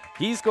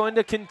 He's going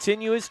to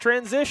continue his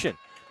transition.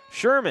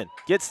 Sherman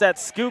gets that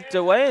scooped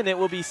away, and it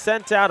will be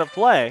sent out of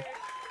play.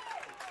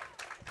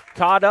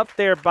 Caught up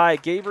there by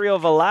Gabriel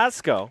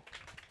Velasco.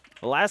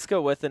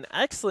 Velasco with an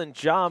excellent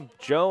job,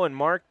 Joe and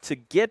Mark, to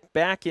get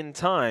back in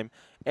time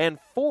and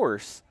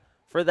force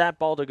for that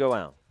ball to go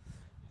out.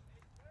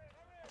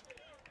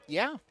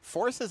 Yeah,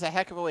 force is a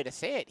heck of a way to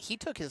say it. He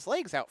took his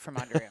legs out from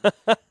under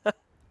him.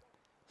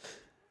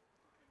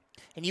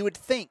 And you would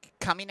think,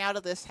 coming out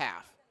of this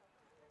half,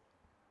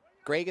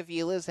 Greg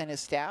Avilas and his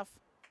staff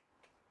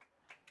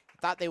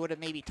thought they would have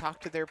maybe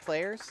talked to their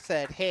players,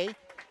 said, hey,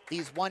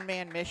 these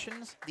one-man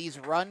missions, these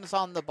runs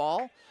on the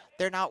ball,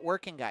 they're not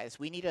working, guys.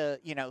 We need to,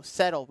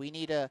 settle. We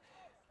need to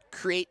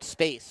create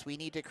space. We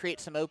need to create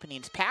some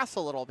openings, pass a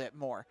little bit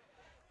more.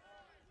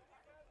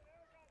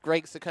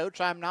 Greg's the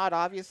coach. I'm not,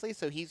 obviously,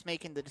 so he's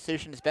making the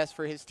decisions best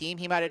for his team.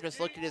 He might have just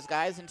looked at his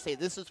guys and say,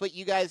 this is what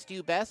you guys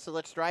do best, so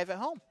let's drive it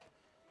home.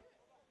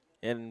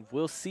 And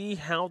we'll see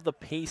how the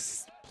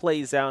pace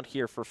plays out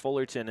here for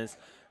Fullerton as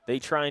they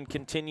try and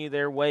continue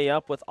their way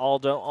up with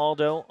Aldo.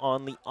 Aldo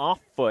on the off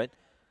foot.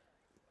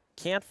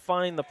 Can't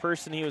find the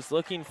person he was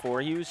looking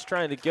for. He was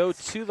trying to go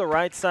to the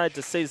right side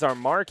to Cesar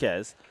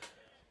Marquez.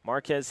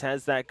 Marquez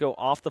has that go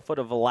off the foot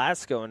of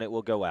Velasco, and it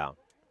will go out.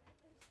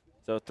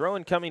 So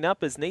throw-in coming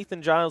up as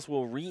Nathan Giles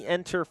will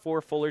re-enter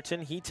for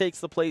Fullerton. He takes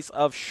the place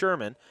of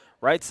Sherman.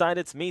 Right side,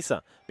 it's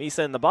Misa.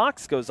 Misa in the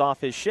box, goes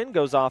off his shin,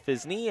 goes off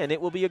his knee, and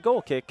it will be a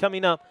goal kick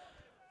coming up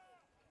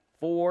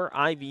for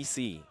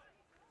IVC.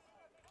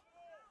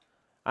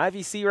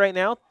 IVC right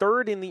now,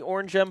 third in the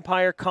Orange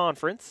Empire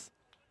Conference,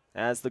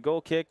 as the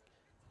goal kick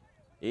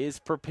is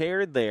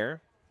prepared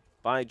there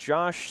by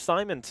Josh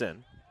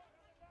Simonton.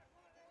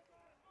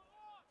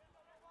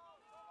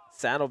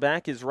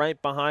 Saddleback is right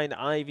behind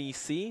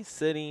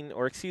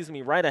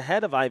IVC, right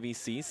ahead of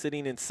IVC,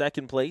 sitting in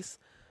second place.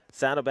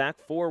 Saddleback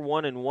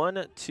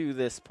 4-1-1 to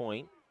this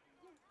point.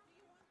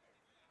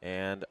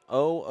 And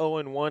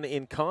 0-0-1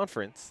 in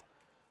conference.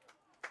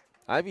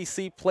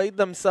 IVC played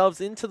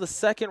themselves into the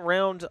second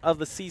round of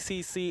the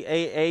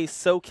CCCAA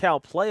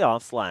SoCal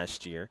playoffs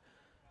last year.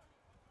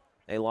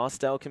 They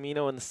lost El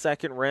Camino in the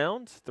second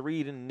round,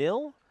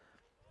 3-0.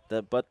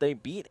 But they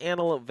beat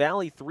Antelope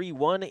Valley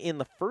 3-1 in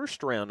the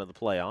first round of the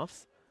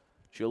playoffs.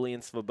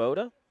 Julian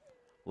Svoboda,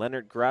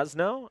 Leonard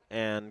Grosnow,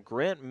 and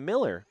Grant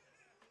Miller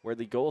were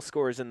the goal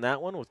scorers in that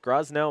one, with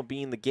Grosnow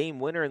being the game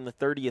winner in the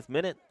 30th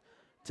minute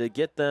to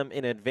get them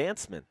in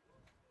advancement.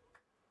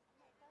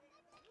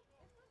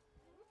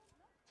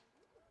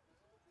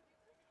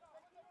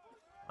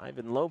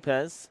 Ivan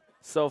Lopez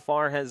so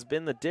far has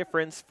been the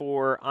difference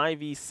for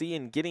IVC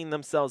in getting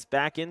themselves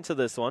back into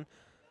this one.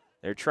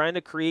 They're trying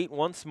to create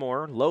once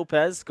more.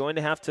 Lopez going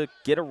to have to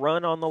get a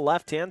run on the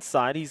left-hand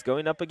side. He's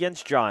going up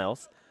against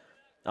Giles.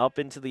 Up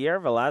into the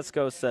air,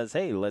 Velasco says,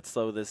 hey, let's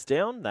slow this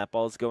down. That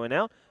ball's going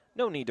out.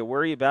 No need to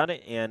worry about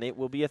it, and it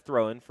will be a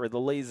throw-in for the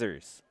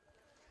Lasers.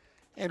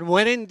 And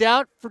when in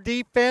doubt for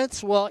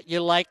defense, well,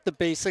 you like the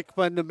basic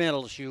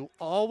fundamentals. You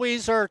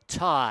always are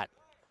taught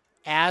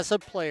as a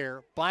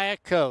player by a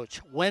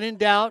coach, when in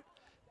doubt,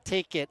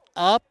 take it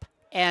up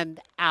and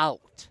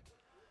out.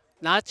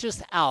 Not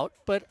just out,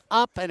 but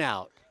up and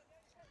out.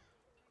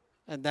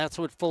 And that's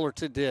what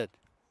Fullerton did.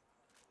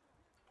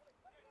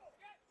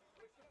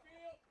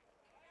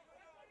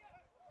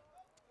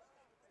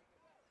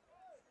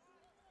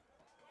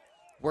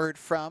 Word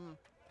from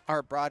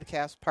our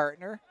broadcast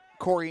partner,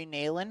 Corey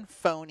Nalen,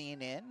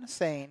 phoning in,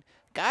 saying,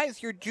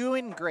 guys, you're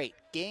doing great.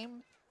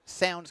 Game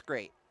sounds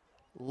great.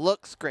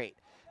 Looks great.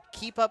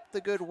 Keep up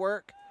the good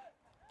work.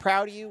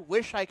 Proud of you.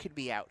 Wish I could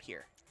be out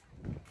here.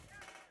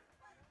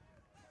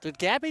 Did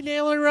Gabby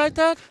Nalen write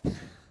that?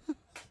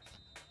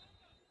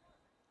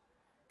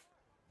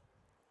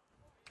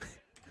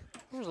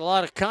 There's a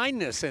lot of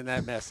kindness in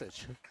that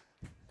message.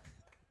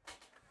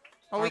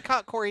 Oh, we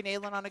caught Corey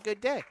Nalen on a good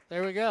day.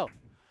 There we go.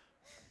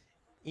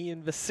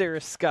 Ian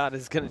Viserys Scott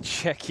is going to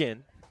check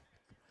in.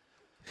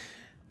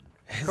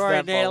 As Corey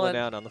that ball went Nalen.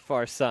 out on the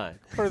far side.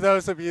 For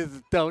those of you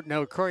that don't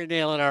know, Corey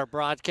Nalen, our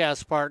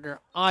broadcast partner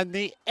on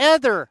the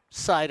other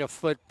side of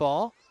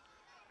football.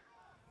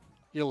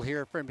 You'll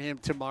hear from him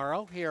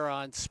tomorrow here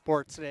on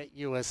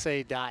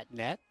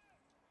sportsnetusa.net.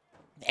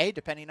 Hey,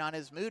 depending on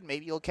his mood,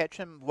 maybe you'll catch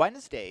him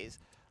Wednesdays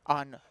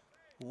on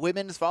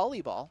women's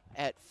volleyball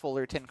at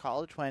Fullerton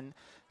College when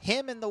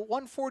him and the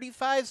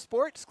 145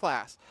 sports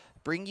class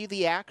bring you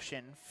the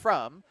action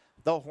from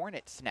the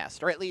Hornet's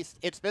Nest, or at least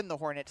it's been the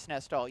Hornet's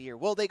Nest all year.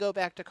 Will they go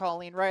back to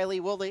Colleen Riley?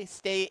 Will they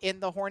stay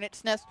in the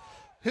Hornet's Nest?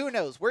 Who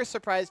knows? We're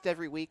surprised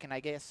every week, and I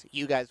guess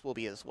you guys will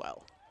be as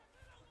well.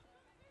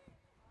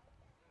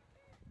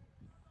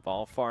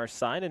 Ball far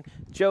side. And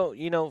Joe,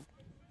 you know,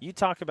 you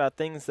talk about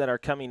things that are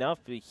coming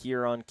up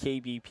here on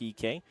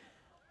KBPK.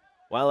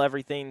 While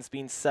everything's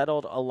being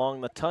settled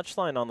along the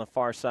touchline on the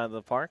far side of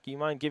the park, you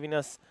mind giving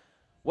us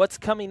what's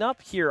coming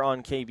up here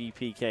on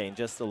KBPK in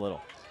just a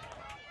little?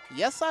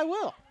 Yes, I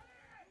will.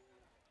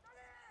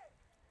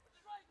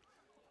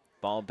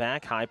 Ball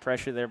back, high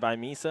pressure there by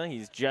Misa.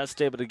 He's just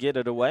able to get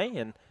it away,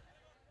 and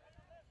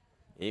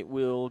it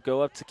will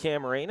go up to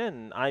Camarena,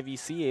 and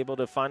IVC able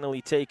to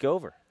finally take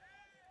over.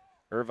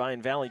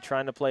 Irvine Valley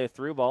trying to play a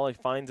through ball. It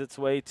finds its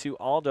way to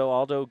Aldo.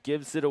 Aldo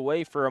gives it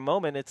away for a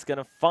moment. It's going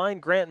to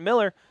find Grant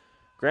Miller.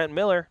 Grant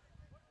Miller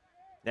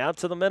now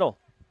to the middle.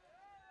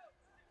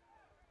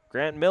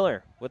 Grant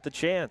Miller with the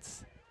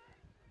chance.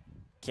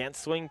 Can't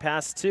swing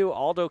past two.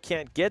 Aldo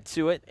can't get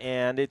to it,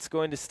 and it's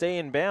going to stay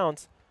in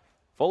bounds.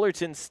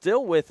 Fullerton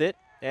still with it,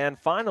 and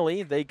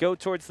finally they go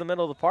towards the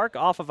middle of the park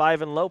off of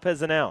Ivan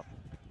Lopez and out.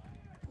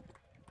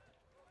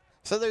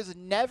 So there's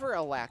never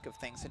a lack of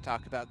things to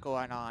talk about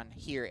going on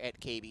here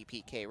at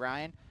KBPK.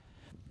 Ryan,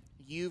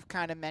 you've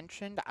kind of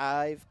mentioned,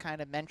 I've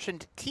kind of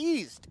mentioned,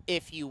 teased,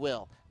 if you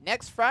will.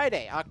 Next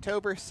Friday,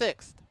 October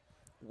 6th,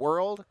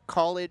 World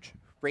College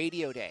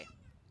Radio Day.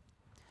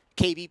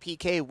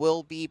 KBPK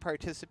will be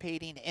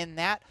participating in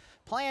that.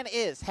 Plan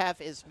is have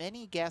as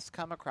many guests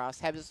come across,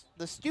 have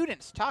the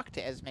students talk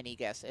to as many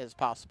guests as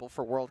possible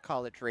for World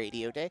College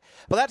Radio Day.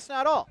 But that's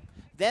not all.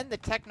 Then the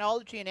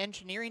Technology and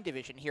Engineering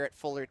Division here at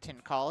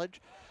Fullerton College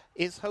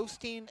is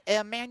hosting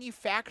a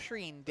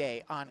manufacturing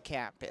day on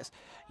campus.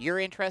 You're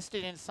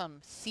interested in some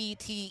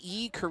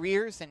CTE,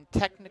 careers and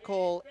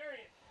technical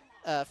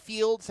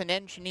fields and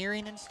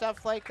engineering and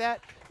stuff like that?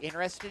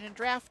 Interested in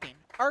drafting,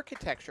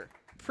 architecture,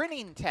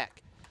 printing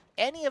tech,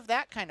 any of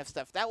that kind of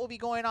stuff. That will be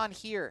going on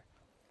here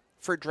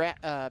for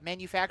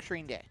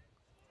Manufacturing Day.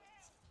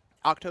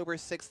 October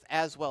 6th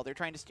as well. They're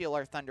trying to steal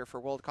our thunder for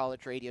World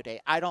College Radio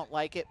Day. I don't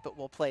like it, but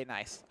we'll play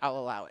nice. I'll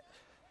allow it.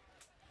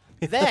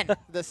 Then,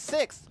 the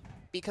 6th,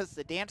 because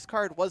the dance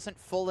card wasn't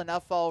full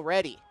enough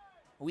already,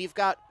 we've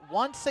got,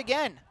 once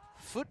again,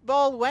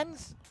 Futbol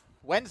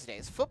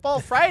Wednesdays,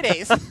 Futbol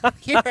Fridays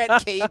here at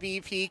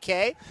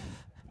KBPK.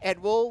 And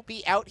we'll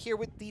be out here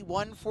with the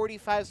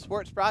 145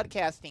 sports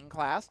broadcasting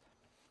class.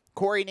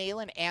 Corey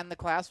Nalen and the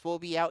class will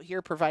be out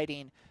here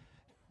providing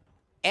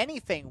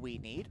anything we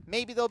need.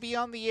 Maybe they'll be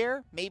on the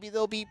air. Maybe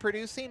they'll be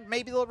producing.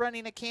 Maybe they'll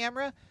running a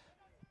camera.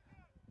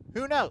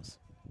 Who knows?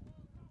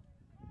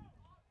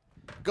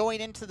 Going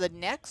into the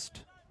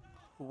next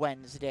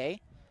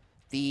Wednesday,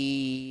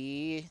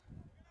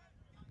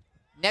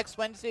 next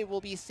Wednesday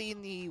we'll be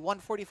seeing the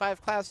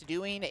 145 class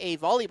doing a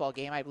volleyball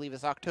game. I believe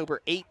it's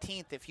October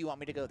 18th if you want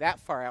me to go that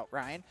far out,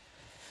 Ryan. And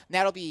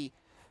that'll be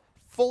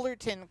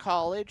Fullerton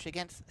College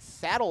against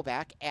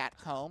Saddleback at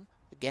home.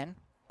 Again,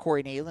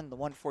 Corey Nalen, the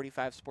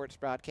 145 sports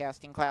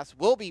broadcasting class,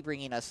 will be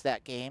bringing us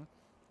that game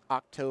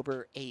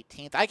October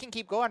 18th. I can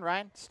keep going,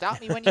 Ryan.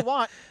 Stop me when you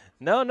want.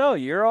 No,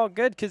 you're all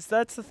good, because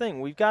that's the thing.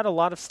 We've got a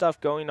lot of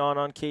stuff going on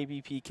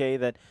KBPK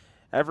that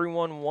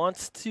everyone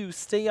wants to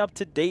stay up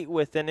to date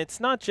with, and it's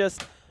not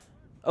just,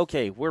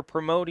 okay, we're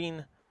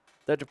promoting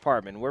the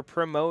department, we're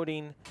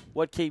promoting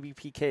what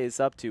KBPK is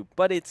up to,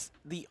 but it's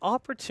the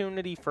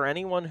opportunity for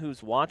anyone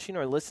who's watching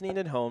or listening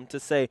at home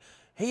to say,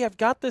 hey, I've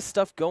got this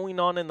stuff going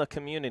on in the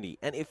community,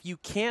 and if you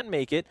can't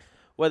make it,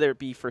 whether it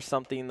be for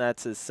something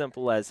that's as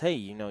simple as, hey,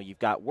 you know, you've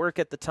got work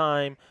at the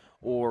time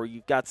or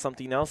you've got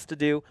something else to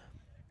do,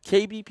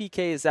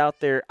 KBPK is out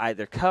there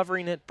either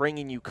covering it,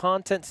 bringing you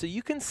content, so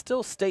you can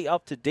still stay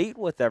up to date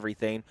with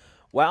everything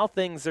while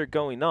things are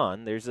going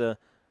on. There's a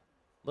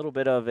little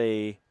bit of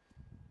a,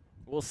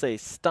 we'll say,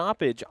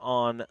 stoppage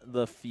on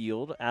the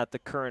field at the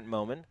current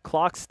moment.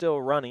 Clock's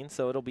still running,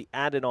 so it'll be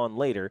added on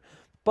later.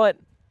 But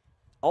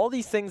all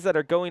these things that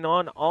are going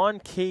on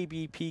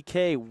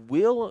KBPK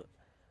will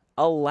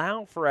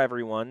allow for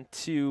everyone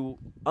to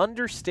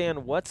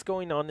understand what's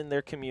going on in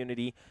their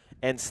community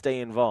and stay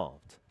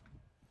involved.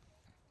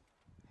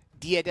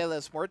 Dia de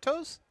los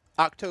Muertos,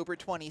 October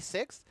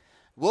 26th.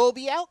 We'll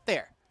be out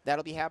there.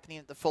 That'll be happening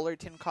at the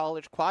Fullerton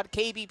College Quad.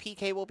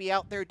 KBPK will be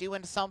out there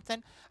doing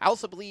something. I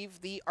also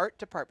believe the art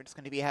department is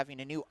going to be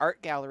having a new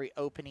art gallery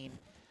opening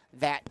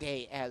that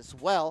day as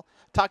well.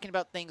 Talking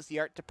about things the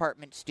art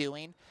department's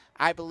doing,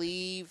 I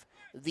believe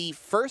the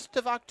 1st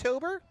of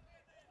October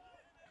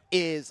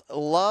is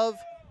Love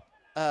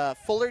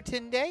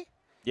Fullerton Day.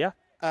 Yeah,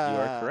 you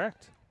are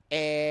correct.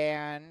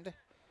 And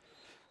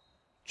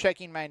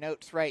checking my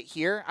notes right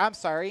here. I'm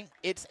sorry.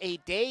 It's a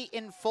day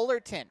in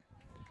Fullerton.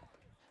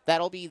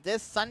 That'll be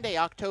this Sunday,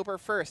 October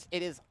 1st.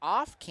 It is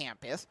off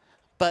campus,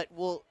 but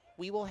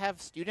we will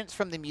have students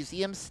from the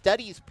Museum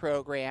Studies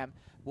program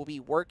will be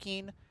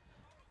working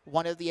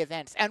one of the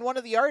events, and one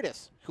of the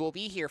artists who will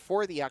be here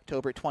for the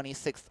October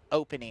 26th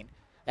opening.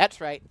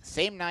 That's right,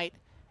 same night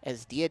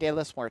as Dia de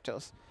los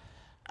Muertos.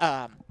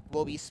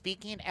 Will be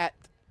speaking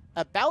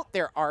about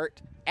their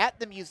art at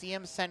the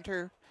Museum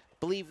Center, I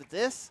believe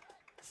this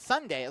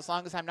Sunday, as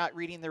long as I'm not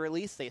reading the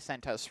release they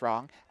sent us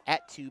wrong,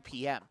 at 2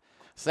 p.m.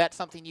 So that's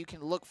something you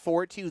can look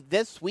forward to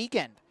this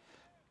weekend.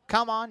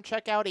 Come on,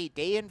 check out a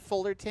day in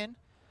Fullerton.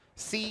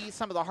 See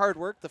some of the hard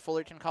work the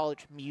Fullerton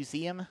College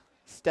Museum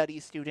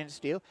Studies students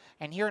do,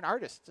 and hear an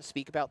artist to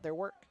speak about their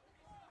work.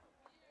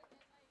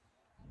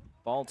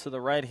 Ball to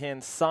the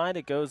right-hand side.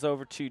 It goes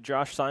over to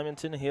Josh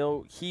Simonton.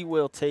 He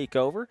will take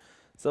over.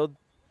 So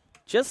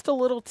just a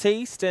little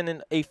taste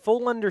and a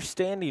full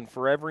understanding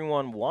for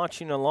everyone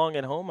watching along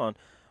at home on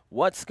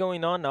what's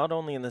going on not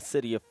only in the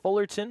city of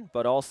Fullerton,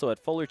 but also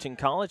at Fullerton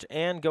College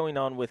and going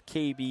on with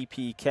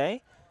KBPK.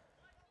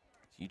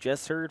 You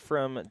just heard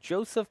from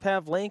Joseph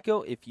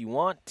Pavlenko. If you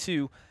want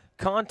to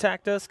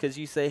contact us because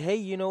you say, hey,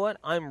 you know what,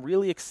 I'm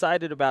really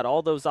excited about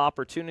all those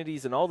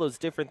opportunities and all those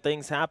different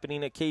things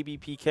happening at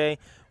KBPK.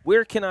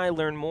 Where can I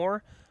learn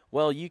more?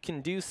 Well, you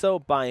can do so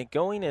by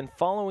going and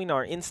following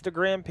our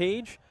Instagram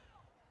page.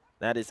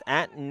 That is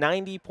at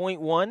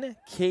 90.1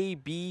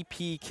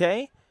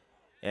 KBPK.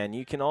 And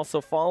you can also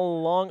follow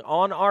along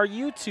on our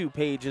YouTube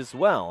page as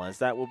well, as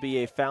that will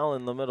be a foul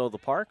in the middle of the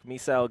park.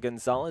 Misael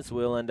Gonzalez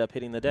will end up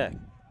hitting the deck.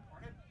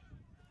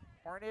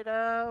 Hornet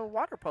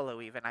water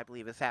polo even, I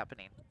believe, is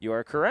happening. You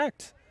are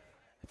correct.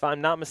 If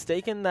I'm not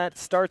mistaken, that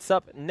starts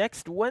up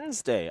next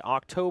Wednesday,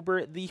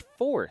 October the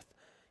 4th,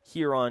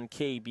 here on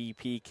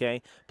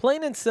KBPK.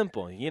 Plain and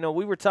simple. You know,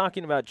 we were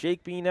talking about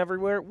Jake being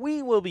everywhere.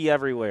 We will be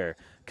everywhere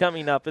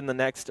coming up in the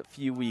next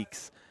few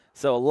weeks.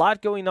 So a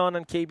lot going on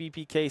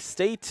KBPK.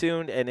 Stay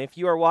tuned, and if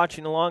you are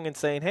watching along and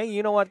saying, hey,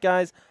 you know what,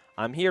 guys,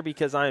 I'm here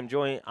because I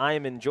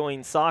am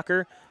enjoying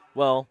soccer,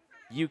 well,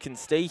 you can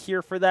stay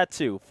here for that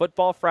too.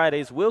 Futbol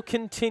Fridays will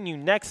continue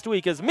next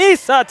week as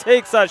Misa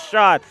takes a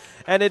shot,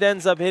 and it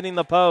ends up hitting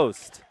the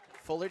post.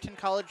 Fullerton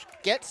College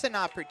gets an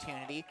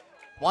opportunity,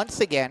 once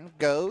again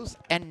goes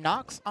and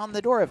knocks on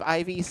the door of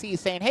IVC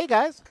saying, hey,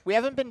 guys, we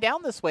haven't been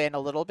down this way in a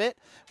little bit.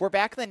 We're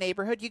back in the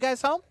neighborhood. You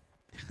guys home?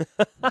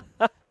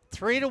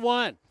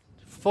 3-1.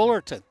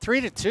 Fullerton.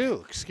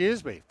 3-2,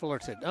 excuse me,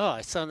 Fullerton. Oh,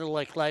 I sounded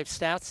like live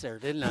stats there,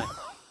 didn't I?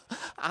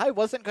 I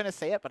wasn't going to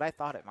say it, but I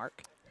thought it,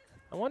 Mark.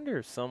 I wonder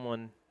if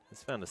someone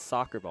has found a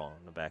soccer ball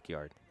in the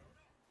backyard.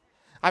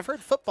 I've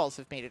heard footballs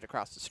have made it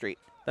across the street.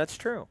 That's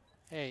true.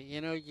 Hey, you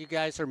know, you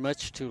guys are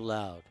much too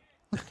loud.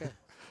 Okay.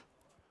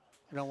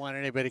 I don't want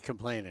anybody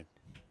complaining.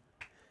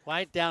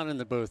 Quiet down in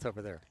the booth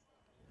over there.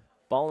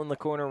 Ball in the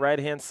corner,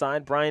 right-hand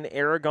side. Brian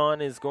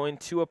Aragon is going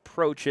to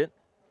approach it.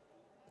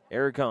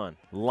 Aragon,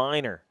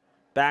 liner.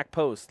 Back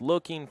post,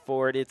 looking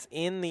for it. It's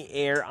in the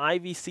air.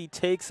 IVC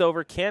takes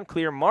over, can't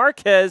clear.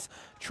 Marquez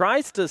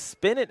tries to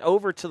spin it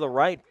over to the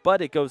right,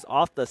 but it goes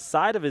off the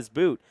side of his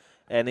boot,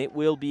 and it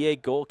will be a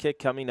goal kick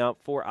coming up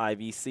for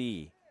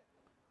IVC.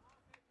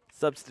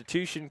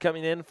 Substitution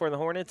coming in for the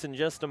Hornets in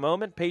just a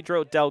moment.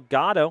 Pedro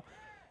Delgado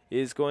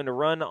is going to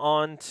run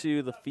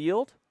onto the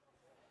field,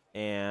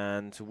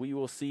 and we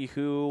will see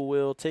who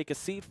will take a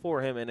seat for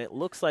him, and it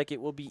looks like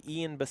it will be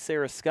Ian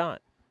Becerra-Scott.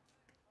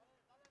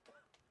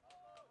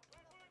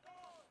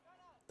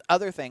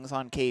 Other things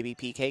on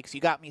KBPK, because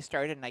you got me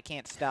started and I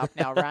can't stop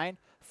now, Ryan.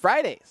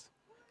 Fridays,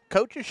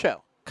 Coach's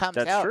Show comes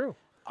out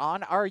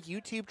on our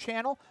YouTube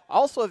channel.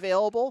 Also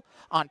available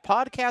on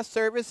podcast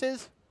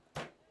services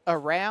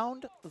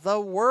around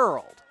the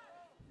world.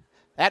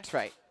 That's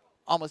right.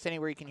 Almost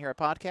anywhere you can hear a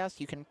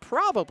podcast, you can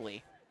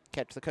probably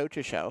catch the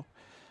Coach's Show.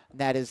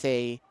 That is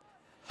a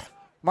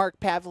Mark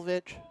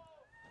Pavlovich,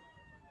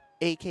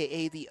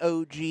 a.k.a. the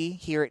OG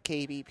here at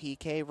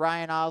KBPK,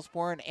 Ryan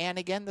Osborn, and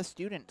again, the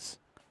students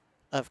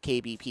of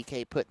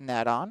KBPK putting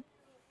that on.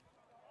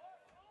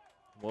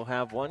 We'll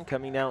have one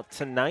coming out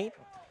tonight.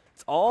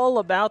 It's all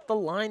about the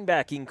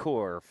linebacking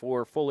core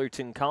for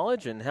Fullerton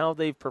College and how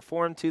they've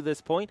performed to this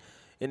point,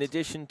 in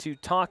addition to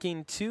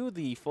talking to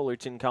the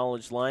Fullerton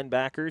College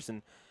linebackers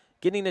and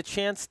getting a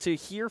chance to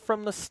hear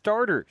from the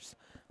starters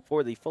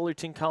for the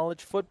Fullerton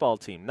College football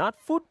team. Not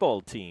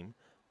football team,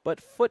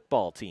 but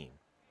football team.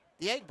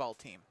 The Egg Ball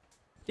team.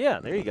 Yeah,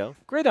 there you go.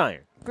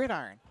 Gridiron.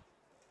 Gridiron.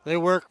 They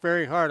work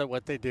very hard at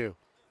what they do.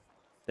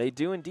 They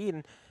do indeed.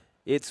 And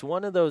it's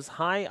one of those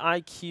high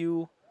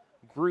IQ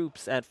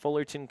groups at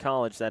Fullerton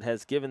College that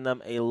has given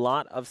them a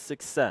lot of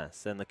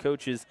success. And the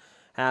coaches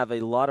have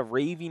a lot of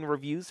raving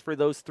reviews for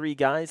those three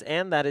guys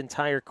and that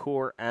entire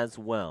core as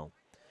well.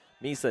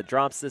 Misa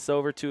drops this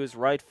over to his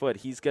right foot.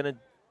 He's going to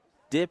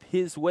dip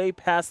his way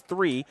past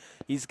three.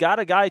 He's got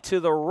a guy to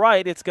the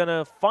right. It's going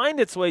to find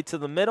its way to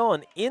the middle,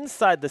 and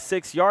inside the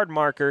 6-yard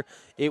marker,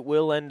 it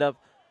will end up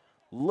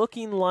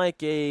looking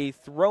like a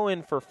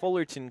throw-in for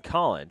Fullerton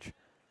College.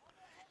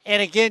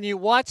 And again, you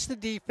watch the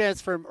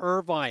defense from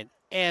Irvine,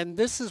 and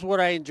this is what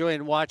I enjoy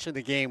in watching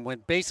the game,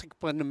 when basic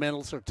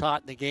fundamentals are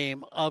taught in the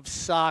game of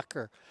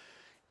soccer.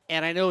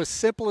 And I know, as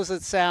simple as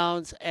it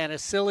sounds and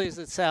as silly as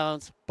it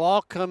sounds,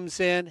 ball comes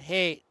in,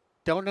 hey,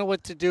 don't know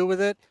what to do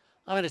with it,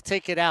 I'm going to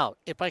take it out.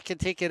 If I can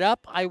take it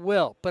up, I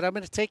will. But I'm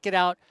going to take it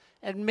out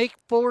and make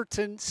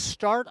Fullerton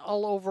start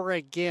all over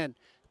again.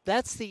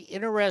 That's the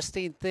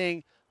interesting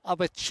thing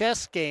of a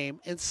chess game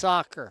in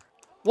soccer.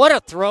 What a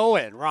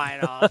throw-in,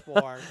 Ryan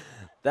Osborn.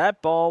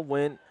 That ball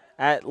went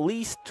at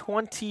least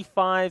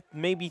 25,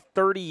 maybe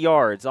 30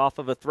 yards off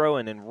of a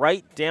throw-in and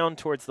right down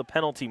towards the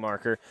penalty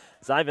marker.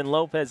 Ivan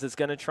Lopez is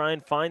going to try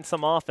and find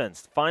some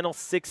offense. Final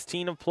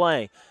 16 of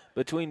play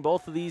between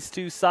both of these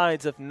two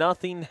sides if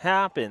nothing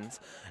happens,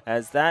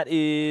 as that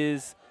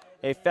is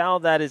a foul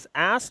that is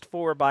asked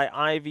for by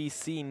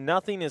IVC.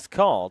 Nothing is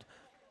called,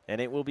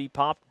 and it will be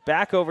popped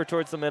back over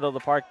towards the middle of the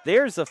park.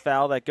 There's a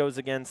foul that goes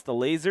against the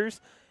Lasers,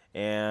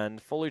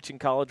 and Fullerton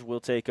College will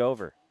take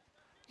over.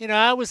 You know,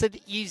 that was an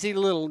easy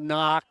little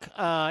knock,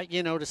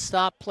 to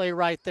stop play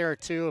right there,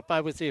 too. If I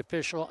was the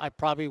official, I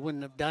probably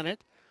wouldn't have done it.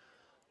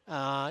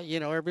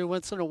 Every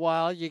once in a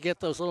while you get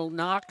those little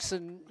knocks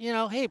and,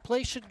 hey,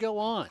 play should go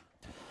on.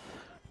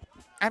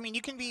 I mean,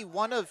 you can be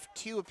one of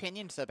two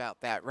opinions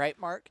about that, right,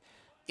 Mark?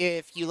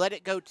 If you let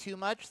it go too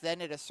much,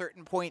 then at a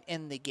certain point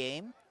in the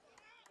game,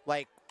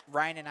 like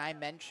Ryan and I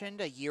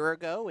mentioned a year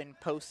ago in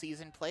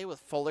postseason play with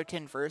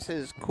Fullerton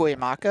versus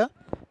Cuyamaca,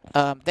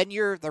 then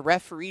you're the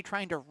referee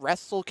trying to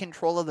wrestle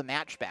control of the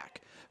match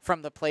back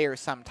from the players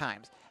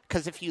sometimes.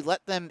 Because if you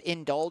let them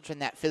indulge in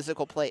that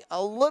physical play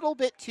a little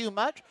bit too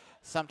much,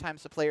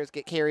 sometimes the players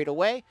get carried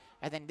away,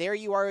 and then there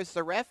you are as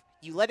the ref.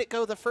 You let it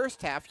go the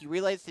first half, you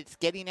realize it's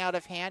getting out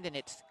of hand, and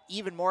it's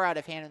even more out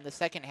of hand in the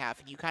second half,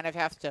 and you kind of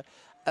have to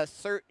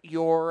assert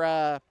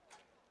your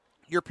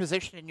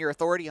position and your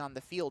authority on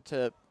the field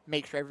to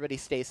make sure everybody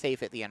stays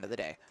safe at the end of the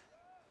day.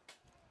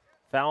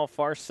 Foul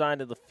far side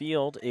of the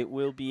field. It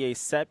will be a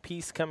set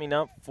piece coming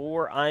up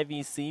for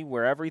IVC,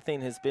 where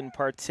everything has been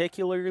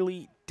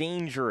particularly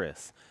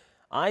dangerous.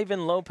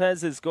 Ivan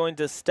Lopez is going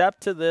to step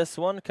to this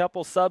one. A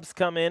couple subs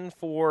come in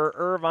for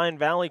Irvine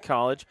Valley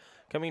College.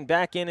 Coming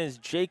back in is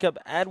Jacob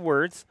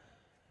Edwards.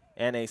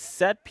 And a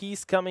set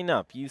piece coming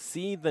up. You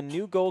see the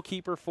new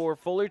goalkeeper for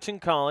Fullerton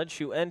College,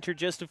 who entered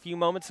just a few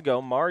moments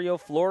ago, Mario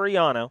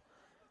Floriano,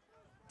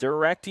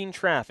 directing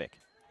traffic.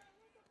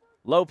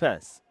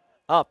 Lopez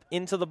up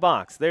into the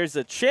box. There's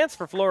a chance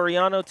for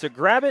Floriano to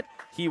grab it.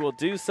 He will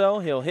do so.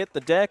 He'll hit the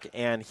deck,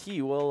 and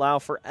he will allow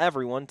for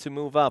everyone to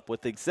move up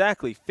with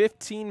exactly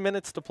 15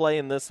 minutes to play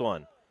in this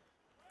one.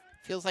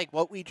 Feels like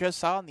what we just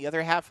saw in the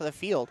other half of the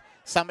field.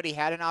 Somebody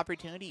had an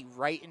opportunity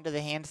right into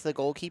the hands of the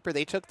goalkeeper.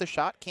 They took the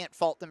shot. Can't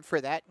fault them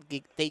for that.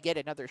 They get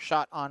another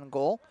shot on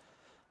goal.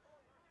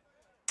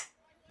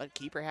 But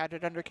keeper had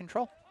it under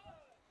control.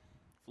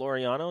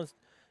 Floriano,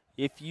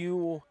 if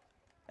you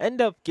end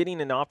up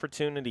getting an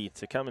opportunity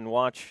to come and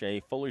watch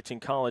a Fullerton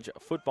College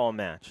football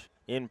match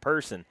in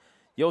person,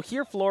 you'll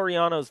hear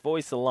Floriano's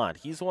voice a lot.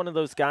 He's one of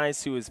those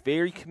guys who is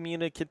very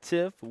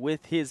communicative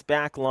with his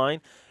back line,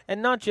 and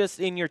not just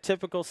in your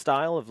typical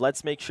style of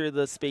let's make sure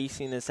the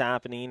spacing is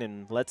happening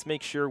and let's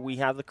make sure we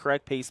have the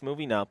correct pace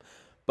moving up,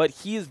 but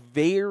he is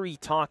very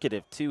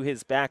talkative to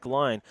his back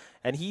line,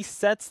 and he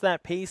sets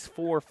that pace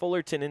for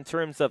Fullerton in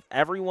terms of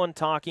everyone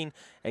talking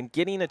and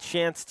getting a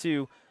chance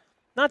to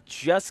not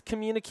just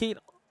communicate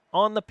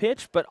on the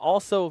pitch, but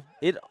also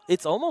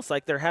it's almost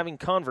like they're having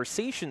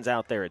conversations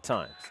out there at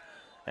times,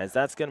 as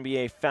that's going to be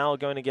a foul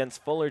going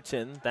against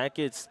Fullerton. That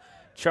gets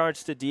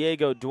charged to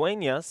Diego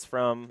Duenas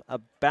from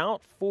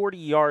about 40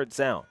 yards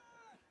out.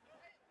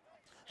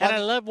 And I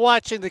love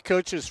watching the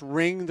coaches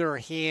wring their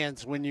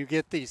hands when you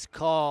get these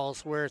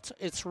calls where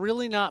it's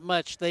really not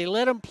much. They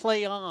let them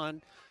play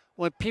on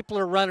when people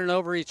are running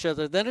over each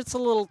other. Then it's a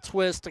little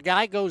twist. A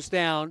guy goes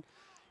down,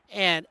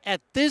 and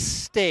at this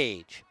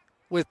stage,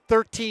 with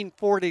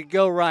 13:40 to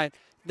go, Ryan,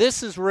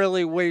 this is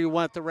really where you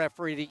want the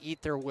referee to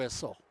eat their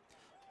whistle.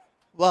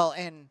 Well,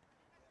 and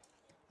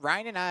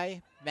Ryan and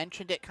I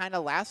mentioned it kind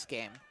of last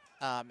game,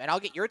 and I'll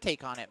get your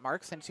take on it,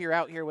 Mark, since you're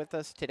out here with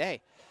us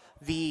today.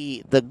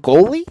 The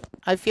goalie,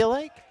 I feel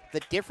like,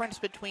 the difference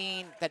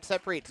between that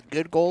separates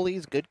good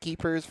goalies, good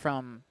keepers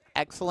from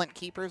excellent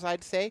keepers,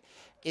 I'd say,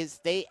 is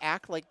they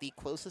act like the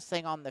closest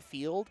thing on the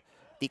field,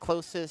 the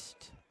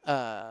closest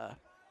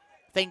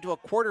thing to a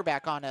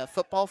quarterback on a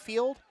football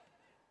field,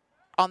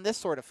 on this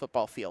sort of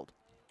football field.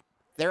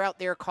 They're out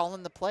there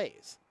calling the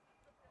plays.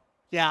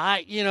 Yeah,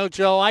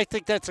 Joe, I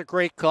think that's a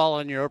great call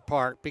on your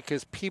part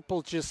because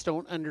people just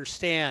don't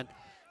understand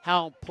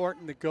how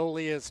important the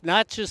goalie is,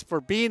 not just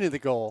for being in the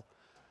goal,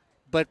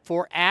 but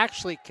for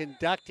actually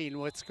conducting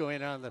what's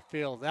going on in the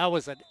field. That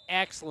was an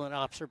excellent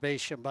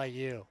observation by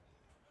you.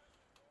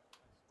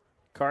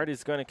 Card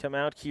is going to come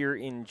out here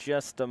in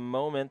just a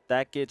moment.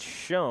 That gets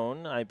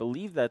shown. I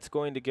believe that's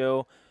going to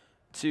go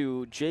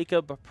to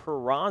Jacob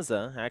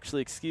Peraza.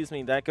 Actually, excuse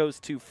me, that goes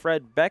to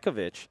Fred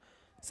Bekovic.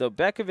 So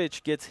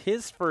Bekovic gets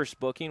his first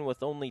booking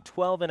with only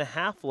 12 and a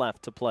half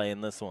left to play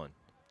in this one.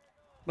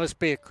 Must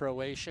be a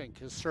Croatian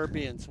because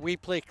Serbians, we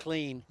play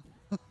clean.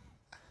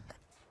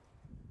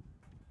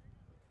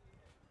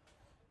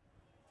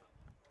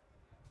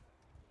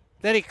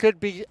 Then he could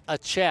be a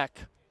Czech.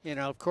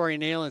 If Corey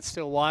Nalen's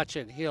still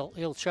watching,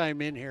 he'll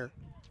chime in here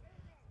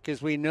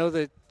because we know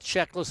the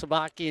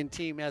Czechoslovakian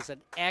team has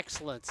an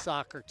excellent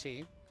soccer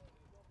team.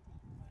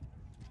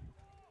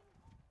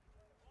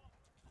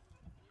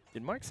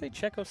 Did Mark say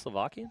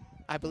Czechoslovakian?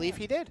 I believe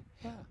he did.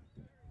 Yeah.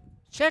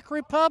 Czech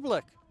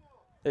Republic.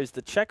 There's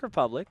the Czech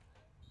Republic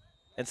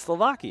and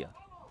Slovakia.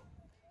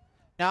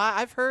 Now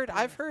I've heard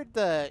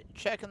the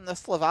Czech and the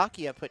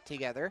Slovakia put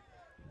together.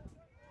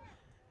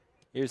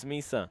 Here's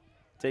Misa.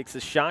 Takes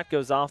a shot,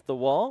 goes off the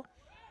wall,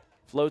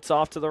 floats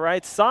off to the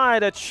right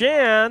side, a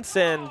chance,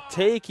 and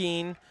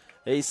taking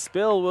a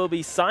spill will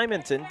be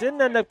Simonton.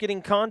 Didn't end up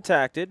getting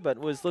contacted, but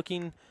was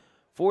looking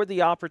for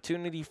the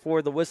opportunity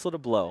for the whistle to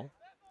blow.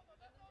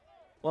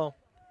 Well,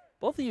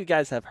 both of you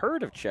guys have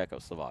heard of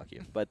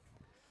Czechoslovakia, but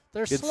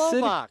they're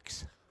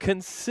Slovaks.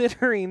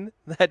 Considering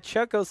that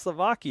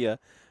Czechoslovakia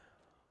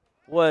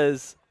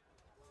was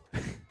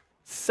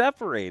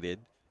separated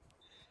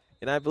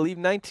in, I believe,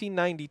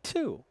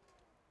 1992.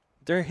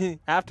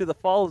 After the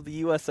fall of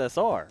the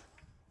USSR,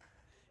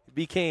 it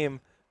became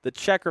the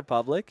Czech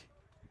Republic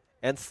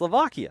and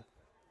Slovakia.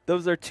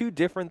 Those are two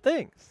different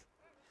things.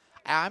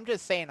 I'm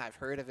just saying I've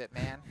heard of it,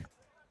 man.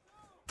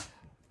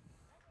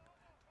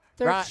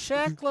 They're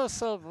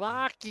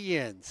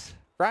Czechoslovakians.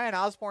 Brian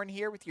Osborn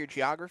here with your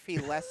geography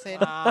lesson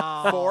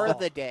for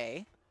the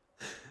day.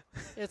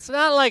 It's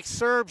not like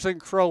Serbs and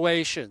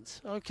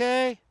Croatians,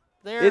 okay?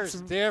 There's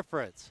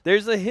difference.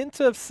 There's a hint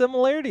of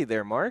similarity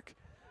there, Mark.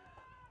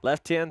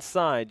 Left-hand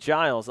side,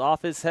 Giles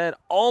off his head,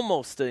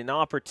 almost an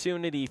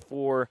opportunity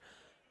for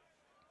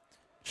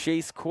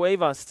Chase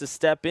Cuevas to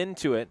step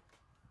into it.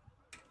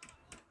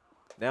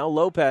 Now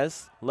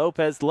Lopez.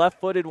 Lopez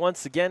left-footed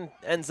once again,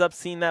 ends up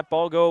seeing that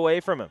ball go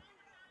away from him.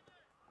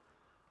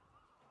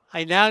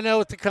 I now know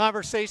what the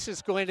conversation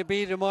is going to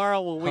be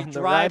tomorrow when we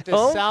drive to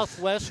home?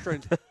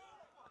 Southwestern.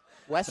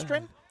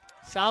 Western?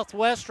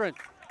 Southwestern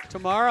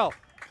tomorrow.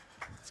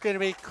 It's going to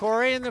be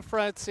Corey in the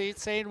front seat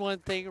saying one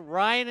thing,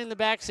 Ryan in the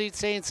back seat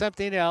saying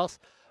something else,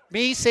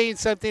 me saying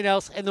something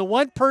else, and the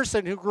one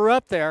person who grew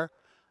up there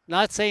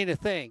not saying a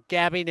thing,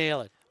 Gabby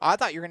Nalen. I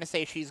thought you were going to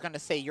say she's going to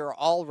say you're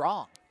all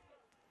wrong.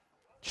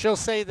 She'll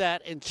say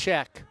that in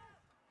Czech.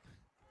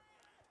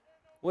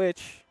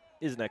 Which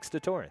is next to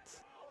Torrance.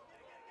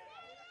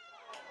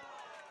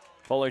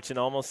 Fullerton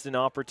almost an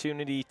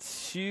opportunity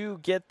to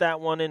get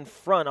that one in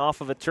front off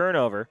of a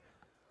turnover.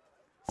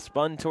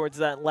 Spun towards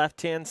that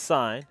left-hand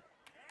side.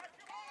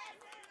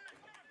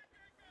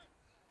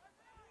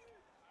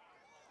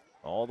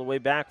 All the way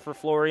back for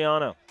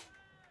Floriano.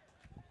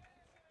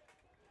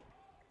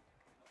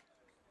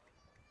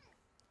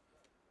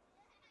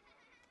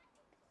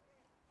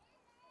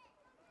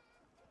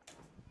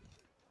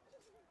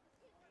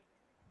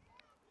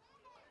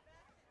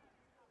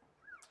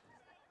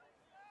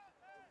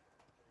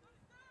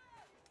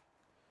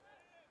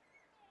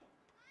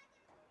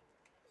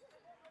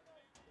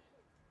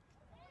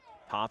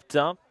 Popped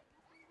up.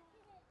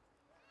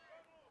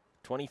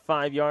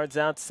 25 yards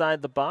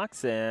outside the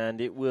box, and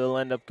it will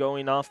end up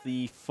going off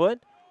the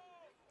foot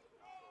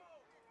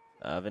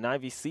of an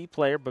IVC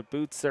player, but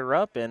boots are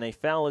up, and a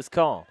foul is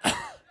called.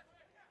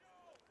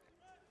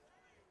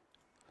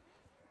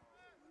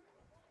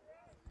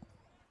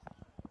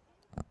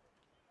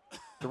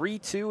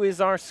 3-2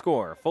 is our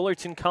score.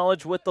 Fullerton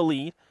College with the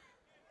lead.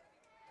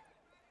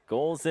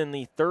 Goals in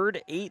the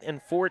 3rd, 8,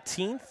 and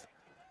 14th.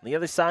 On the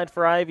other side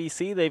for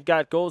IVC, they've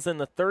got goals in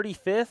the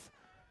 35th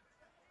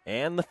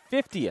and the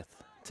 50th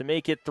to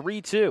make it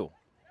 3-2.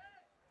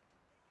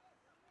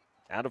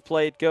 Out of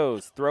play it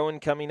goes. Throw-in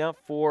coming up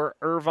for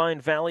Irvine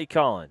Valley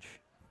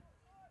College.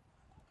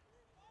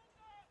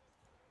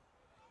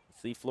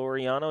 See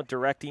Floriano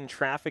directing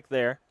traffic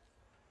there.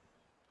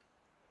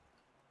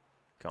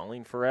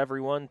 Calling for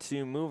everyone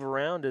to move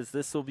around, as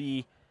this will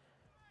be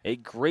a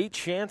great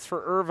chance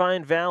for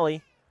Irvine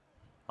Valley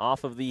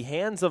off of the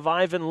hands of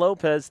Ivan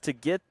Lopez to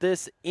get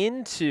this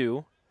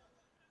into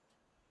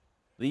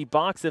the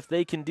box if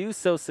they can do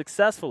so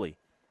successfully.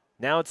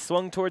 Now it's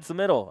swung towards the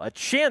middle. A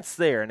chance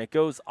there, and it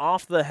goes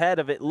off the head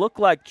of it. Looked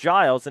like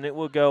Giles, and it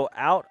will go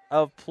out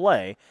of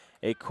play.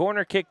 A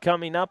corner kick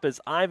coming up as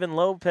Ivan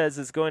Lopez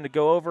is going to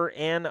go over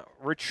and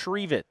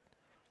retrieve it.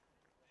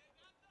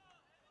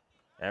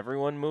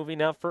 Everyone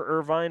moving up for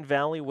Irvine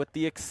Valley with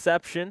the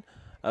exception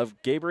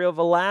of Gabriel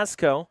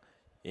Velasco.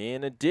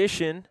 in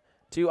addition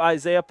to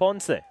Isaiah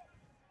Ponce.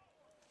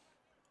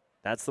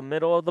 That's the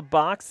middle of the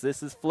box.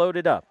 This is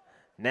floated up.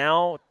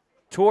 Now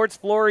towards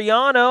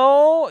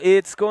Floriano.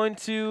 It's going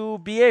to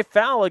be a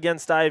foul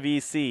against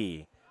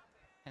IVC.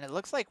 And it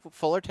looks like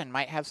Fullerton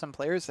might have some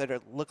players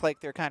that look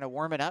like they're kind of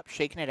warming up,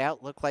 shaking it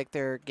out, look like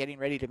they're getting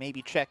ready to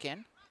maybe check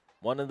in.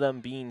 One of them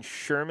being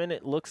Sherman,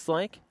 it looks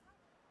like,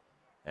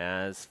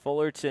 as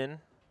Fullerton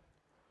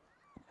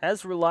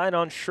has relied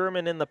on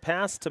Sherman in the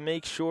past to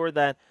make sure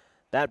that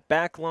that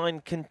back line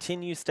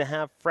continues to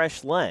have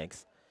fresh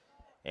legs.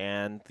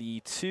 And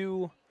the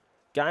two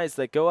guys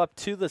that go up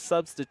to the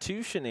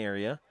substitution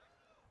area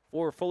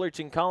for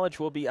Fullerton College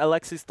will be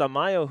Alexis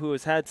Tamayo, who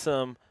has had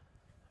some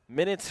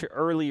minutes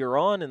earlier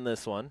on in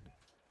this one,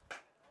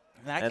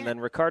 and then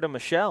Ricardo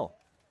Michel.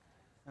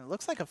 It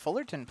looks like a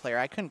Fullerton player.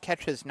 I couldn't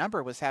catch his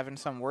number, was having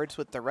some words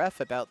with the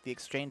ref about the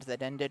exchange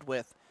that ended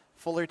with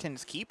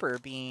Fullerton's keeper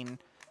being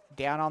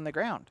down on the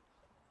ground.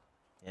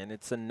 And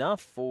it's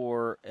enough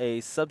for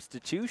a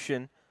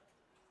substitution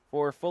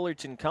for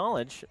Fullerton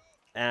College,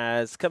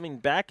 as coming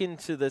back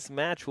into this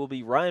match will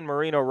be Ryan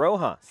Marino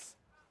Rojas.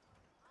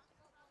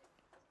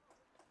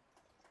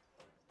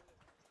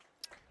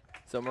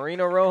 So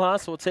Marino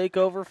Rojas will take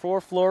over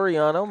for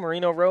Floriano.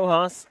 Marino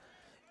Rojas,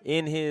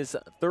 in his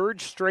third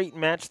straight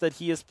match that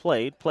he has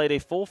played a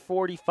full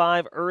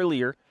 45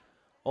 earlier,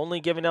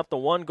 only giving up the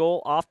one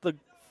goal off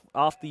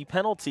the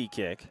penalty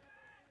kick.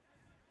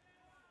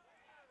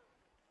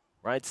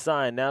 Right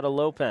side now to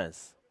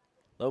Lopez.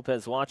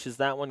 Lopez watches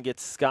that one get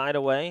skied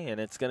away,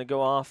 and it's going to go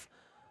off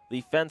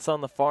the fence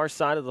on the far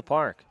side of the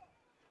park.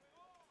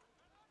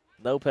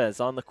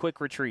 Lopez on the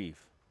quick retrieve.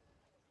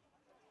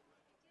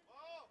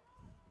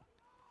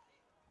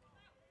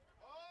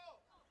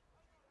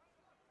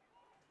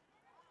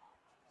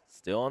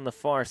 Still on the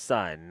far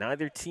side.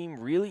 Neither team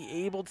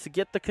really able to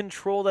get the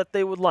control that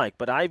they would like,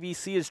 but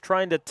IVC is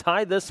trying to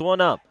tie this one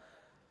up.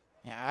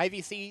 Yeah,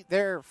 IVC,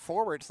 their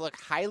forwards look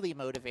highly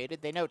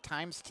motivated. They know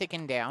time's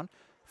ticking down.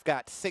 We've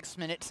got 6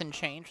 minutes and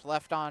change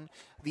left on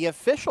the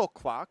official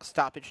clock,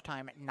 stoppage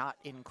time not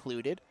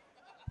included.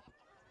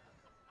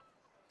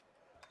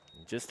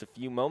 Just a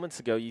few moments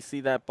ago, you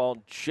see that ball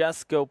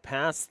just go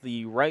past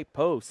the right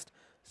post.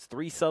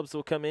 3 subs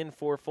will come in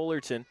for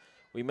Fullerton.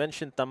 We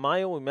mentioned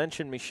Tamayo, we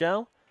mentioned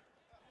Michel.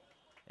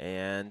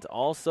 And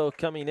also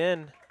coming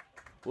in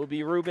will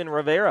be Ruben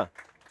Rivera.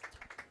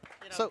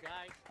 You know,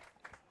 guys,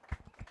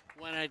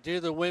 when I do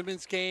the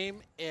women's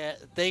game,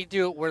 they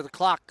do it where the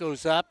clock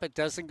goes up. It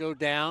doesn't go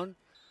down.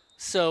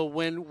 So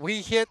when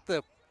we hit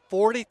the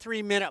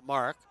 43-minute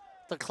mark,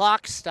 the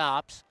clock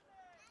stops,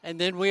 and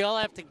then we all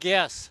have to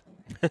guess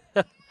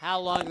how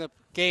long the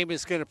game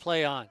is going to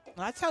play on.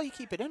 Well, that's how you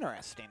keep it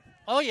interesting.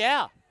 Oh,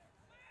 yeah.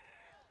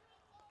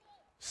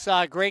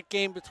 Saw a great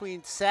game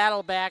between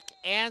Saddleback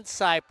and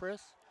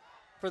Cypress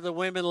for the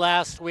women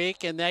last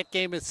week, and that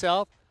game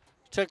itself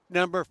took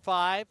number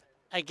 5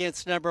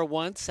 against number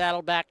 1.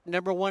 Saddleback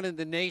number 1 in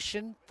the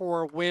nation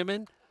for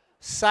women.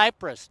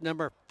 Cypress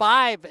number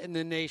 5 in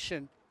the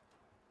nation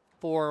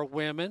for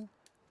women.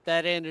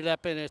 That ended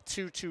up in a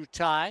 2-2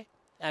 tie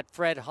at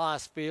Fred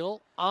Haas Field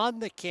on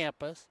the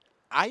campus.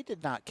 I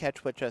did not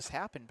catch what just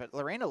happened, but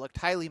Lorena looked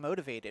highly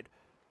motivated.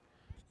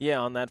 Yeah,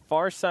 on that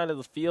far side of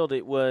the field,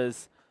 it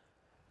was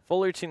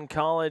Fullerton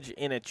College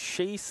in a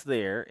chase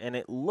there, and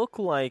it looked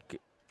like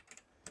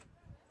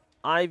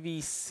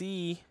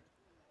IVC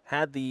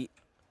had the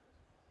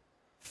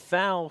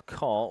foul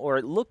call, or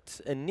it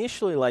looked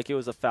initially like it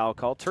was a foul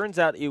call. Turns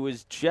out it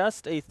was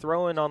just a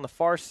throw-in on the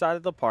far side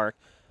of the park.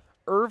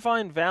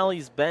 Irvine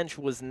Valley's bench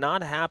was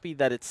not happy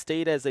that it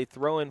stayed as a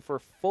throw-in for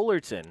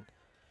Fullerton,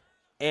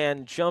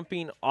 and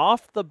jumping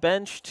off the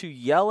bench to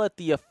yell at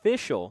the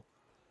official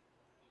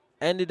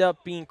ended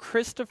up being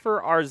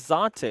Christopher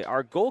Arzate,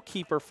 our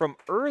goalkeeper from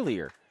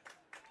earlier.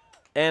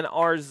 And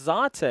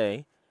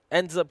Arzate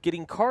ends up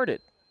getting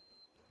carded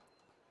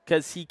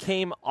because he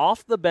came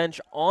off the bench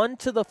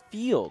onto the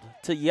field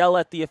to yell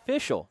at the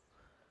official.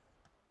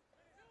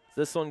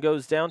 This one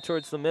goes down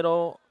towards the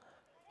middle.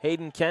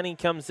 Hayden Kenny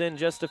comes in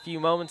just a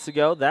few moments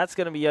ago. That's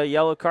going to be a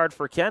yellow card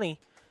for Kenny.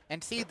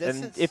 And see, this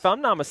and is, if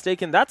I'm not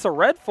mistaken, that's a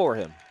red for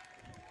him.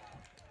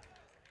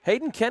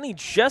 Hayden Kenny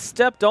just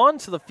stepped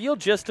onto the field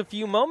just a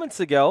few moments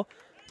ago.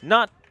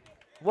 Not,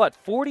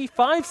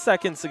 45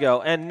 seconds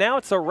ago. And now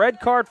it's a red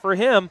card for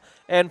him,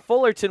 and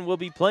Fullerton will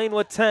be playing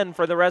with 10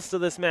 for the rest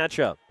of this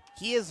matchup.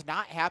 He is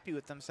not happy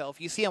with himself.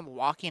 You see him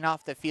walking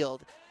off the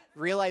field,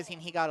 realizing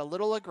he got a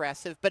little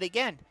aggressive. But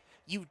again,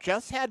 you've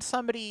just had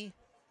somebody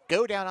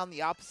go down on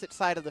the opposite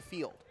side of the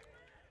field.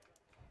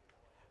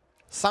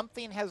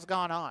 Something has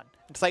gone on.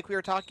 It's like we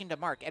were talking to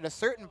Mark. At a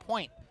certain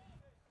point,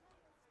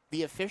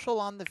 the official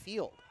on the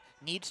field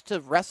needs to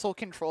wrestle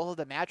control of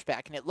the match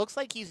back, and it looks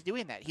like he's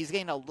doing that. He's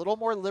getting a little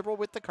more liberal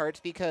with the cards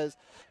because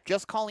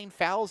just calling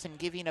fouls and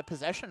giving a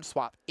possession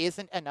swap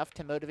isn't enough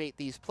to motivate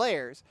these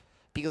players,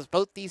 because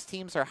both these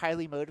teams are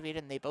highly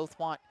motivated and they both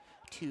want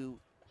to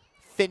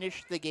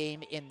finish the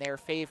game in their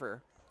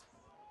favor.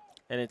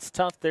 And it's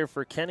tough there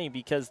for Kenny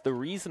because the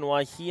reason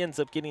why he ends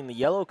up getting the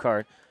yellow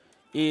card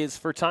is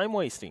for time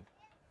wasting.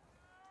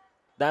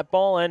 That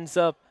ball ends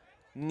up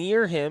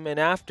near him, and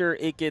after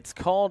it gets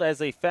called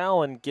as a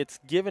foul and gets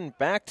given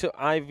back to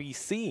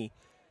IVC,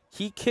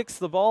 he kicks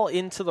the ball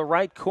into the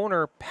right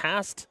corner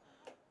past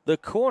the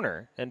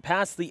corner and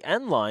past the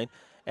end line,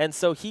 and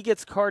so he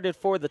gets carded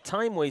for the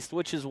time waste,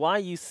 which is why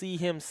you see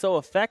him so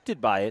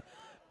affected by it,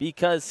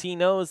 because he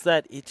knows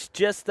that it's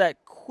just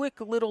that quick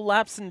little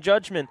lapse in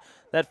judgment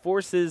that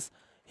forces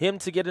him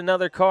to get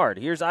another card.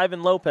 Here's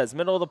Ivan Lopez,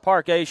 middle of the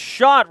park. A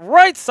shot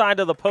right side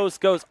of the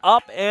post goes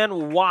up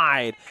and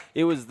wide.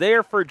 It was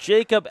there for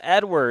Jacob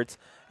Edwards,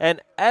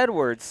 and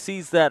Edwards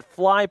sees that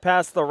fly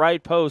past the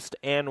right post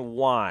and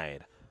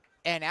wide.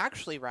 And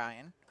actually,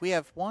 Ryan, we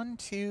have 1,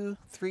 2,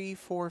 3,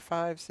 4,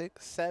 5,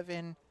 6,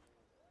 7,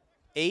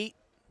 8.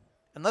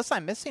 Unless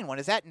I'm missing one,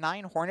 is that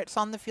 9 Hornets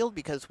on the field?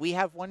 Because we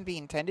have one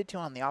being tended to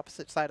on the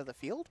opposite side of the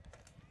field.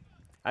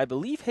 I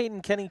believe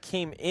Hayden Kenny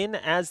came in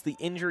as the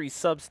injury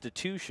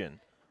substitution.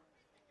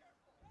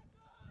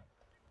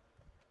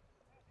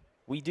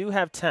 We do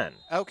have 10.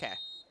 Okay.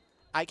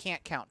 I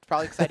can't count,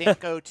 probably because I didn't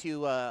go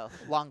to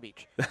Long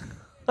Beach.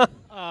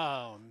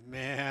 Oh,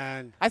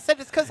 man. I said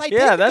it's because I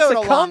Yeah, didn't that's go to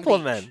a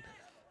compliment. Long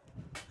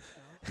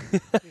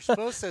Beach. You're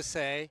supposed to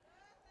say,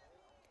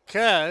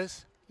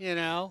 because, you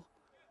know,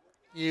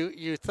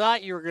 you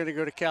thought you were going to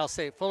go to Cal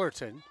State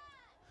Fullerton.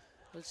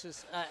 It's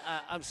just,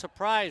 I'm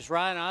surprised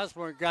Ryan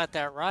Osborn got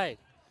that right.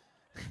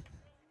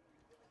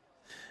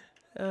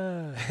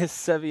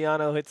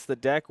 Seviano hits the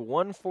deck,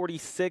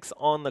 1:46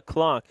 on the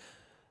clock.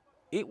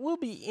 It will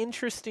be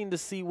interesting to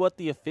see what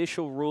the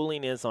official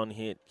ruling is on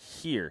hit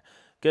here,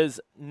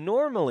 because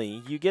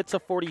normally you get to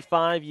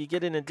 45, you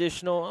get an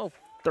additional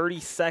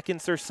 30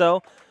 seconds or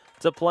so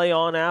to play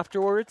on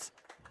afterwards.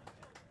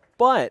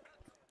 But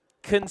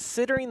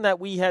considering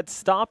that we had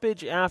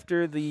stoppage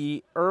after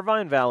the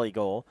Irvine Valley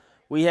goal,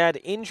 we had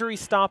injury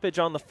stoppage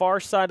on the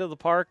far side of the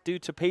park due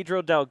to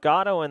Pedro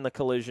Delgado and the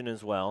collision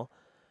as well,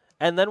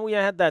 and then we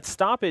had that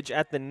stoppage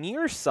at the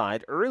near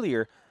side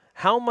earlier,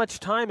 how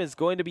much time is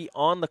going to be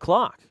on the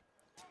clock?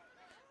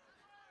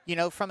 You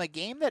know, from a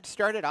game that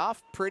started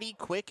off pretty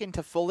quick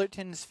into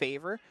Fullerton's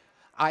favor,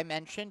 I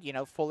mentioned, you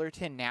know,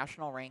 Fullerton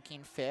national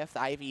ranking 5th,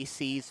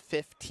 IVC's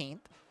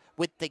 15th,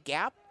 with the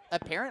gap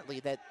apparently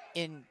that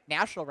in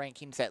national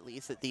rankings at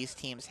least that these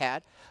teams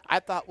had. I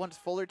thought once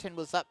Fullerton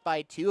was up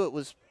by 2, it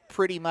was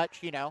pretty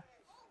much, you know,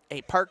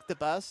 a park the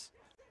bus,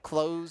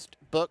 closed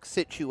book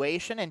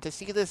situation, and to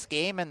see this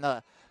game in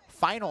the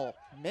final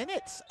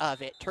minutes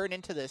of it turn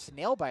into this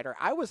nail-biter,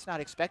 I was not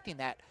expecting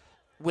that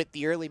with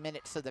the early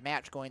minutes of the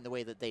match going the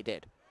way that they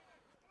did.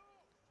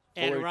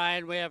 And,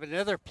 Ryan, we have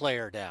another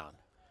player down.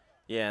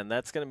 Yeah, and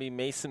that's going to be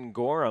Mason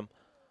Gorham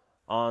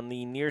on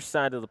the near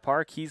side of the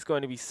park. He's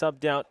going to be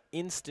subbed out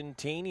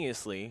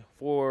instantaneously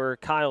for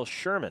Kyle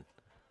Sherman.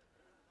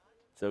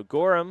 So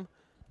Gorham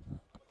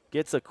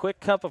gets a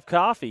quick cup of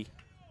coffee,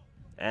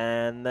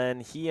 and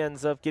then he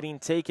ends up getting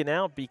taken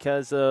out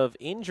because of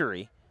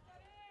injury.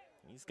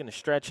 He's going to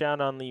stretch out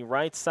on the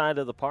right side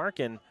of the park,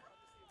 and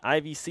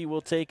IVC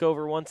will take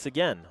over once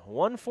again.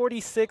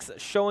 1:46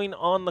 showing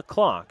on the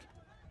clock,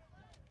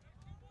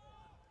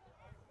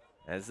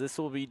 as this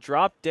will be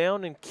dropped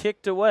down and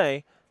kicked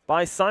away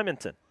by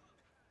Simonton.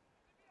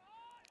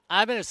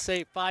 I'm going to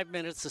say 5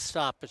 minutes of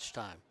stoppage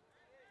time.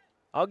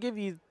 I'll give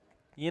you,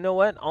 you know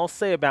what? I'll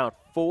say about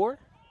 4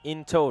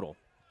 in total.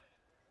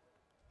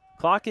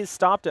 Clock is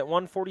stopped at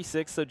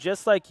 1:46, so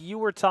just like you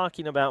were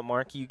talking about,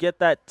 Mark, you get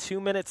that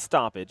 2-minute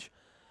stoppage,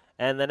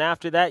 and then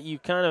after that you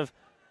kind of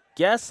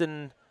guess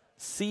and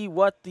see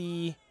what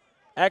the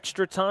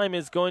extra time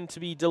is going to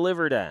be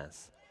delivered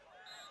as.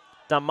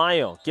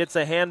 Tamayo gets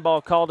a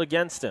handball called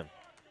against him.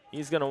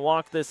 He's going to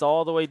walk this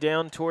all the way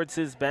down towards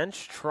his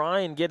bench,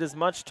 try and get as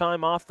much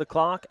time off the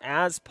clock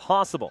as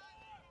possible.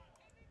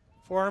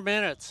 4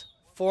 minutes.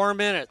 4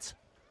 minutes.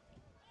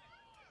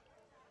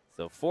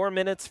 So 4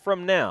 minutes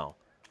from now.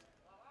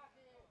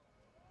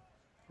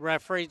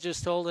 Referee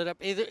just hold it up.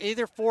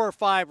 Either 4 or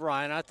 5,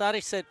 Ryan. I thought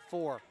he said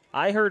 4.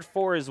 I heard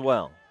 4 as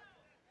well.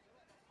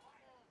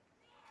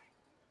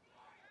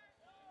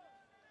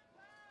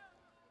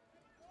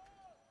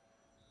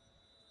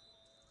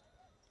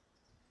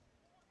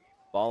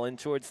 Ball in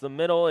towards the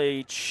middle,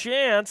 a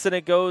chance, and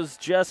it goes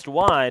just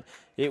wide.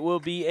 It will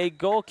be a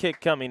goal kick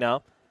coming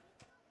up.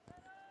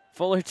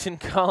 Fullerton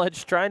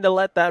College trying to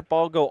let that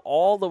ball go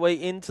all the way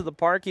into the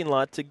parking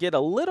lot to get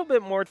a little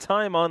bit more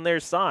time on their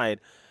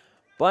side.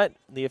 But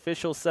the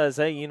official says,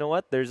 hey, you know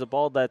what? There's a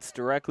ball that's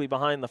directly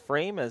behind the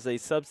frame as a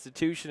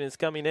substitution is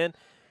coming in.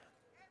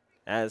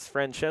 As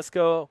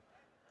Francesco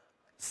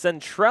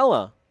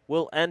Centrella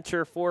will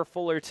enter for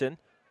Fullerton.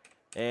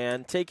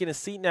 And taking a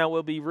seat now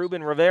will be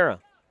Ruben Rivera.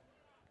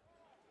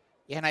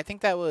 Yeah, and I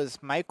think that was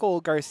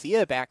Michael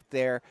Garcia back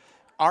there,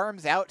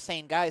 arms out,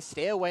 saying, guys,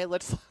 stay away.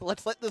 Let's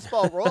let this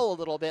ball roll a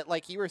little bit,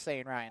 like you were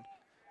saying, Ryan.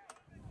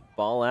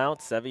 Ball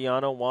out.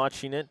 Seviano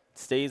watching it.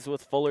 Stays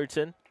with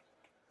Fullerton.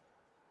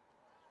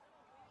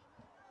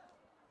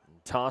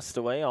 Tossed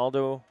away.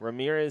 Aldo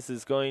Ramirez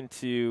is going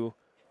to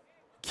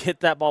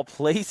get that ball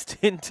placed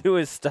into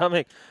his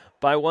stomach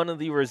by one of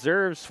the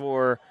reserves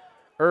for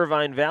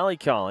Irvine Valley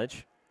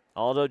College.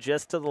 Aldo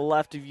just to the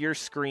left of your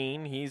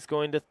screen. He's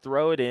going to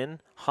throw it in.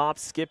 Hop,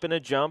 skip, and a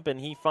jump, and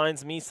he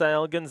finds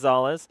Misael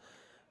Gonzalez.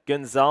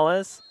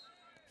 Gonzalez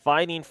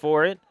fighting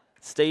for it.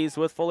 Stays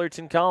with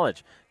Fullerton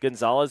College.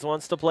 Gonzalez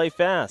wants to play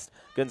fast.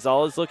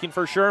 Gonzalez looking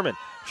for Sherman.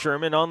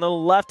 Sherman on the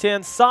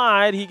left-hand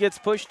side. He gets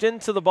pushed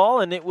into the ball,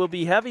 and it will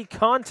be heavy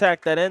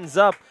contact that ends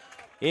up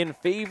in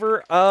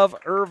favor of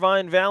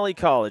Irvine Valley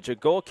College. A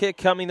goal kick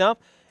coming up,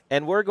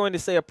 and we're going to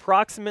say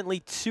approximately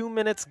 2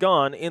 minutes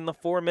gone in the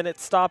 4-minute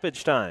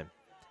stoppage time.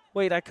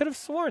 Wait, I could have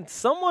sworn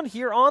someone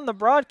here on the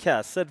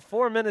broadcast said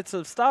 4 minutes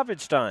of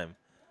stoppage time.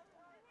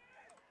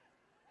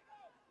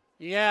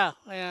 Yeah.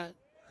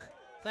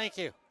 Thank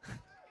you.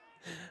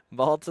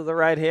 Ball to the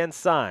right-hand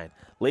side.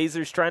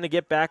 Lasers trying to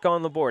get back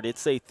on the board.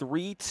 It's a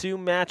 3-2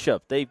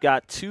 matchup. They've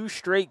got 2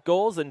 straight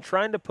goals and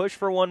trying to push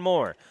for one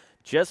more.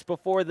 Just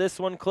before this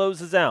one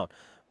closes out.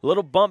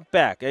 Little bump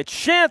back. A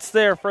chance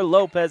there for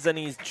Lopez, and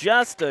he's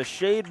just a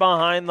shade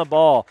behind the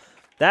ball.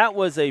 That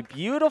was a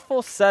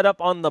beautiful setup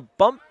on the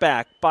bump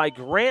back by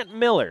Grant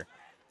Miller.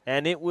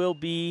 And it will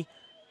be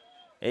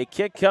a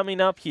kick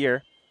coming up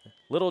here.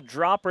 Little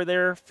dropper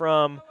there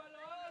from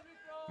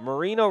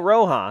Marino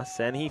Rojas,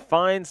 and he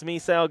finds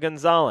Misael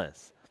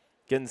Gonzalez.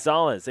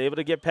 Gonzalez able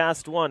to get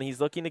past one. He's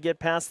looking to get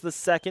past the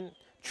second.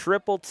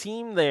 Triple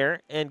team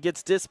there and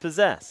gets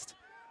dispossessed.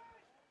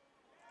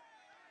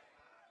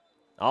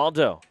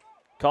 Aldo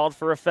called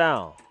for a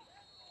foul.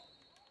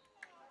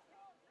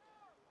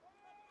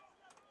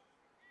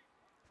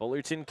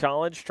 Fullerton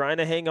College trying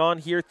to hang on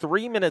here.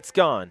 3 minutes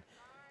gone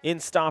in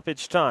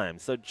stoppage time.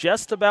 So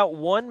just about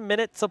 1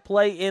 minute to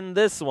play in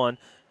this one,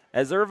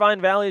 as Irvine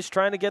Valley is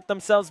trying to get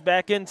themselves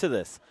back into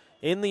this.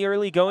 In the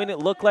early going, it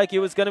looked like it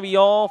was going to be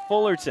all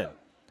Fullerton.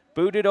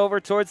 Booted over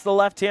towards the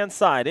left-hand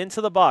side, into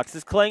the box,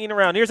 is clanging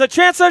around. Here's a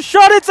chance, a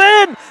shot, it's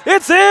in!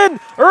 It's in!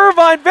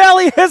 Irvine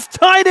Valley has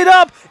tied it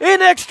up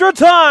in extra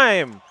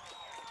time!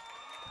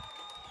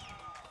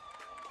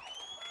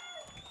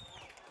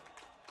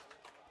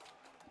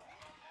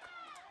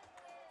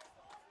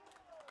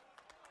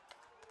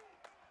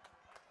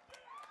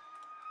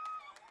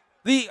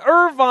 The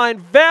Irvine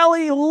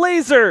Valley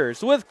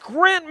Lasers with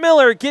Grant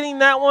Miller getting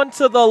that one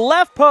to the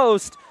left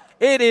post.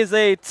 It is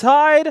a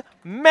tied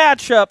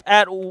matchup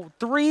at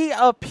 3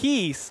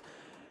 apiece.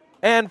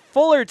 And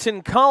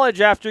Fullerton College,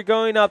 after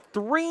going up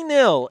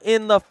 3-0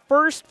 in the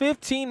first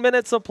 15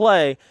 minutes of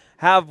play,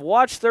 have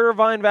watched the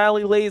Irvine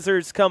Valley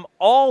Lasers come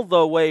all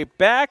the way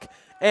back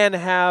and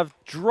have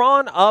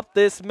drawn up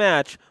this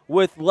match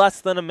with less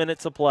than a minute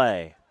to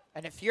play.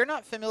 And if you're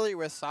not familiar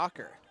with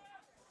soccer,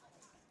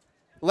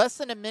 less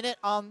than a minute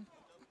on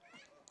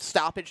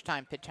stoppage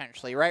time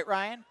potentially, right,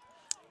 Ryan?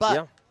 But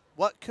yeah.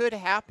 What could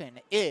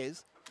happen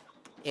is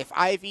if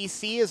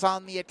IVC is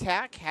on the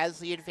attack, has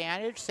the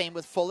advantage, same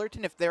with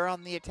Fullerton, if they're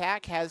on the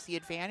attack, has the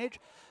advantage,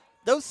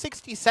 those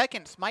 60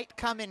 seconds might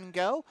come and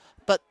go,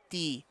 but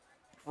the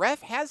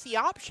ref has the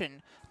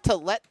option to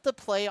let the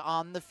play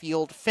on the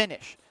field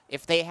finish.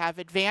 If they have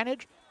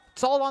advantage,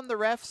 it's all on the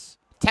ref's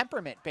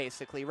temperament,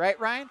 basically, right,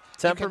 Ryan?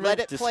 Temperament, you can let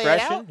it discretion, play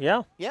it out.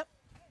 yeah. Yep.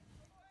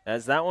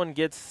 As that one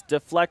gets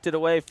deflected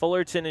away,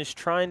 Fullerton is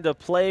trying to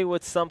play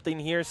with something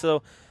here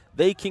so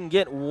they can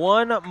get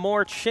one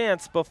more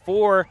chance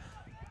before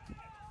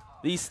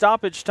the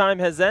stoppage time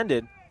has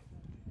ended.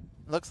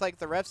 Looks like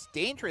the ref's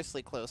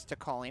dangerously close to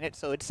calling it,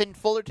 so it's in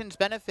Fullerton's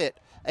benefit.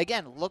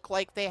 Again, look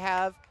like they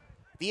have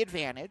the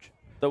advantage.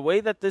 The way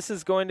that this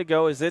is going to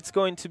go is it's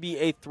going to be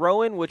a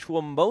throw-in, which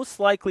will most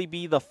likely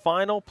be the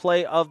final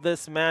play of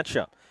this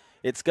matchup.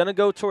 It's going to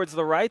go towards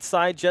the right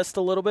side just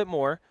a little bit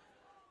more.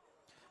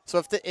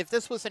 So if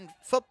this was in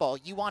football,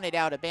 you want it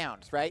out of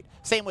bounds, right?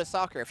 Same with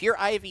soccer. If you're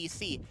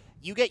IVC,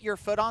 you get your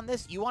foot on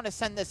this, you want to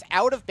send this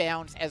out of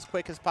bounds as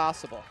quick as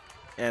possible.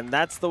 And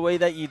that's the way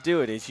that you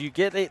do it, is you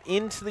get it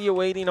into the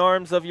awaiting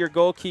arms of your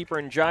goalkeeper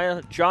and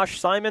Josh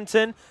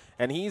Simonton,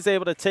 and he's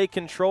able to take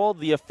control.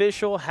 The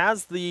official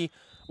has the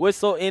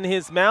whistle in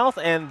his mouth,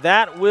 and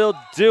that will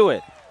do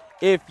it.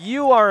 If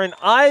you are an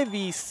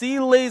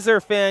IVC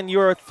Laser fan,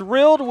 you're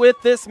thrilled with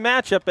this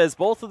matchup as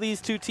both of these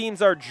two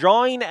teams are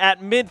drawing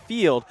at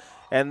midfield,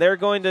 and they're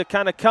going to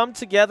kind of come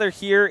together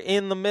here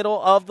in the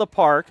middle of the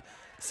park.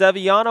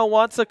 Sevillano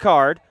wants a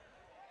card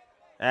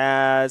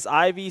as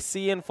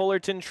IVC and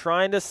Fullerton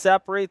trying to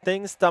separate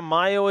things.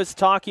 Tamayo is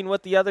talking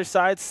with the other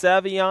side.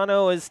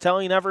 Sevillano is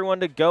telling everyone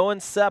to go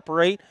and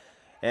separate.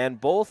 And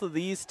both of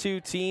these two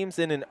teams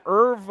in an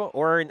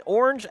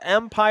Orange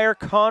Empire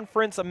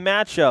Conference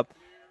matchup,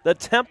 the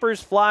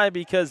tempers fly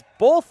because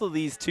both of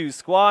these two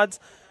squads,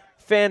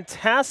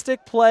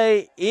 fantastic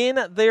play in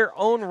their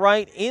own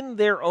right, in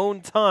their own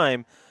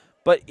time.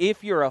 But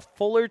if you're a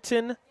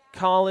Fullerton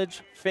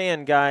College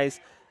fan, guys,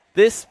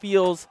 this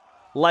feels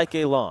like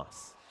a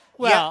loss.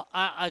 Well,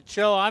 yeah.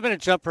 Joe, I'm going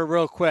to jump her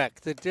real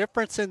quick. The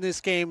difference in this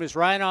game is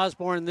Ryan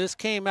Osborn, this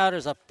came out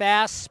as a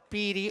fast,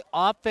 speedy,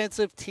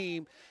 offensive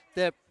team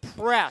that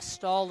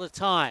pressed all the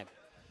time.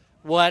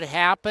 What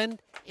happened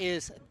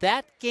is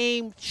that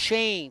game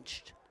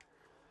changed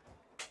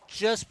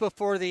just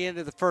before the end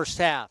of the first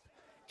half.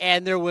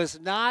 And there was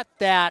not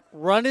that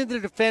running the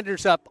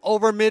defenders up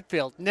over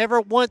midfield. Never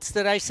once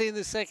did I see in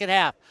the second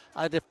half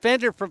a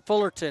defender from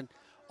Fullerton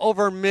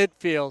over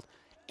midfield.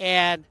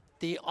 And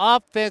the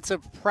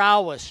offensive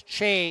prowess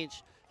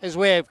changed as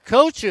we have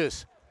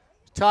coaches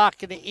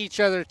talking to each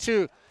other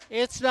too.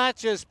 It's not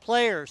just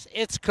players,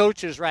 it's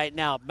coaches right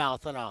now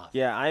mouthing off.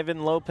 Yeah,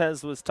 Ivan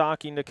Lopez was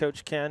talking to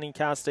Coach Kenny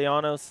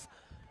Castellanos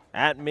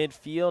at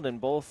midfield,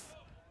 and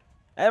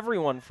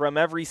everyone from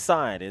every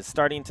side is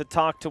starting to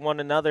talk to one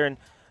another. And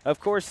of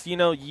course, you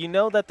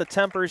know that the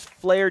tempers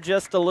flare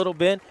just a little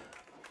bit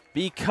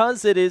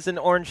because it is an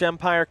Orange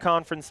Empire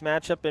Conference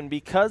matchup and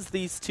because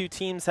these two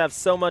teams have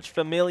so much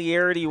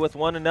familiarity with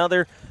one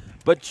another.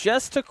 But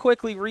just to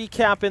quickly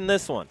recap in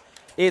this one,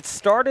 it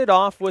started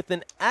off with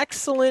an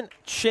excellent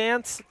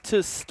chance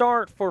to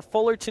start for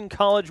Fullerton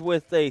College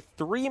with a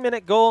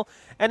 3-minute goal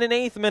and an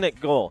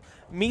 8th-minute goal.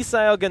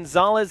 Misael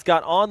Gonzalez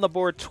got on the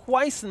board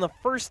twice in the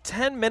first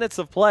 10 minutes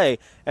of play,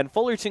 and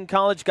Fullerton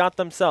College got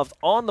themselves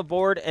on the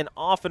board and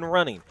off and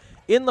running.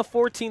 In the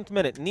 14th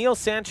minute, Neil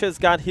Sanchez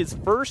got his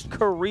first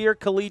career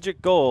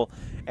collegiate goal,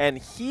 and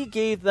he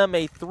gave them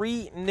a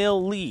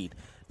 3-0 lead.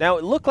 Now,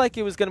 it looked like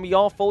it was going to be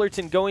all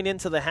Fullerton going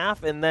into the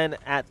half, and then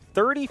at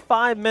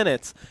 35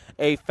 minutes,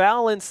 a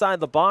foul inside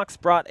the box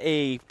brought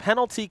a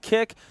penalty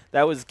kick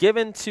that was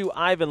given to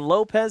Ivan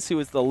Lopez, who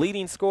is the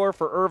leading scorer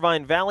for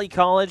Irvine Valley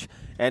College,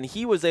 and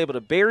he was able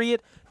to bury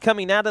it.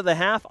 Coming out of the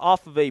half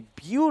off of a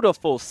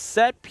beautiful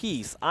set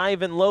piece,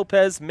 Ivan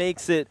Lopez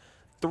makes it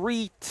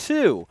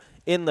 3-2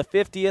 in the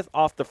 50th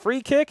off the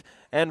free kick.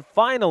 And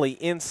finally,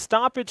 in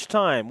stoppage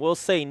time, we'll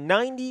say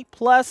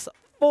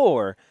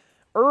 90+4,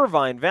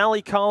 Irvine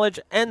Valley College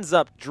ends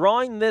up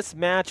drawing this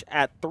match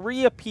at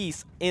 3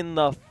 apiece in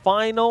the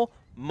final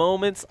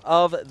moments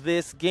of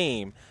this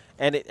game,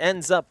 and it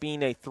ends up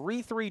being a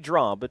 3-3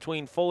 draw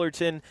between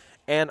Fullerton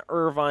and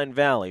Irvine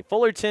Valley.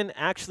 Fullerton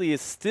actually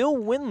is still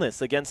winless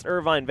against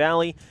Irvine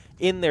Valley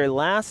in their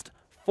last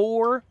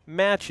 4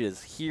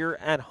 matches here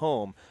at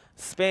home,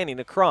 spanning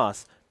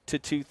across to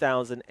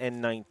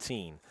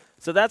 2019.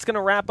 So that's going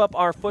to wrap up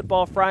our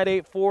Futbol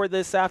Friday for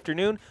this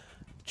afternoon.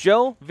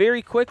 Joe,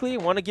 very quickly, I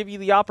want to give you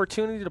the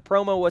opportunity to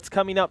promo what's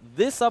coming up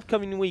this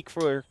upcoming week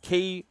for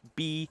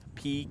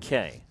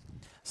KBPK.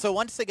 So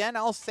once again,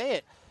 I'll say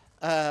it.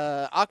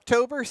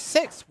 October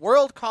 6th,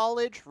 World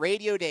College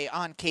Radio Day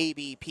on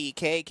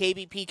KBPK.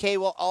 KBPK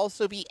will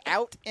also be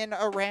out and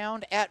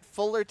around at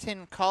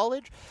Fullerton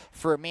College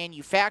for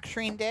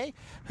Manufacturing Day.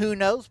 Who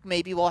knows,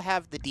 maybe we'll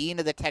have the Dean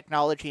of the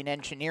Technology and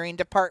Engineering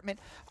Department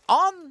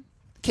on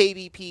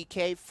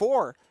KBPK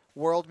for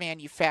World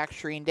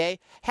Manufacturing Day.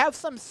 Have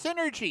some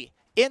synergy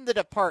in the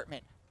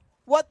department.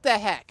 What the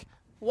heck?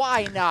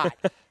 Why not?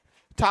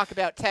 Talk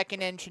about tech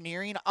and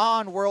engineering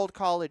on World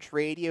College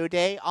Radio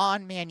Day,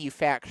 on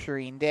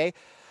Manufacturing Day.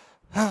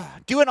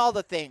 Doing all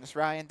the things,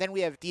 Ryan. Then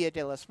we have Dia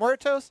de los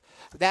Muertos.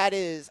 That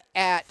is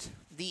at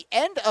the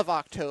end of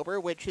October,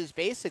 which is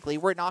basically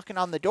we're knocking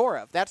on the door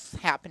of. That's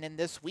happening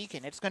this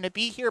weekend. It's going to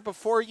be here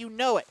before you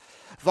know it.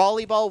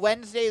 Volleyball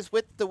Wednesdays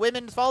with the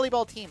women's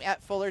volleyball team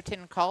at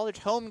Fullerton College.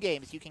 Home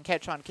games you can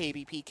catch on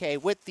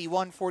KBPK with the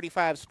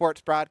 145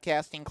 sports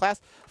broadcasting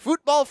class.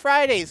 Futbol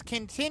Fridays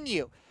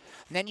continue.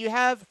 And then you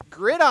have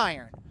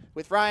Gridiron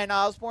with Ryan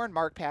Osborn,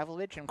 Mark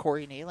Pavlovich, and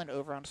Corey Nayland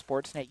over on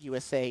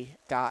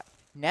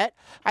sportsnetusa.net.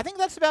 I think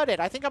that's about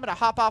it. I think I'm going to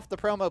hop off the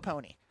promo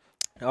pony.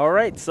 All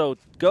right, so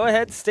go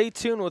ahead, stay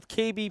tuned with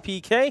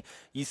KBPK.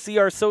 You see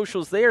our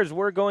socials there as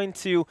we're going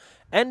to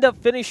end up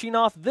finishing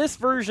off this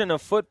version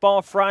of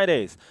Futbol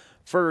Fridays.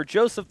 For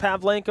Joseph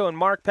Pavlenko and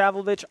Mark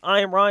Pavlovich, I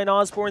am Ryan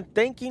Osborn,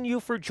 thanking you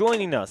for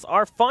joining us.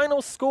 Our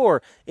final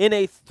score in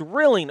a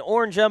thrilling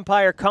Orange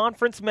Empire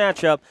Conference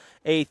matchup,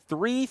 a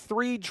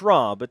 3-3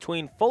 draw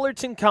between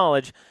Fullerton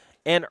College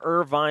and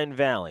Irvine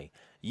Valley.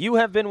 You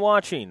have been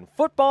watching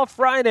Futbol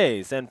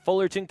Fridays and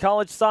Fullerton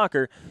College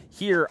Soccer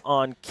here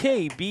on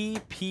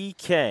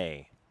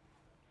KBPK.